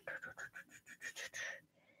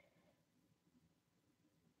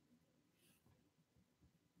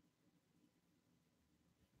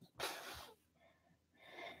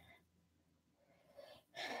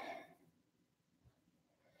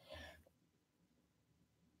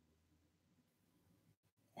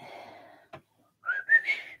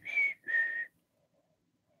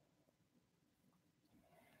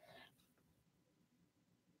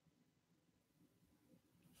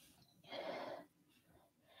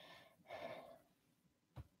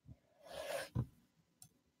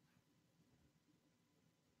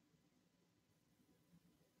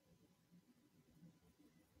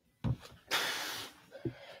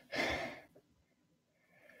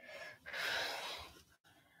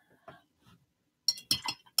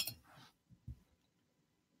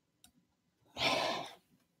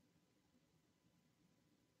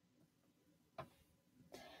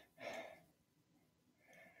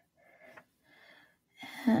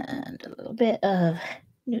and a little bit of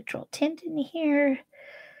neutral tint in here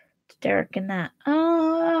to darken that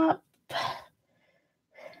up.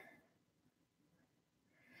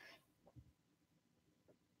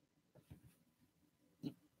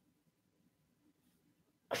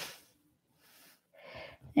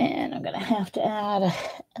 And I'm going to have to add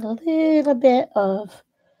a little bit of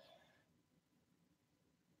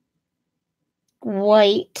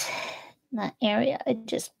white that area I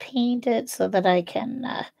just painted so that I can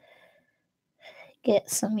get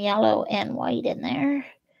some yellow and white in there.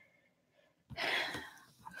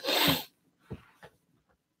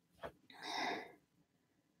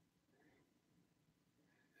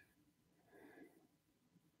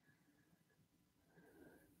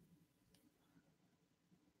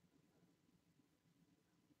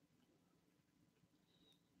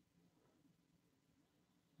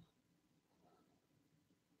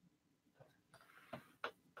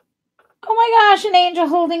 Oh my gosh, an angel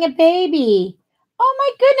holding a baby. Oh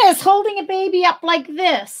my goodness, holding a baby up like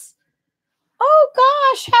this. Oh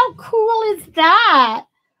gosh, how cool is that?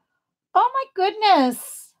 Oh my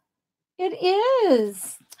goodness. It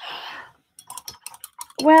is.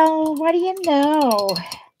 Well, what do you know?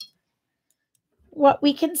 What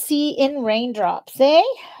we can see in raindrops, eh?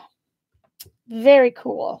 Very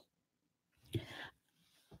cool.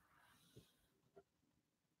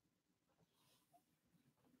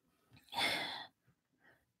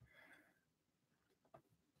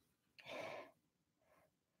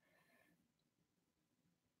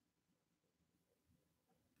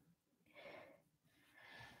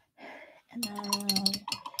 And then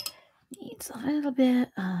needs a little bit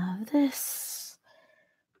of this.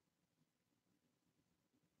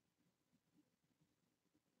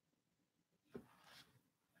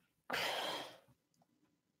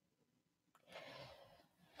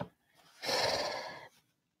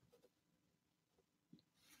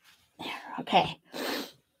 There, okay.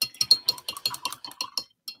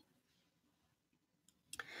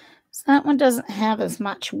 So that one doesn't have as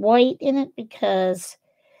much white in it because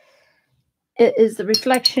it is the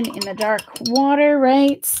reflection in the dark water,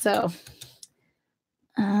 right? So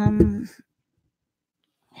I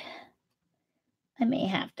may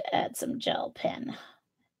have to add some gel pen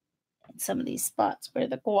in some of these spots where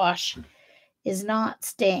the gouache is not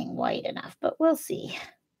staying white enough, but we'll see.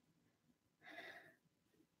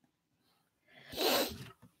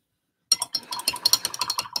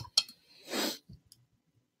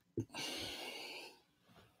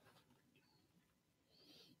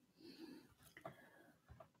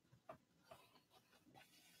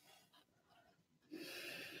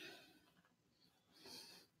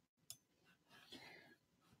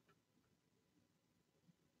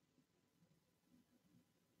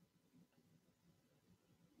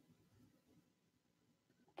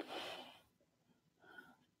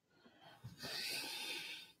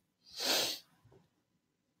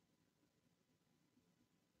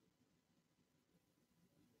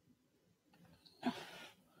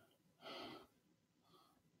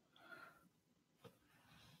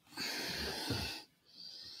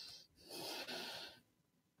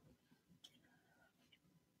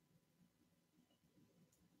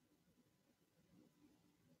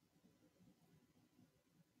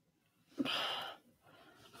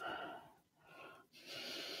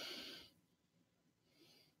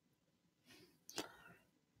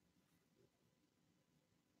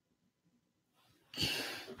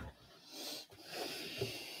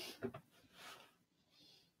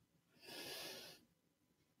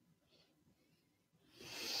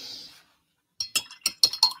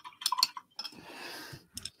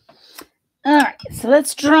 All right, so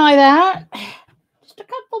let's dry that. Just a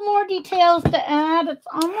couple more details to add. It's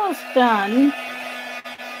almost done.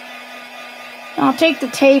 I'll take the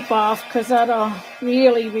tape off because that'll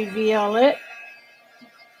really reveal it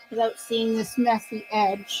without seeing this messy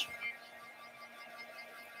edge.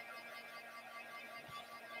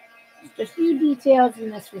 Just a few details in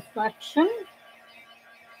this reflection.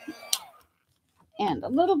 And a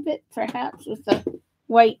little bit perhaps with the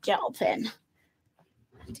white gel pen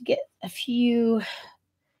to get a few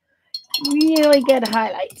really good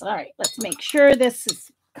highlights. All right, let's make sure this is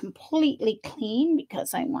completely clean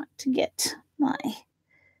because I want to get my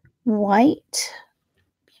white,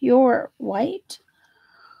 pure white.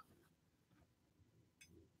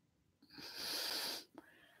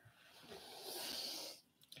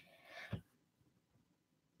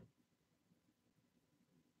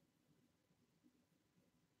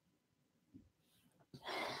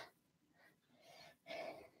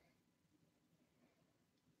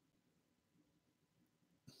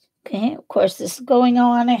 Okay, of course, this is going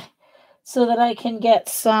on so that I can get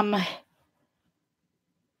some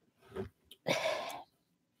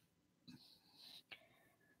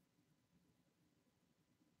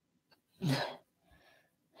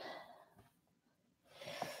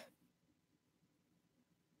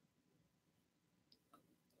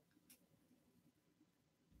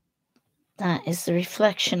that is the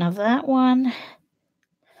reflection of that one.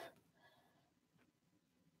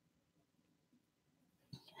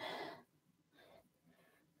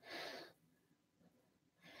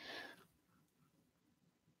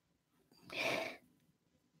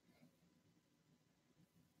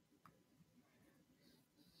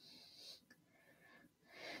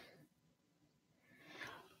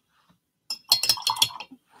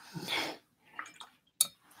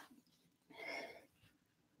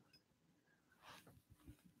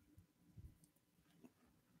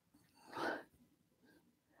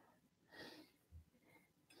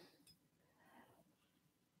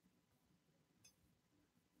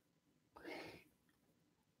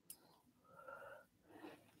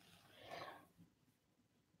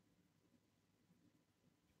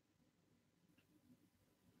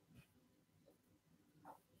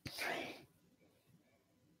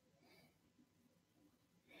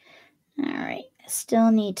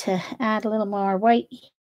 still need to add a little more white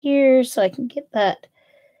here so I can get that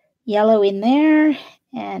yellow in there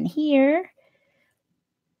and here.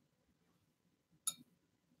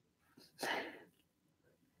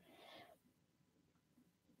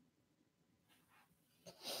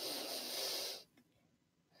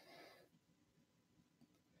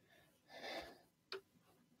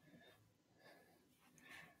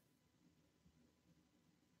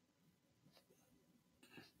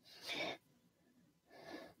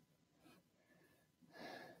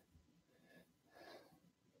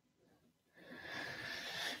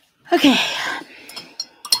 Okay.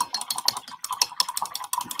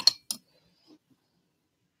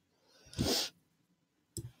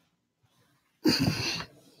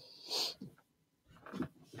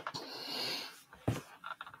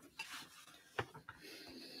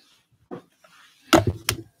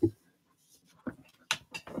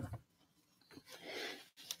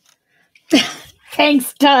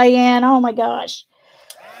 Thanks, Diane. Oh my gosh.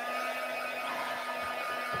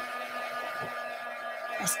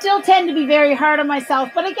 I still tend to be very hard on myself,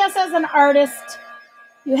 but I guess as an artist,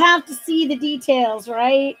 you have to see the details,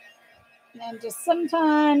 right? And just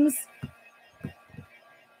sometimes.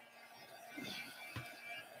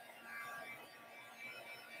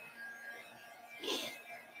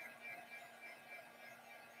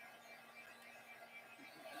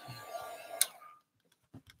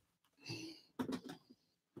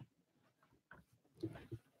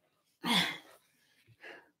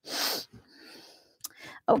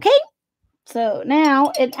 Okay, so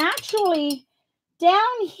now it actually,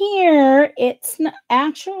 down here, it's not,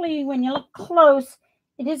 actually, when you look close,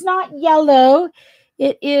 it is not yellow.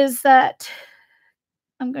 It is that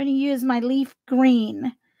I'm going to use my leaf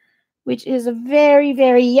green, which is a very,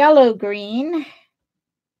 very yellow green.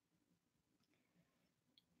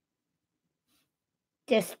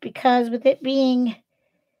 Just because with it being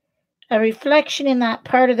a reflection in that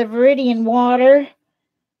part of the viridian water,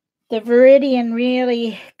 the viridian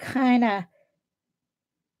really kind of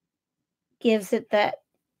gives it that,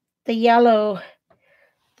 the yellow,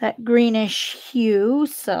 that greenish hue.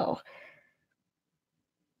 So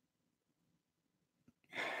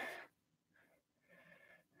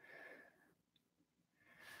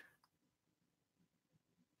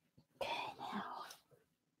okay, now,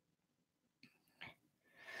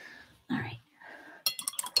 all right.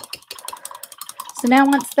 So now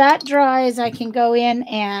once that dries, I can go in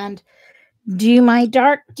and do my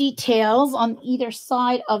dark details on either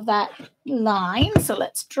side of that line. So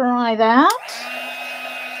let's dry that.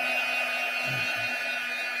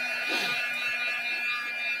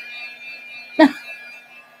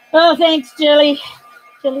 Oh, thanks, Jillian.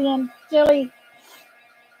 Jilly.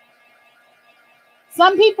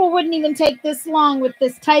 Some people wouldn't even take this long with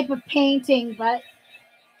this type of painting, but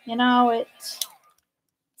you know, it's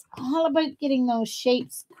all about getting those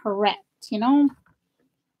shapes correct, you know?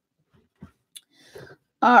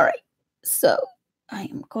 All right, so I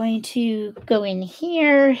am going to go in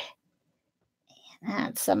here and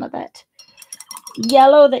add some of that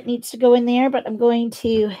yellow that needs to go in there, but I'm going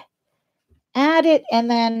to add it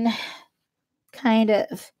and then kind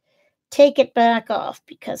of take it back off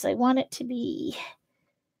because I want it to be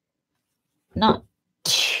not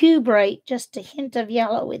too bright, just a hint of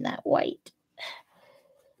yellow in that white.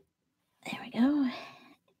 There we go.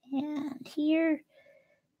 And here.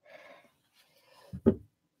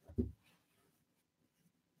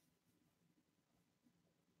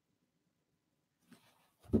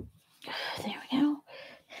 There we go.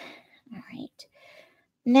 All right.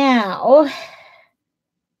 Now,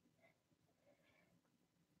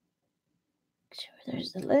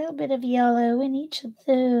 there's a little bit of yellow in each of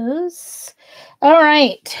those. All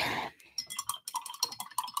right.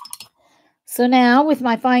 So now with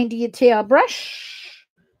my fine detail brush,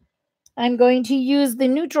 I'm going to use the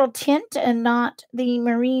neutral tint and not the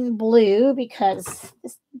marine blue because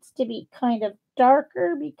this needs to be kind of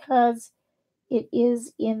darker because it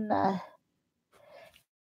is in the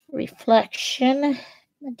reflection,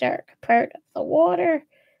 the dark part of the water.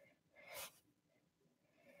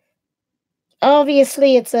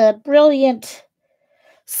 Obviously, it's a brilliant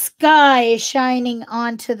sky shining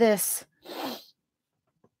onto this.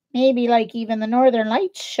 Maybe like even the northern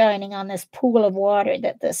lights shining on this pool of water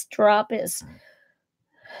that this drop is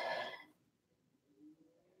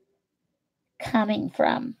coming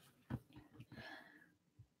from.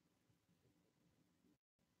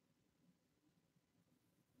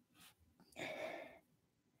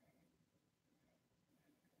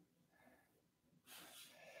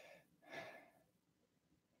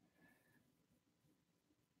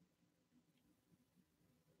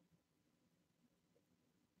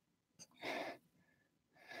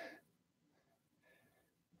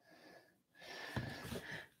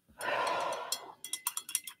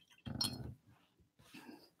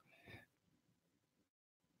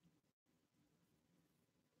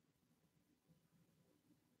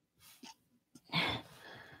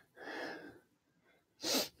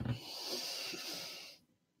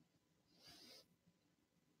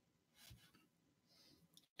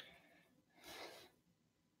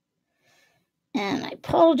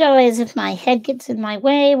 apologize if my head gets in my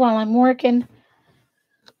way while I'm working,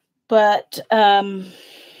 but all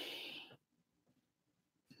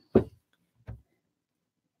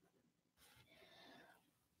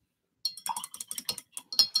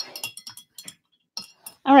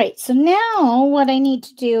right, so now what I need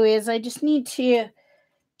to do is I just need to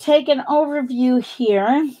take an overview here.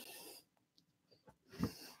 I'm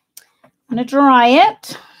going to dry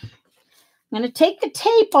it. I'm going to take the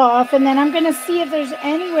tape off, and then I'm going to see if there's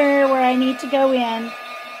anywhere where I need to go in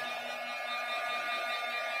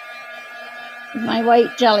with my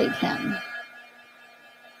white jelly pen.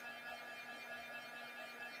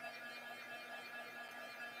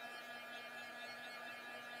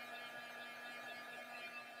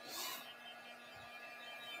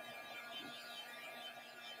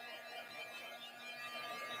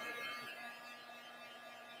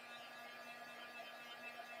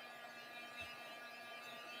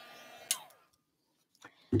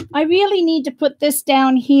 I really need to put this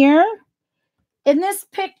down here. In this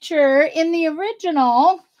picture, in the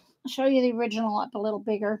original, I'll show you the original up a little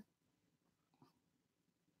bigger.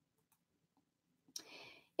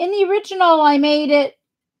 In the original, I made it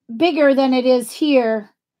bigger than it is here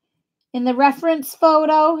in the reference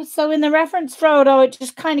photo. So in the reference photo, it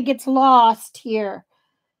just kind of gets lost here.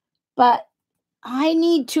 But I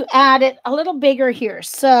need to add it a little bigger here.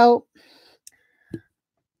 So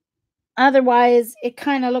otherwise, it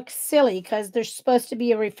kind of looks silly because there's supposed to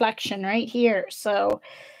be a reflection right here. So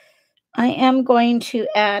I am going to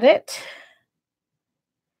add it.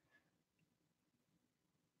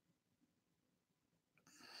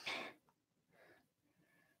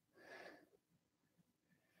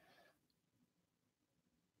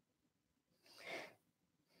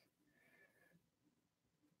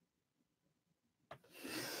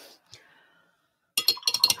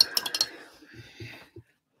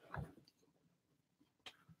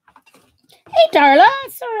 Hey, Darla.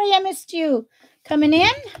 Sorry I missed you coming in.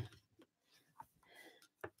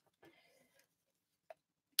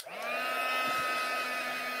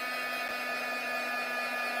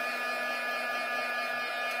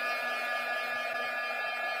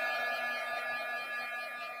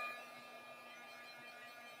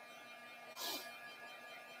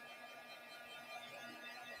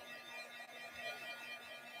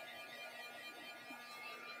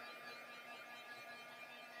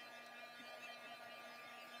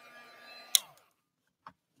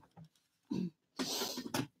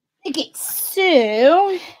 Okay,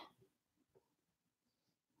 so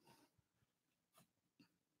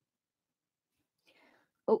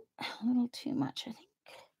a little too much, I think.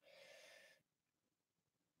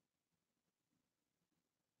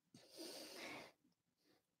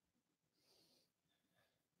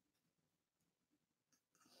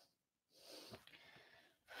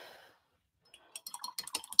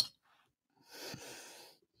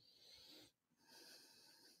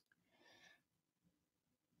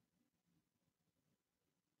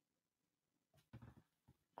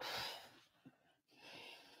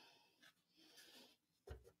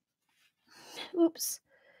 Oops.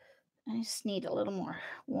 I just need a little more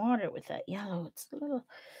water with that yellow. It's a little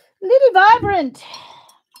vibrant.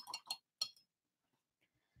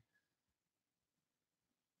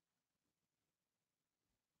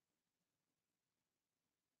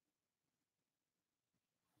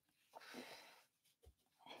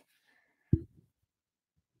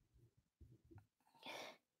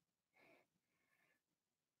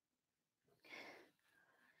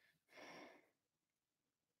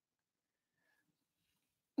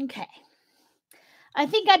 Okay. I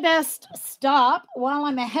think I best stop while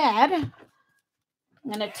I'm ahead. I'm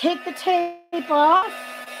going to take the tape off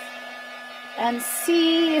and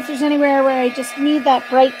see if there's anywhere where I just need that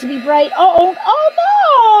bright to be bright. Oh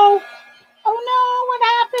no! Oh no, what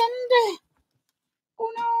happened?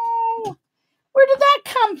 Oh no! Where did that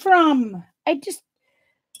come from?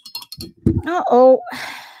 Uh-oh.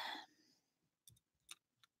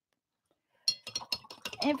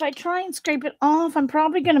 If I try and scrape it off, I'm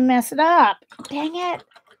probably going to mess it up. Dang it.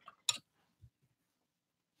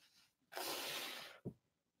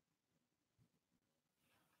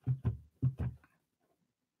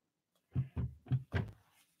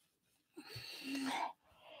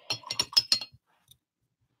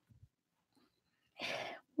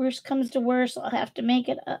 Worst comes to worst, I'll have to make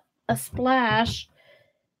it a splash.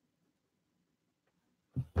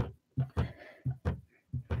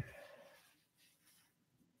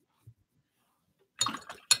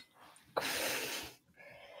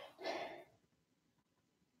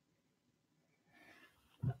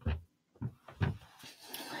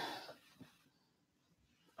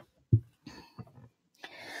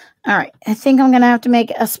 All right, I think I'm going to have to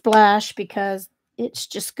make a splash because it's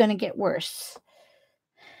just going to get worse.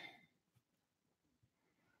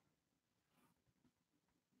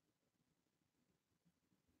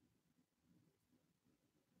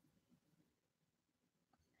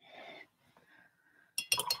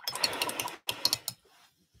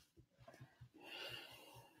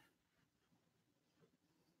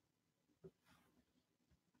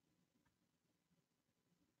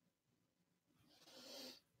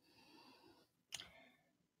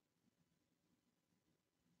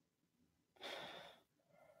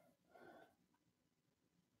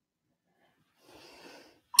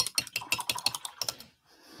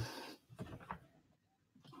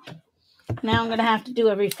 Now I'm going to have to do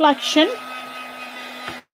a reflection.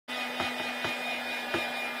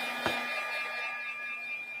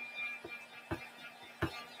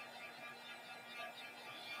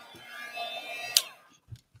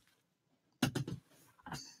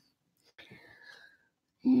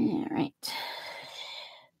 All right.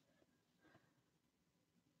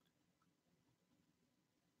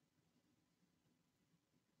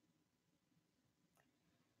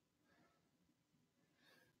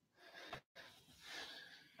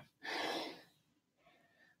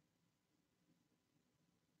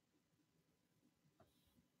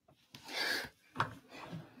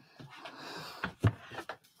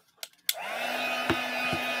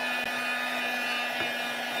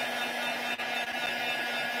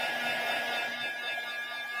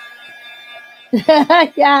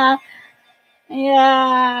 Yeah.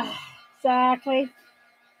 Yeah. Exactly.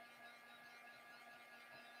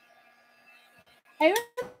 I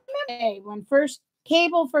remember when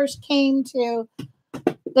cable first came to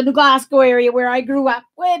the New Glasgow area where I grew up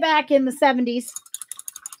way back in the 70s.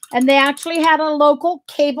 And they actually had a local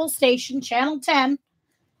cable station, Channel 10.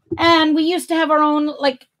 And we used to have our own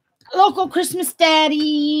like local Christmas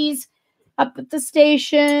daddies up at the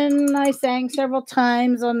station. I sang several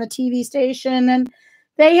times on the TV station, and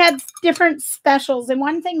they had different specials. And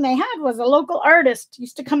one thing they had was a local artist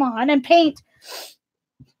used to come on and paint.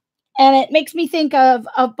 And it makes me think of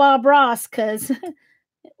Bob Ross because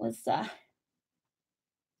it was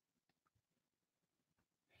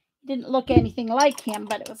didn't look anything like him,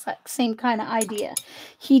 but it was like same kind of idea.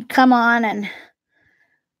 He'd come on and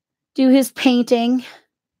do his painting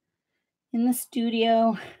in the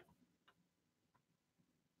studio.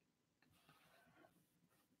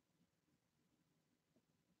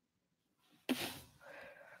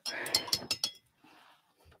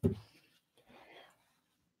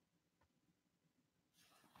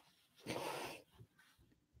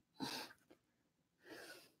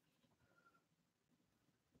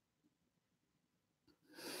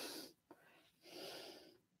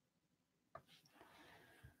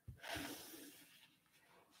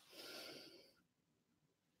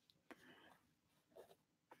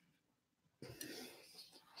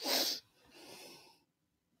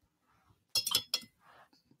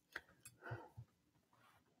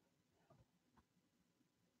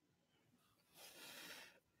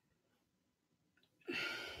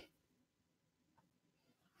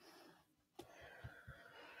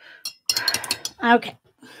 Okay,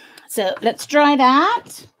 so let's dry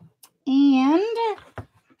that. And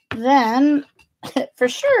then for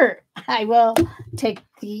sure, I will take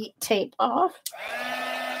the tape off.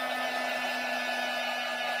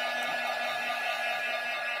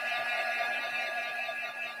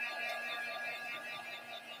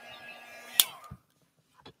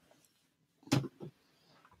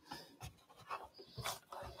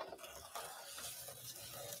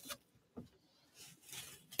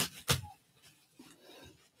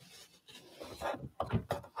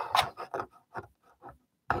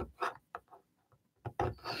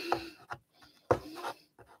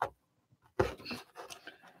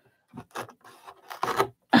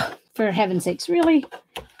 For heaven's sakes, really?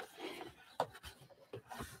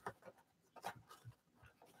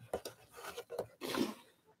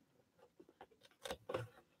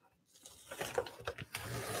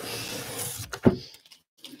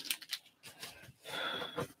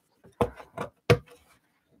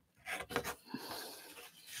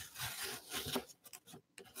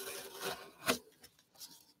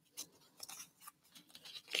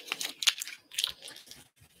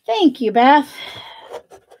 Thank you, Beth.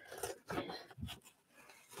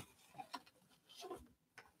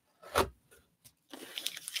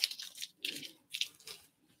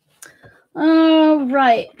 All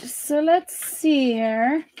right, so let's see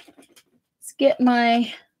here. Let's get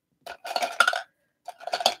my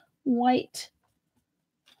white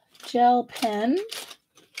gel pen.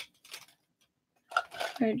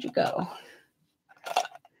 Where'd you go?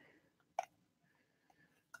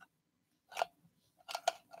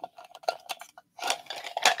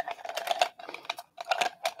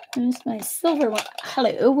 Where's my silver one?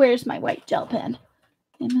 Hello, where's my white gel pen?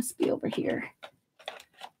 It must be over here.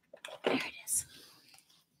 There it is.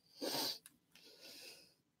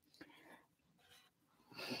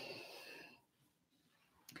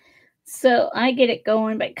 So I get it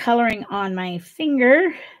going by coloring on my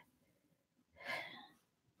finger.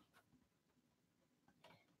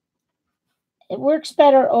 It works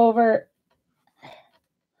better over.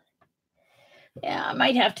 Yeah, I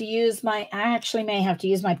might have to use I actually may have to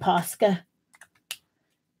use my Posca,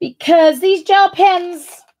 because these gel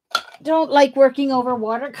pens don't like working over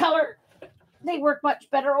watercolor. They work much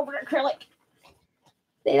better over acrylic.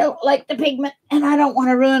 They don't like the pigment, and I don't want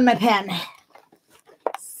to ruin my pen.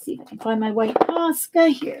 Let's see if I can find my white Posca.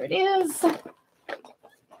 Here it is.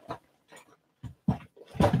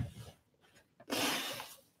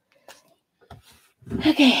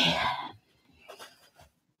 Okay.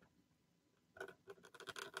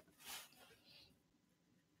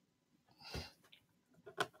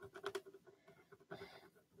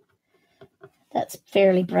 That's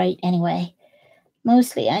fairly bright anyway.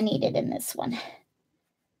 Mostly I need it in this one.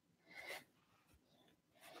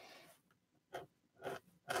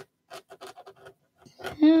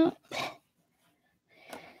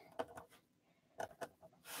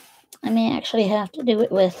 I may actually have to do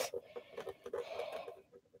it with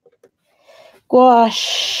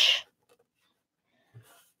gouache.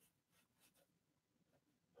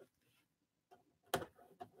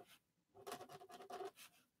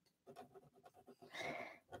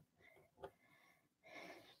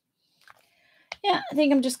 Yeah, I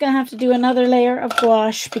think I'm just going to have to do another layer of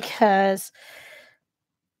gouache, because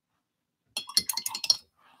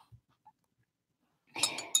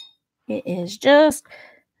it is just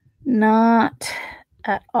not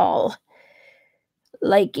at all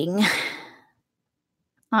liking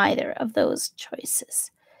either of those choices.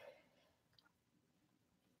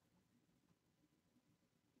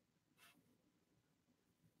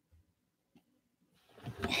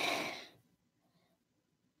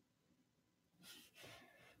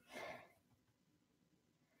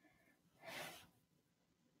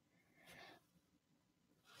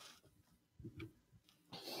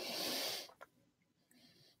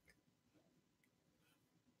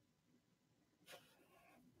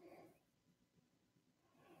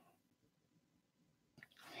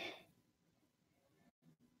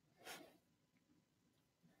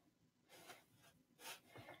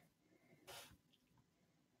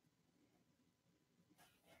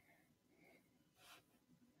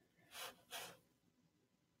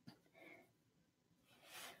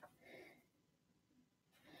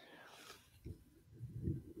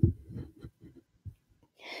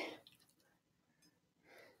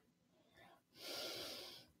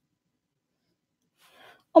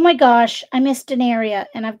 Oh my gosh, I missed an area,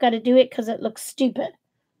 and I've got to do it because it looks stupid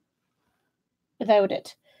without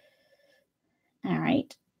it. All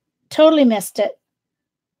right. Totally missed it.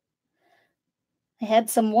 I had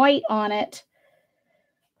some white on it,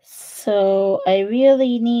 so I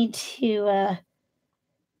really need to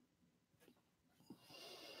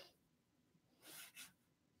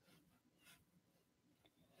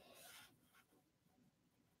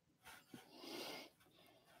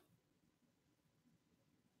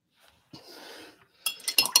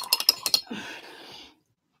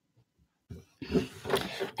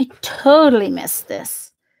I totally missed this.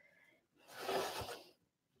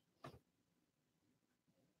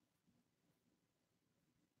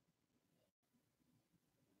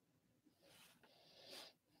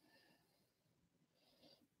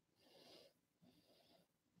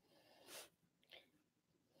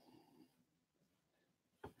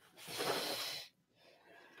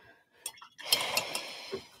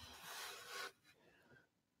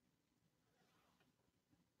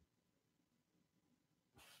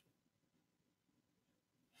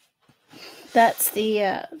 That's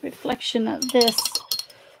the reflection of this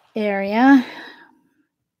area.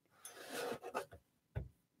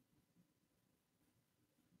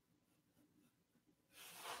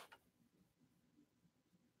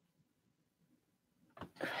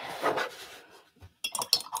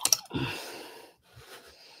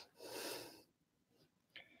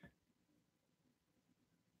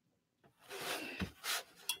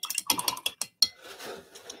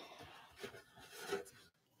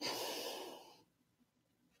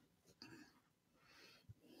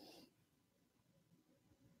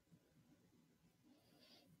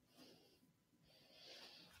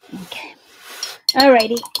 Okay.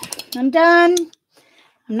 Alrighty. I'm done.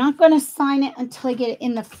 I'm not going to sign it until I get it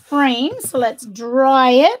in the frame, so let's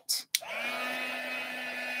dry it.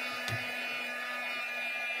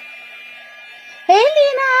 Hey,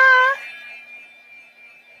 Lena.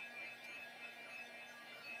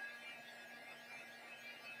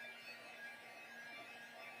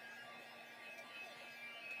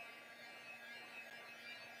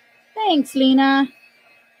 Thanks, Lena.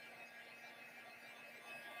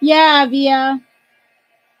 Yeah, Via.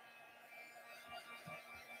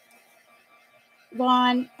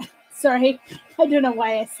 Vaughn. Sorry. I don't know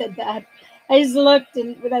why I said that. I just looked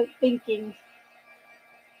and without thinking.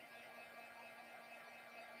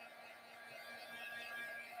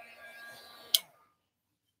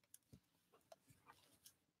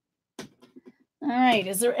 All right.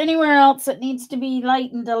 Is there anywhere else that needs to be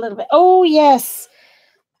lightened a little bit? Oh, yes.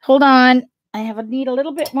 Hold on. I need a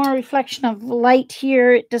little bit more reflection of light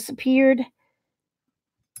here. It disappeared.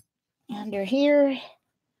 Under here.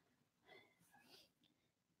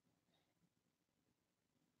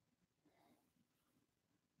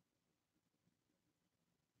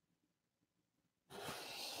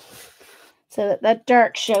 So that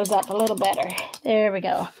dark shows up a little better. There we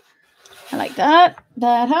go. I like that.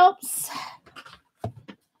 That helps.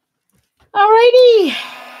 Alrighty.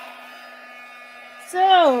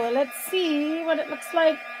 So let's see what it looks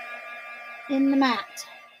like in the mat.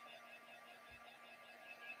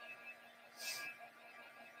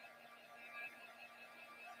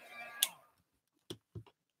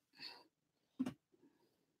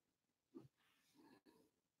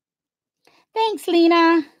 Thanks,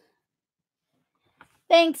 Lena.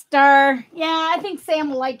 Thanks, Dar. Yeah, I think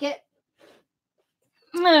Sam will like it.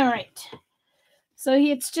 All right. So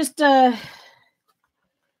it's just a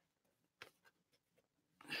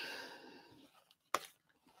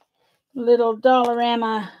little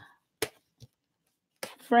Dollarama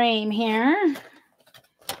frame here.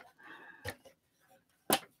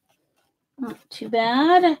 Not too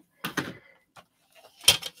bad.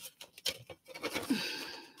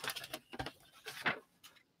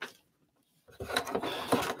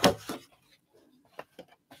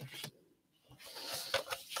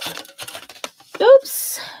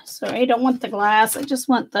 Oops. Sorry, I don't want the glass. I just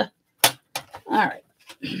want the... All right.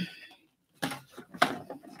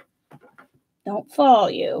 Don't fall,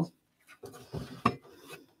 you.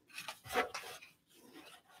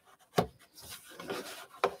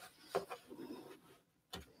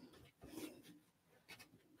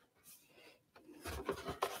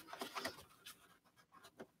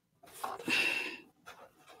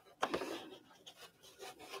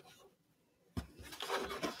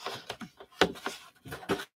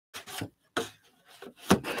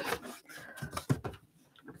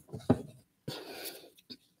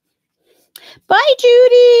 Bye,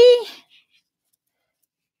 Judy.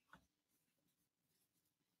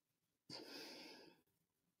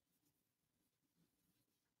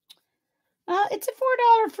 It's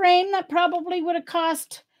a $4 frame that probably would have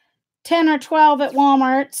cost 10 or 12 at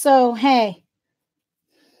Walmart. So, hey,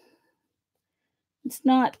 it's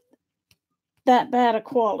not that bad a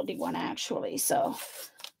quality one, actually. So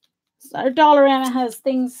our Dollarama has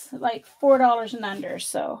things like $4 and under.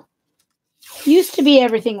 So used to be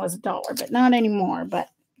everything was $1, but not anymore. But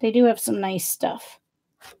they do have some nice stuff.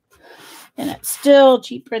 And it's still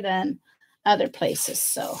cheaper than other places.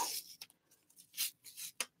 So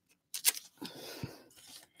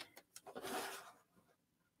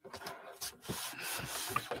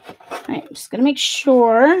all right, I'm just going to make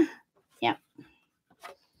sure. Yeah.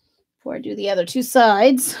 Before I do the other two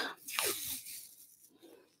sides.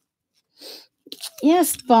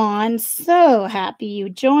 Yes, Vaughn, so happy you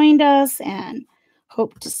joined us and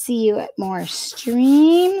hope to see you at more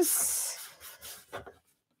streams.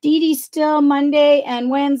 Dee Dee still Monday and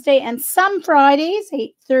Wednesday and some Fridays,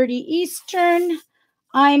 8:30 Eastern.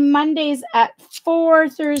 I'm Mondays at 4,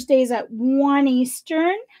 Thursdays at 1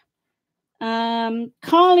 Eastern.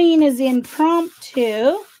 Colleen is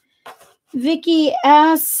impromptu. Vicky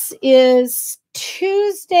S is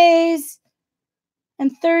Tuesdays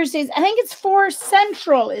and Thursdays. I think it's 4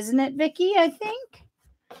 Central, isn't it, Vicky? I think.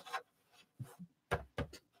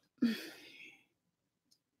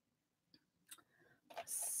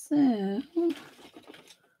 So.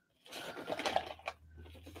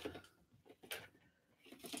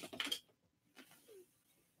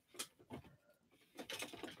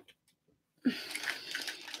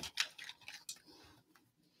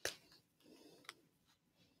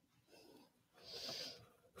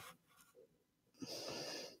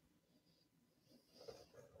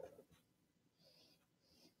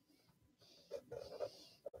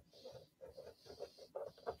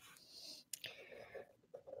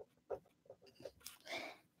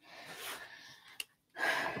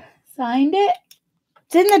 Find it.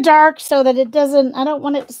 It's in the dark so that it doesn't, I don't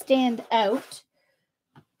want it to stand out.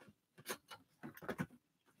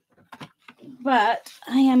 But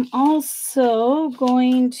I am also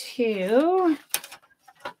going to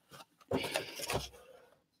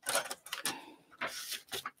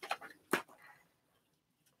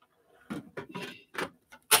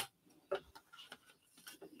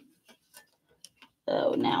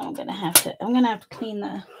So now I'm gonna have to clean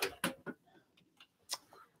the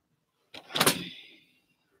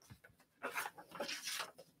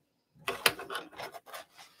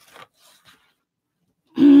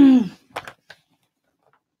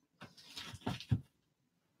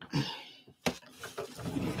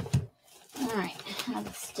all right, I have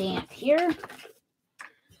a stamp here.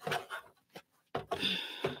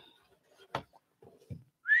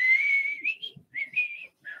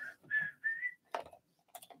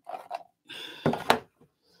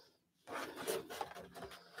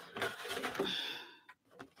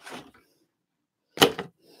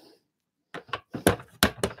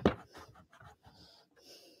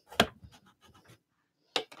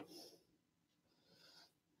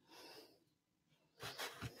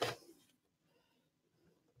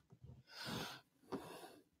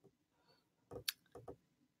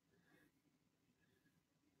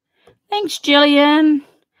 Thanks, Jillian.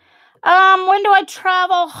 When do I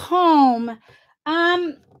travel home? As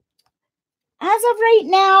of right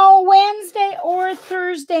now, Wednesday or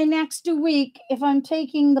Thursday next week, if I'm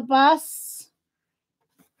taking the bus.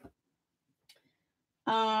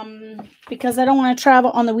 Because I don't want to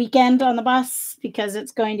travel on the weekend on the bus because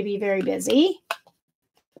it's going to be very busy.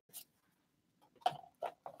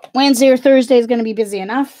 Wednesday or Thursday is going to be busy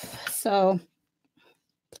enough, so.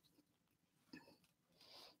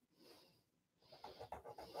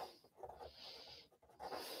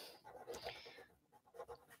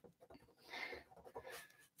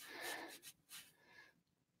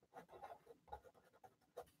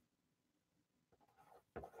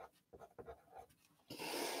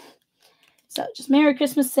 So just Merry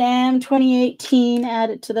Christmas, Sam, 2018, add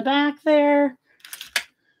it to the back there.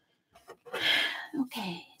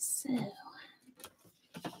 Okay, so.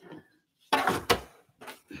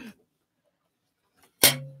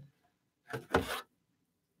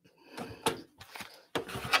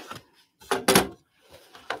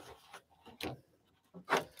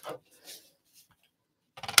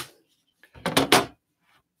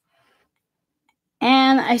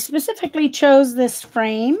 And I specifically chose this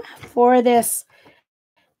frame for this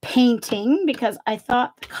painting because I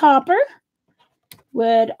thought the copper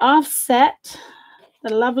would offset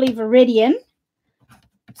the lovely Viridian,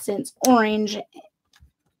 since orange,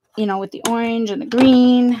 you know, with the orange and the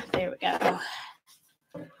green. There we go.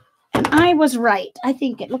 And I was right. I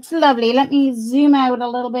think it looks lovely. Let me zoom out a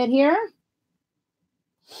little bit here.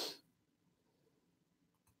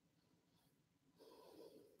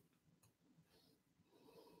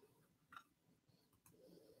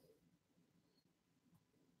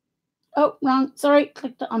 Oh, wrong. Sorry,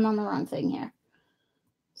 clicked on the wrong thing here.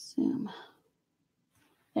 Zoom.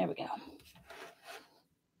 There we go.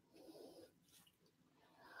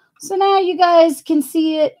 So now you guys can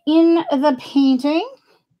see it in the painting.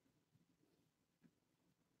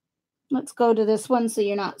 Let's go to this one so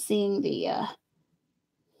you're not seeing the...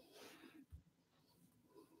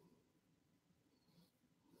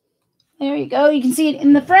 There you go. You can see it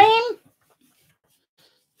in the frame.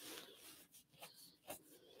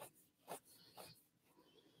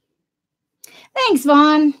 Thanks,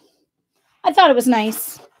 Vaughn. I thought it was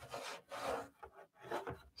nice.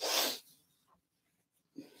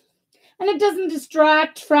 And it doesn't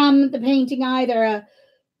distract from the painting either.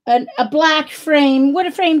 A black frame would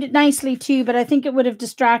have framed it nicely too, but I think it would have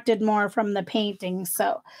distracted more from the painting.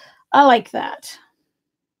 So I like that.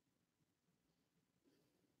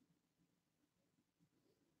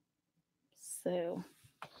 So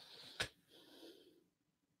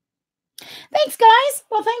thanks, guys.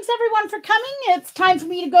 Well, thanks everyone for coming. It's time for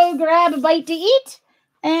me to go grab a bite to eat,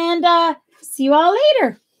 and see you all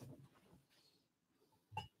later.